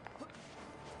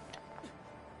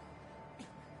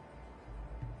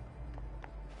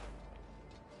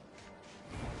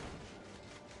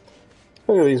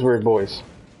 Look at these weird boys.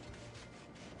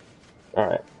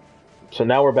 Alright. So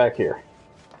now we're back here.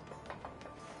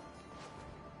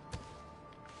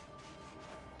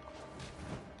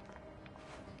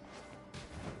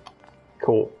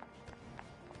 Cool.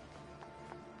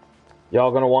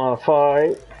 Y'all gonna wanna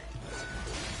fight?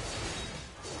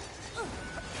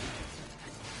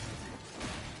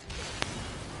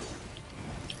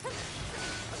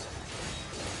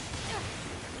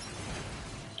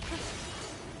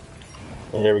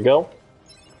 And here we go.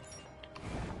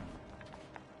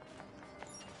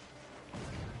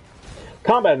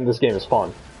 Combat in this game is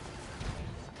fun.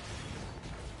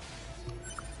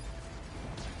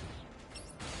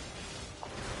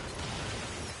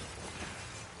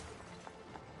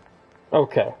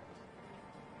 Okay.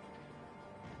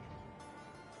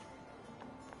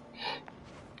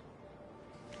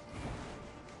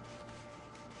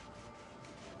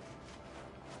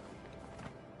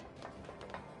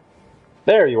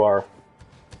 There you are.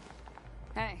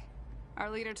 Hey, our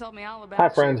leader told me all about Hi,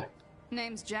 friend. you.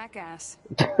 Name's Jackass.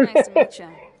 Nice to meet you.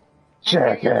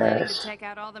 Jackass. You're planning to take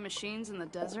out all the machines in the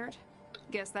desert?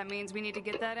 Guess that means we need to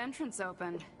get that entrance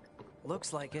open.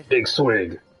 Looks like it. Big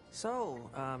swig. So,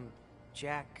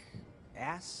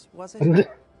 Jackass, was it?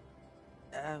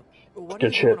 What are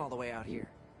you doing all the way out here?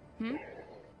 Hmm?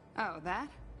 Oh, that?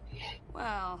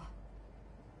 Well...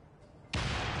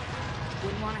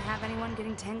 wouldn't want to have anyone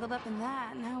getting tangled up in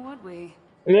that, now would we?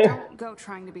 Yeah. Don't go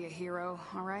trying to be a hero,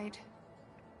 alright?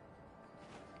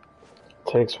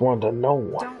 Takes one to know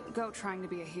one. Don't go trying to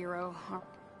be a hero.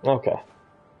 Okay.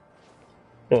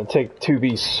 Gonna take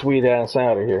 2B's sweet ass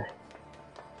out of here.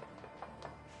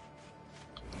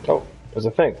 Oh, there's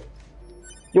a thing.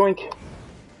 Yoink.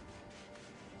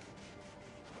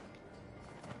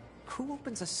 Who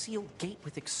opens a sealed gate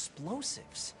with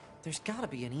explosives? There's gotta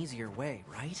be an easier way,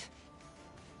 right?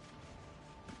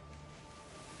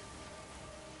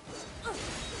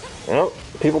 Well,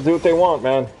 people do what they want,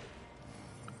 man.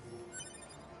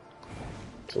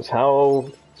 This is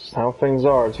how things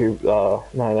are to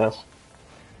 9S.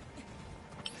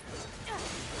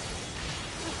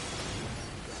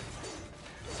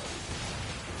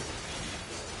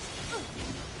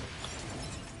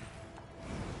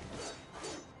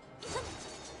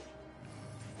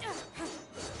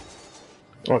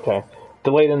 Okay.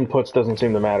 Delayed inputs doesn't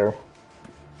seem to matter.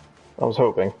 I was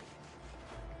hoping.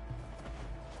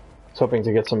 Hoping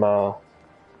to get some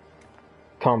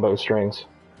combo strings.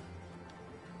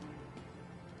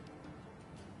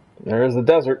 There's the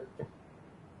desert.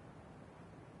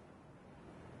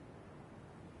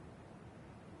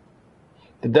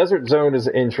 The desert zone is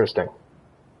interesting.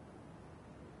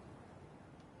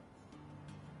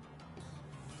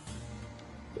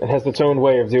 It has its own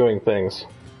way of doing things.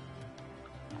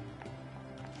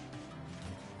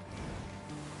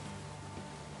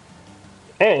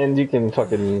 And you can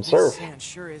fucking surf. This sand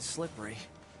sure is slippery.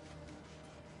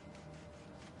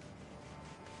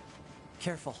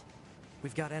 Careful.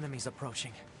 We've got enemies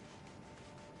approaching.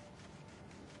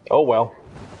 Oh well.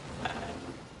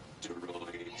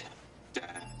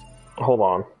 Hold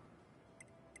on.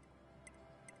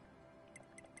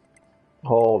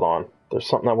 Hold on. There's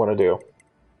something I want to do.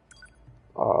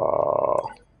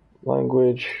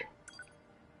 Language.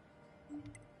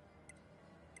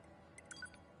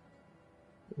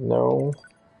 No.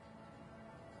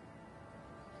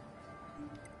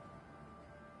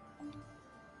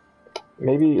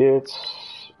 Maybe it's...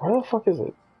 Where the fuck is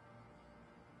it?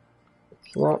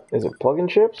 It's not... Is it plug-in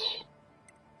chips?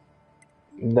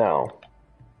 No.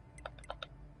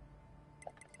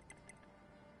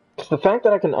 It's the fact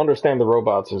that I can understand the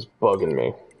robots is bugging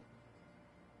me.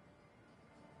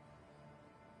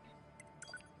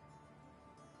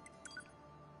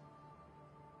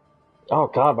 Oh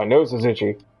god, my nose is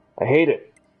itchy. I hate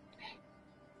it.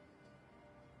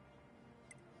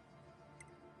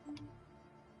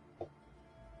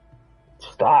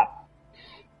 Stop.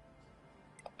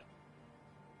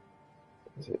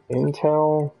 Is it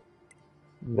Intel?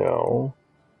 No.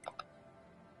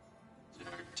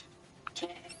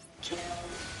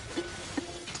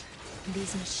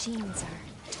 These machines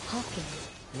are talking.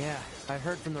 Yeah, I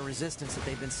heard from the Resistance that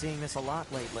they've been seeing this a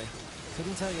lot lately.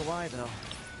 Couldn't tell you why, though.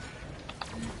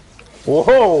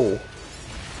 Whoa!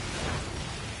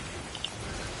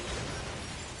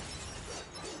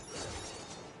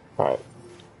 Alright.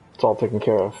 It's all taken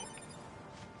care of.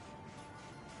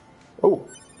 Oh,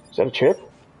 is that a chip?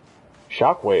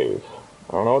 Shockwave.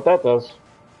 I don't know what that does.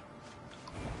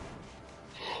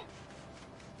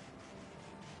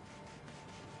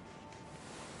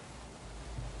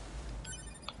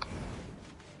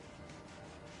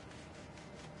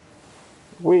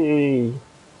 Whee!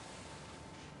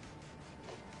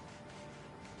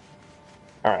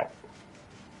 Alright.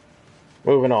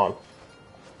 Moving on.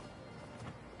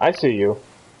 I see you.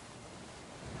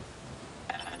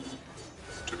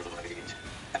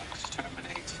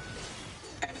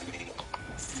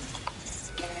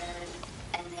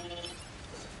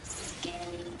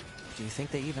 Do you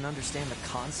think they even understand the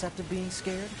concept of being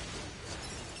scared?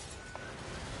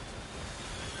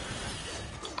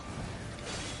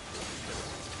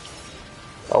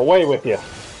 Away with you.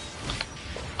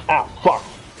 Ow, fuck.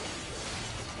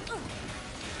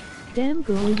 Damn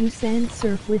girl, you sand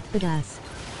surf with the gas.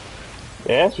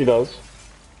 Yeah, she does.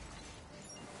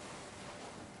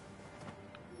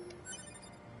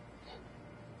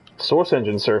 Source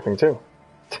engine surfing, too.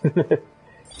 There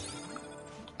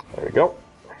we go.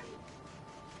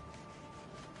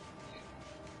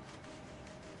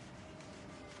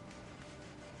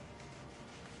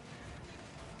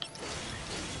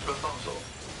 Proposal.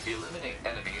 Eliminate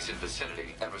enemies in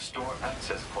vicinity and restore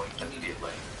access point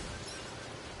immediately.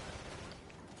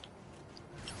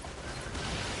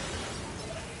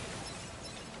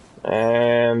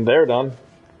 And they're done.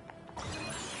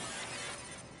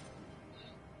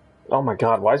 Oh my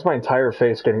god, why is my entire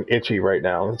face getting itchy right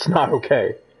now? It's not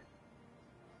okay.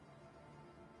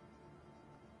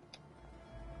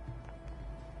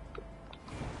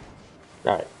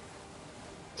 Alright.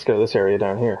 Let's go to this area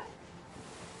down here.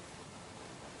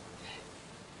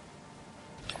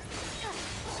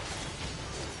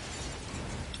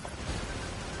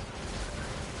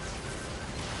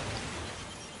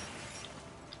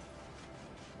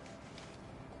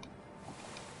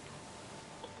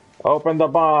 Open the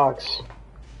box.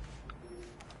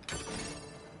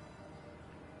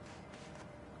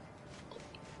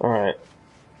 Alright.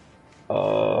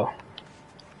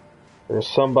 There's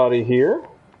somebody here.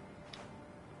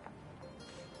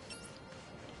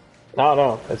 Oh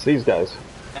no, it's these guys.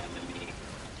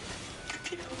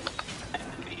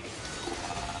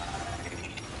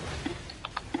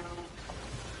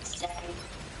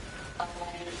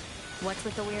 What's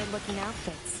with the weird looking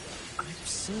outfits? I've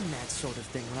seen that sort of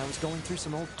thing when I was going through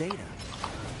some old data.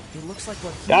 It looks like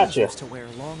what humans Gotcha. used to wear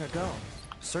long ago.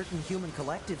 Certain human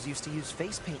collectives used to use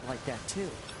face paint like that too.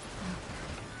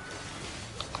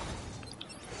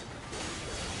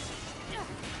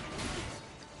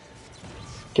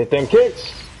 Get them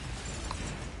kicks.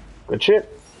 Good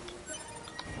shit.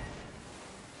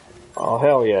 Oh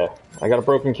hell yeah. I got a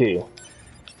broken key.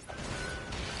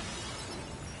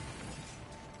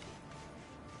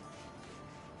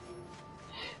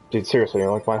 Dude, seriously,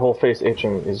 like my whole face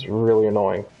itching is really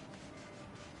annoying.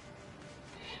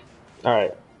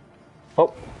 Alright.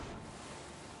 Oh.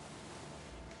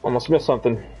 Almost missed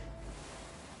something.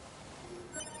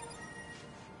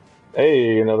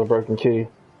 Hey, another broken key.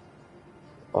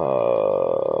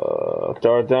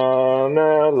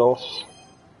 Dardanelos.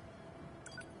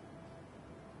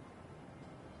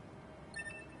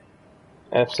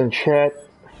 F's in chat.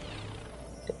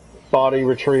 Body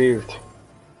retrieved.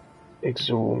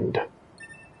 Exhumed.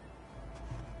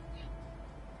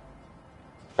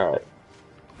 Alright.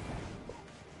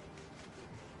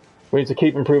 We need to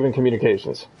keep improving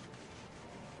communications.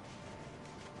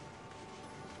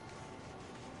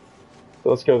 So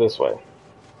let's go this way.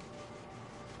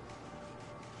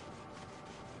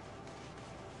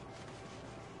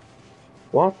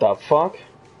 What the fuck?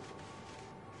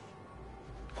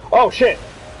 Oh shit!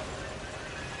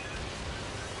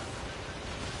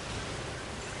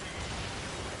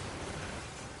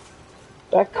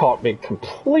 That caught me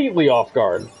completely off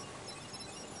guard.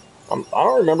 I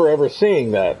don't remember ever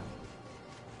seeing that.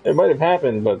 It might have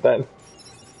happened, but that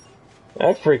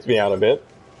freaked me out a bit.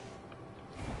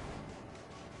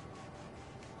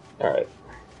 Alright.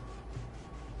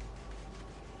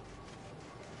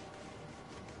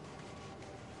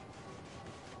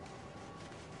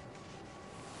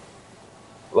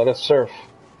 Let us surf.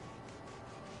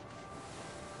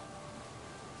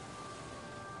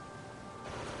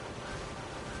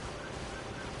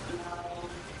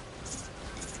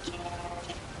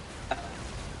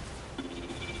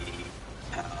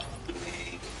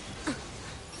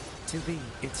 To be,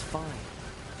 it's fine.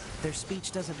 Their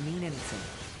speech doesn't mean anything.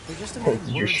 They're just emitting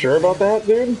You words sure of about that,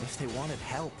 dude? If they wanted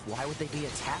help, why would they be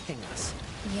attacking us?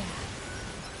 Yeah.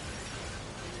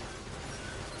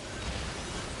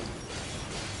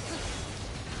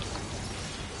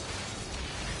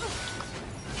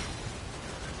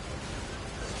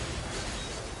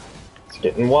 It's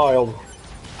getting wild.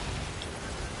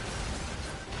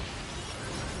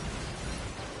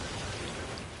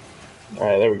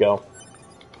 Alright, there we go.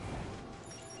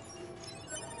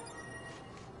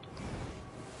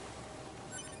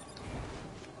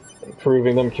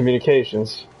 Improving them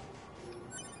communications.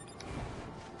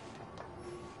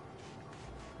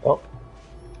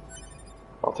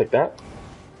 I'll take that.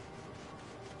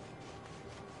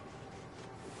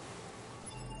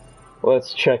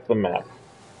 Let's check the map.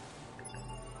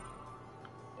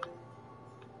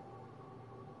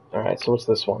 Alright, so what's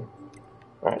this one?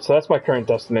 Alright, so that's my current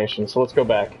destination, so let's go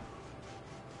back.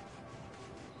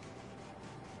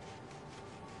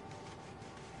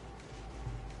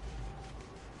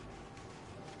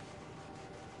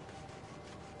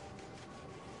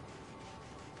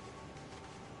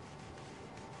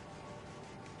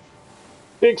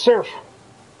 Big surf!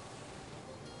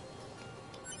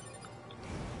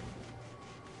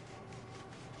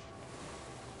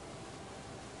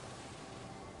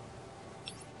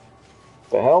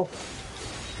 The hell?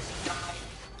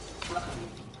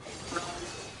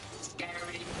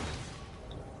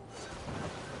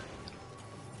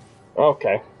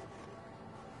 Okay.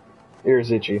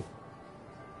 Here's itchy.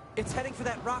 It's heading for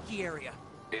that rocky area.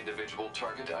 Individual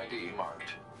target ID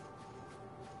marked.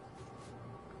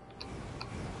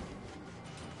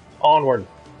 Onward.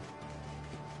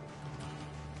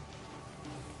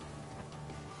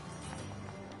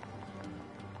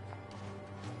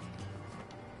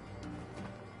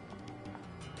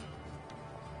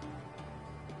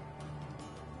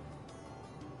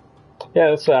 Yeah,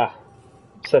 let's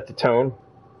set the tone.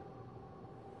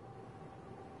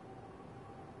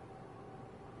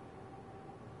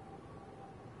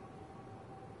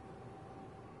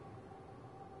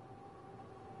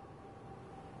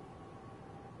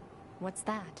 What's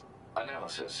that?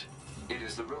 Analysis. It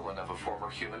is the ruin of a former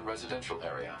human residential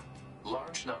area.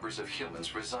 Large numbers of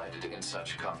humans resided in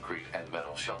such concrete and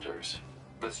metal shelters.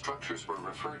 The structures were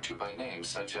referred to by names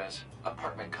such as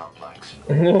apartment complex.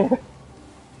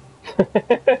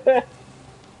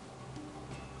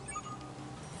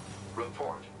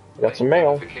 Report. Got some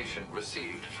mail. Notification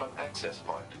received from access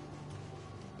point.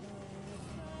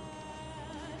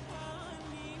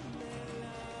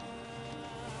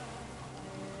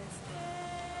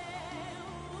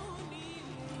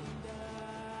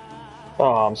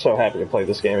 Oh, I'm so happy to play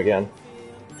this game again.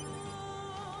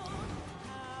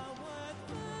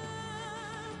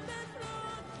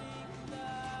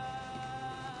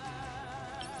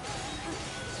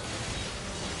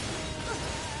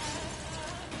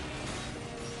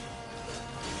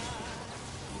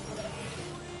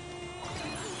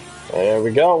 There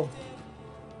we go.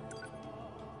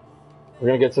 We're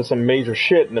gonna get to some major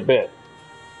shit in a bit.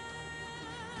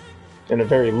 In a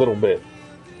very little bit.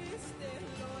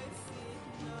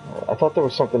 I thought there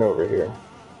was something over here.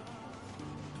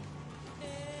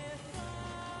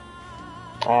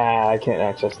 Ah, I can't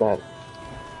access that.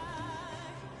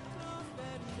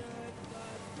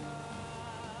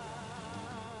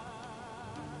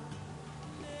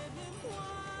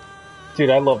 Dude,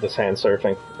 I love this hand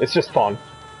surfing. It's just fun.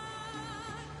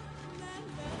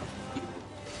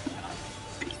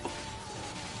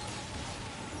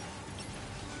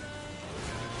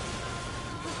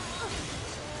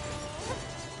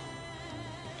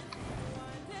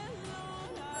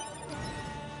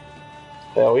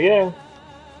 Hell yeah.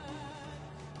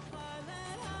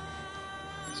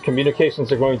 These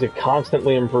communications are going to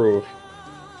constantly improve.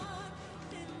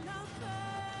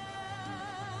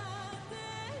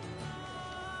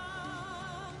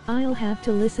 I'll have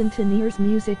to listen to Nier's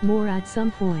music more at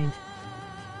some point.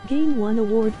 Game won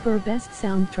award for best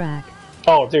soundtrack.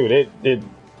 Oh, dude, it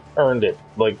earned it.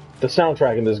 Like, the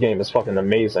soundtrack in this game is fucking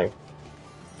amazing.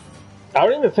 I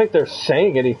don't even think they're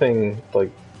saying anything,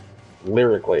 like,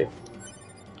 lyrically.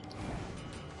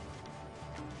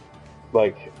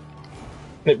 Like,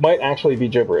 it might actually be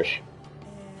gibberish,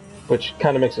 which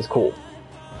kind of makes it cool.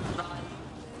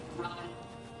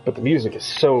 But the music is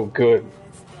so good.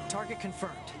 Target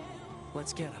confirmed.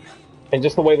 Let's get him. And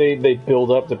just the way they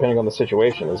build up depending on the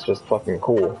situation is just fucking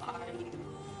cool.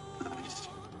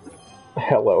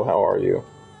 Hello, how are you?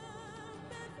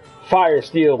 Fire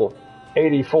Steel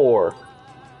 84.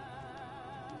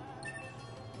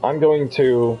 I'm going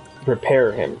to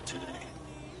repair him.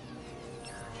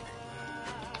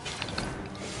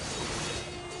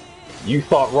 You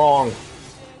thought wrong.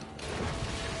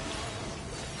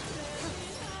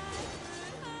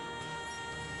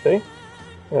 See?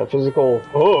 Yeah, physical.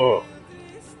 Oh,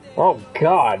 oh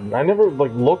God! I never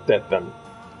like looked at them.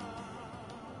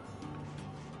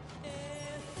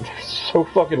 They're so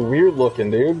fucking weird looking,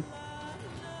 dude.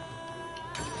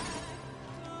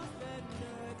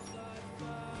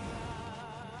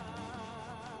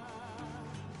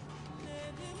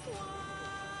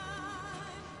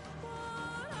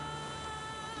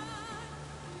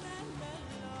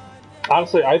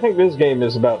 Honestly, I think this game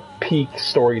is about peak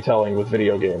storytelling with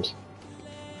video games.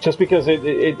 Just because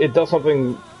it does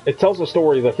something It tells a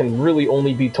story that can really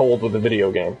only be told with a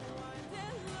video game.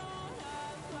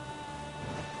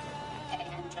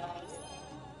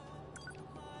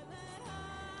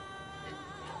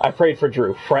 I prayed for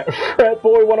Drew. Frat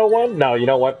Boy 101? No, you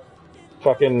know what?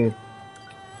 Fucking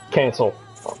cancel.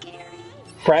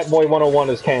 Frat Boy 101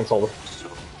 is canceled.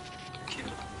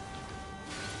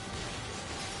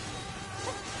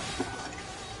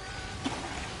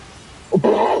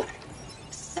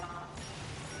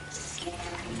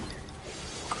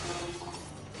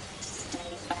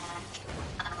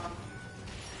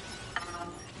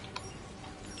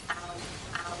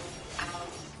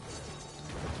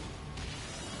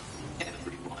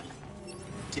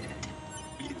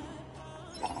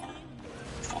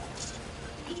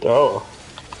 Oh.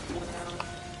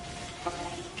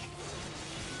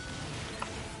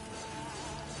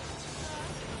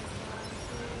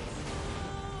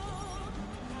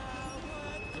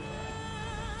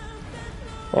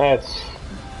 That's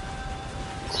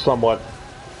somewhat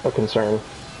a concern.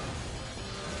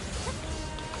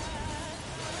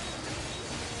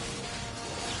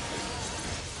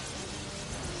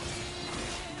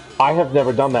 I have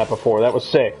never done that before. That was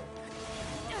sick.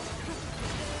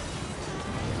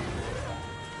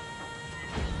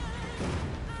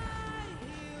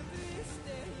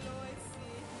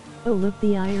 Oh look,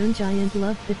 the Iron Giant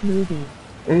loved that movie.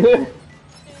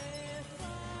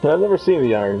 I've never seen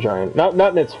the Iron Giant. Not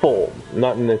in its full.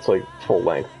 Not in its, like, full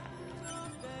length.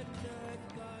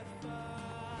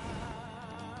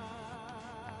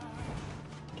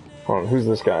 Hold on, who's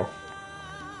this guy?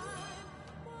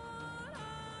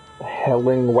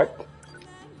 Hellingwet?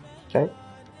 Okay.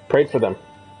 Prayed for them.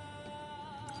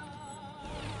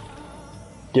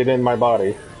 Get in my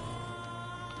body.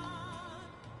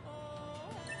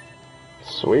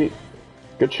 Sweet.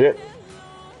 Good shit.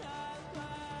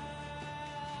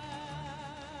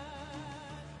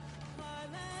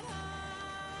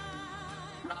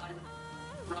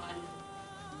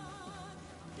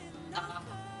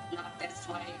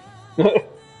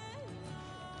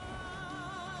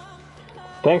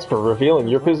 Thanks for revealing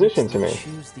your position to me.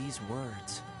 Choose these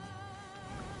words.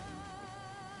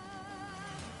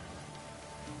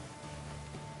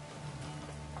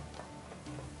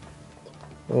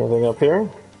 Anything up here?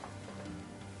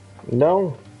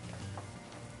 No.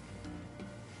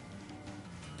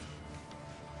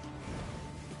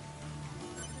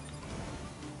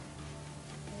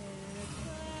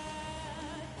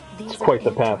 It's quite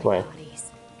the pathway.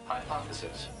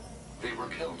 Hypothesis. They were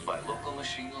killed by local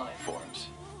machine life forms.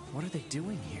 What are they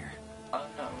doing here?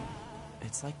 Unknown.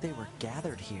 It's like they were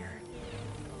gathered here.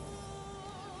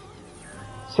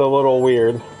 It's a little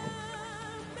weird,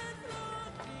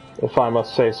 if I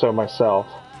must say so myself.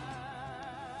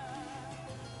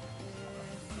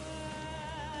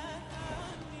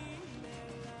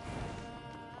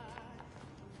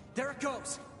 There it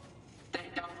goes! They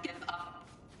don't give up.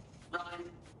 Run.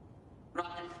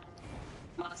 Run.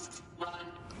 Must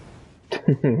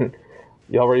run.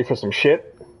 Y'all ready for some shit?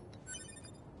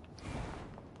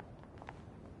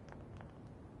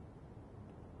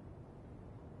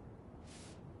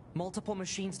 Multiple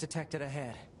machines detected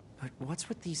ahead. But what's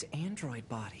with these android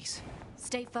bodies?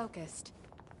 Stay focused.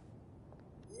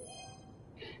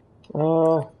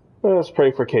 Let's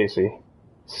pray for Casey.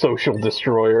 Social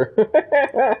destroyer.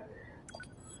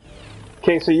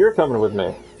 Casey, you're coming with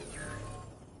me.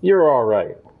 You're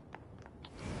alright.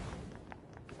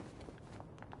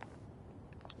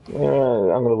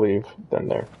 I'm gonna leave them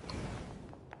there.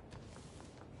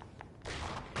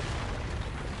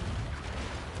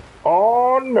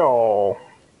 Oh no!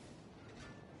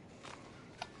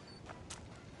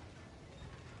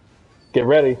 Get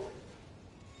ready.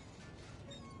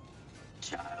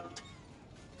 Child.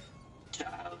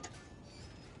 Child.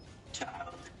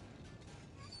 Child.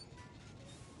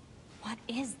 What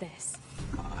is this?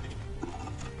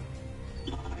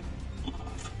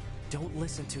 Don't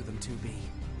listen to them, 2B.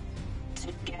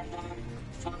 Together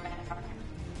forever.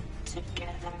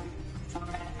 Together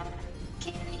forever.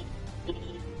 Kitty.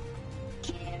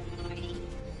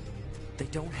 They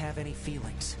don't have any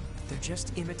feelings. They're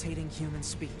just imitating human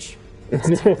speech.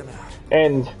 Let's take them out.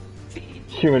 And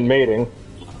human mating.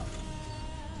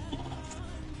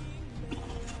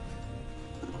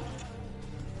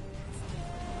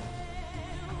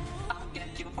 I'll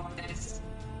get you for this.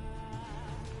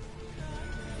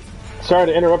 Sorry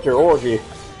to interrupt your orgy.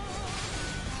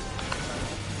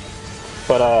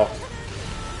 But,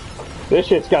 this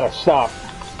shit's gotta stop.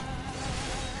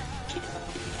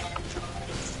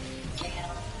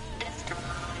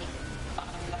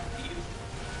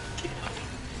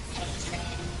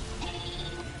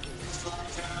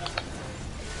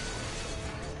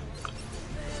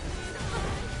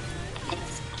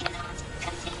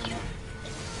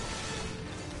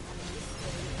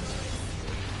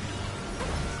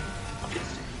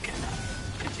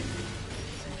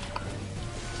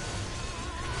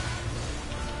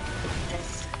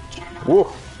 Woo.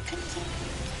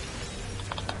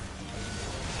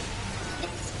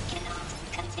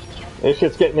 This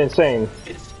shit's getting insane.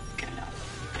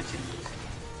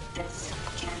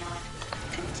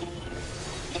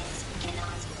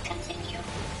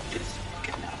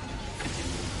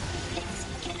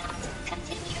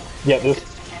 Yeah, this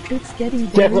It's getting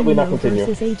definitely not now continue.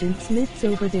 versus Agent Smith's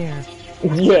over there.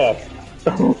 Yeah.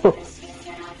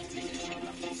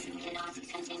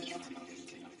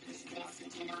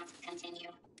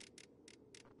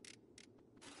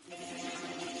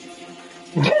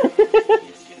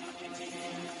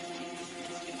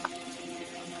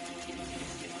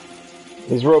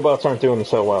 These robots aren't doing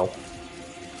so well.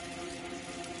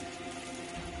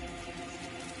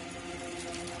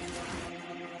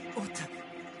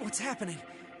 What's happening?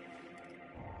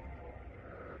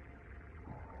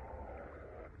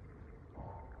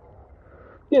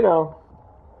 You know,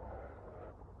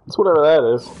 it's whatever that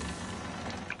is.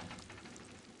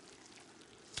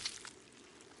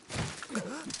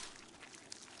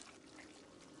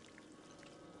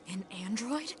 An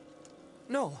android?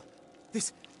 No.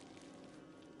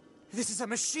 This is a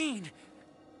machine.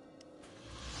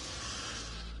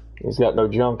 He's got no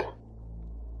junk.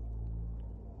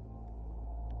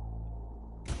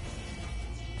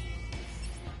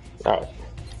 Alright.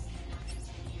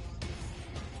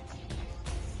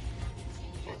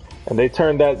 And they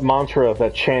turned that mantra,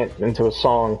 that chant, into a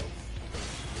song.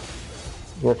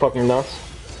 Isn't that fucking nuts?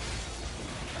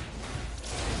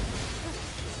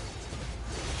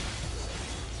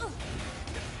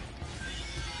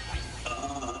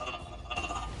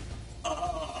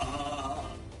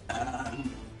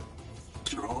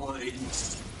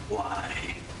 Androids,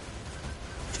 why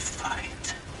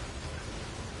fight?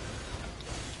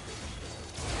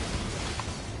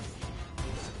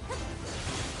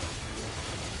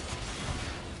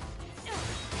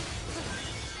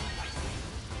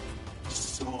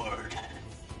 Sword,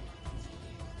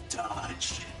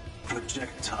 dodge,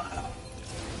 projectile,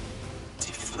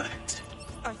 deflect.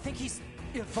 I think he's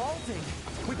evolving.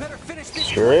 We better finish this.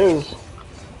 Sure is.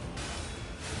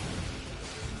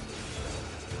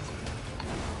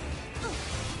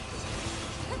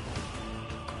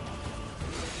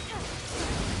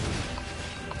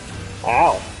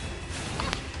 Ow.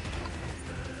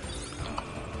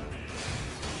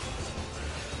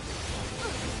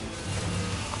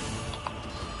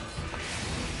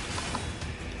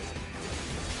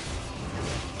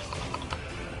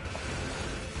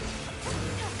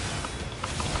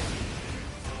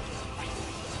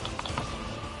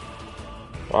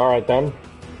 Alright then.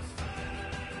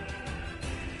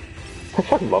 I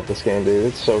fucking love this game, dude.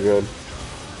 It's so good.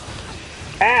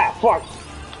 Ah, fuck!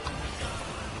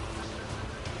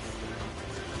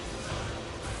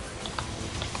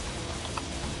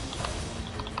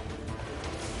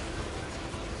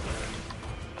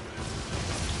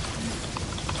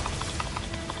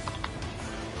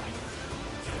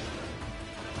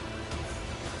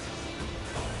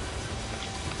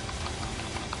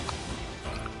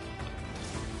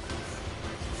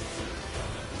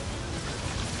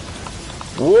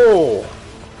 Whoa!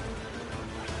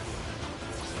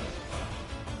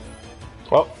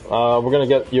 Well, we're gonna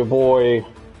get your boy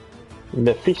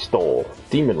Mephisto,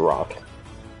 Demon Rock.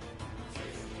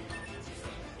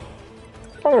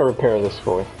 I'm gonna repair this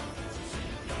for you.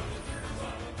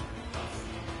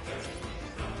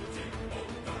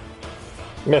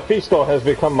 Mephisto has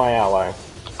become my ally.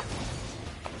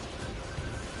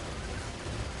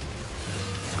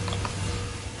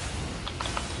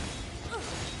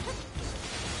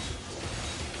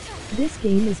 This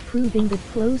game is proving that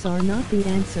clothes are not the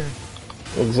answer.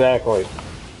 Exactly.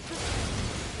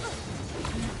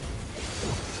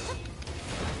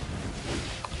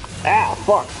 Ah,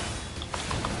 fuck.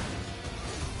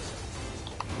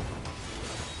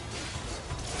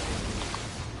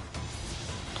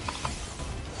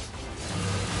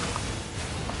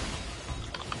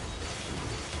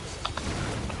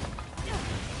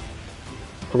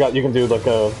 Forgot you can do like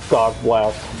a God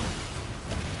blast.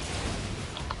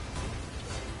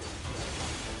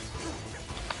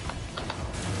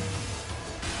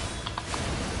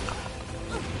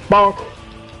 Bonk.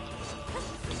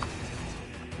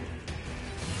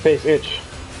 Face itch.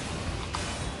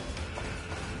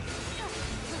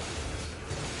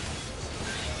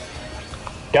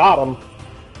 Got him.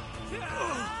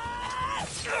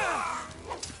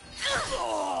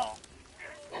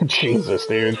 Jesus,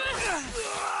 dude.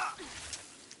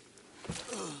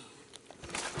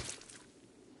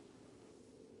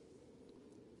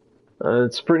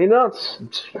 It's pretty nuts.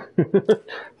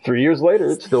 3 years later,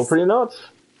 it's still pretty nuts.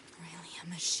 Really a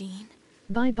machine?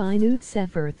 Bye bye, Newt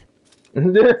Sefirth.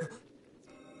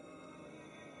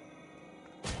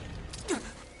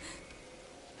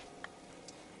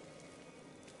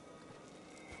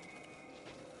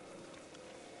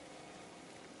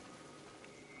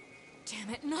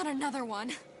 Not another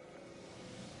one.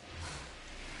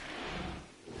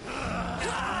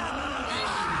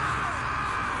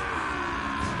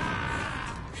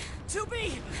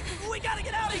 2B! We gotta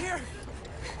get out of here!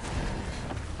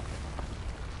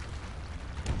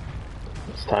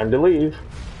 It's time to leave.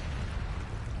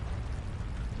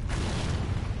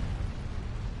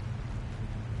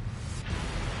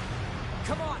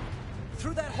 Come on!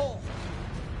 Through that hole!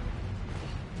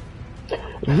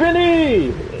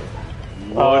 Vinny!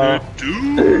 What it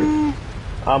do?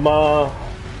 I'm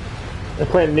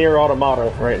playing Nier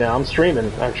Automata right now. I'm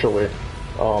streaming, actually.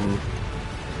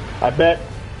 I bet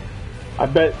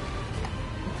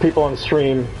people on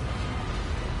stream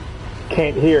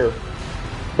can't hear,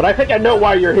 but I think I know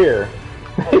why you're here.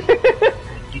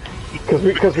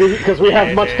 Because we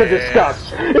have much to discuss.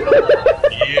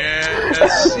 Yes.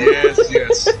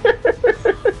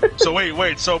 So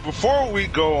wait. So before we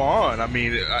go on, I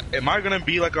mean, am I gonna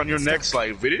be like on your next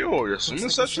like video or your streaming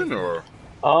session or?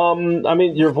 I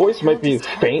mean, your voice might be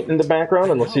faint in the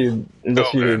background unless you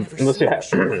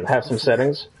have some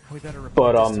settings.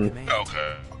 But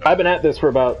okay. I've been at this for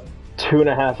about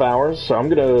 2.5 hours, so I'm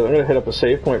gonna hit up a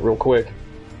save point real quick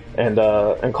and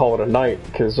call it a night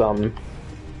because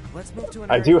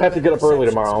I do have to get up early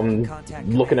tomorrow. I'm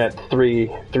looking at three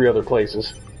other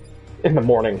places in the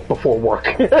morning before work.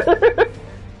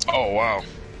 Oh wow.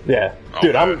 Yeah,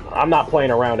 dude, I'm not playing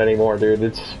around anymore, dude.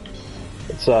 It's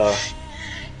crunch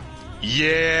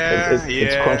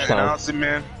time.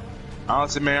 And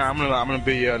honestly, man, I'm gonna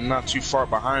be not too far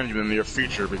behind you in the near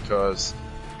future because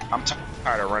I'm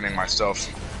tired of renting myself.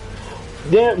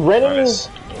 Yeah,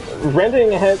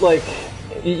 renting had like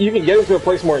you can get into a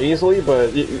place more easily,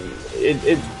 but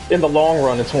it in the long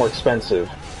run it's more expensive,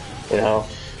 you know.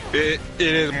 It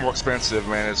is more expensive,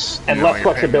 man. It's and less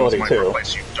flexibility too. For a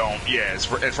place you don't, it's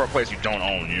for a place you don't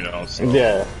own, you know. So,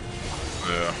 yeah.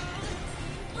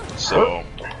 So.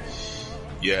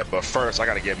 Yeah, but first I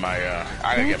gotta get my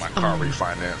car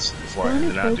refinanced before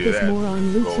I do that. More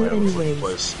on Luke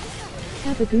anyways.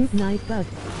 Have a good night, bud.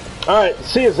 All right,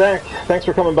 see you, Zach. Thanks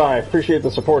for coming by. Appreciate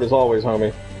the support as always,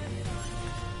 homie.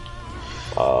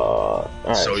 All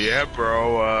right. So yeah,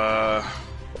 bro.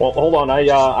 Well, hold on. I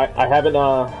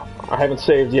haven't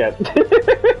saved yet.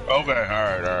 Okay, all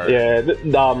right. Yeah,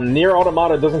 Nier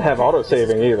Automata doesn't have auto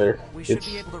saving either. It's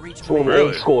a little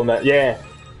old school in that. Yeah.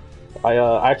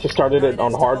 I actually started it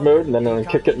on hard mode and then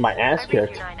kept getting my ass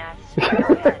kicked.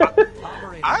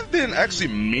 I've been actually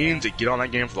meaning to get on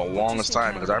that game for the longest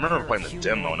time because I remember playing the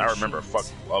demo and I remember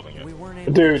fucking loving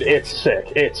it. Dude, it's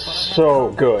sick. It's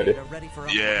so good.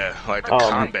 Yeah, like the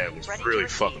combat was really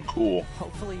fucking cool.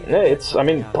 Yeah, I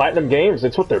mean, Platinum Games,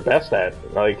 it's what they're best at.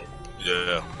 Like,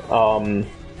 yeah.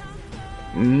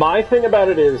 My thing about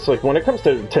it is, like, when it comes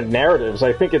to narratives,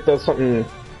 I think it does something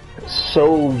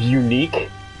so unique.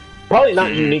 Probably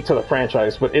not unique to the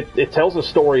franchise, but it tells a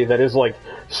story that is like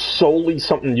solely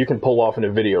something you can pull off in a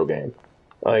video game.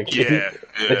 Like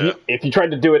if you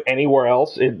tried to do it anywhere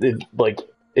else, it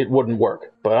wouldn't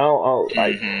work. But I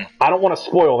don't want to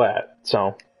spoil that.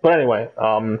 So, but anyway,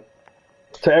 to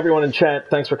everyone in chat,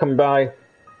 thanks for coming by.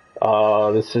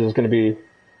 This is going to be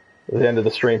the end of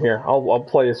the stream here. I'll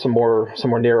play some more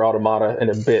Nier Automata in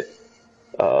a bit.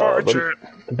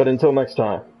 But until next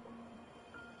time,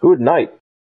 good night.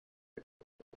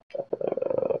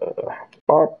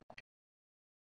 Bye.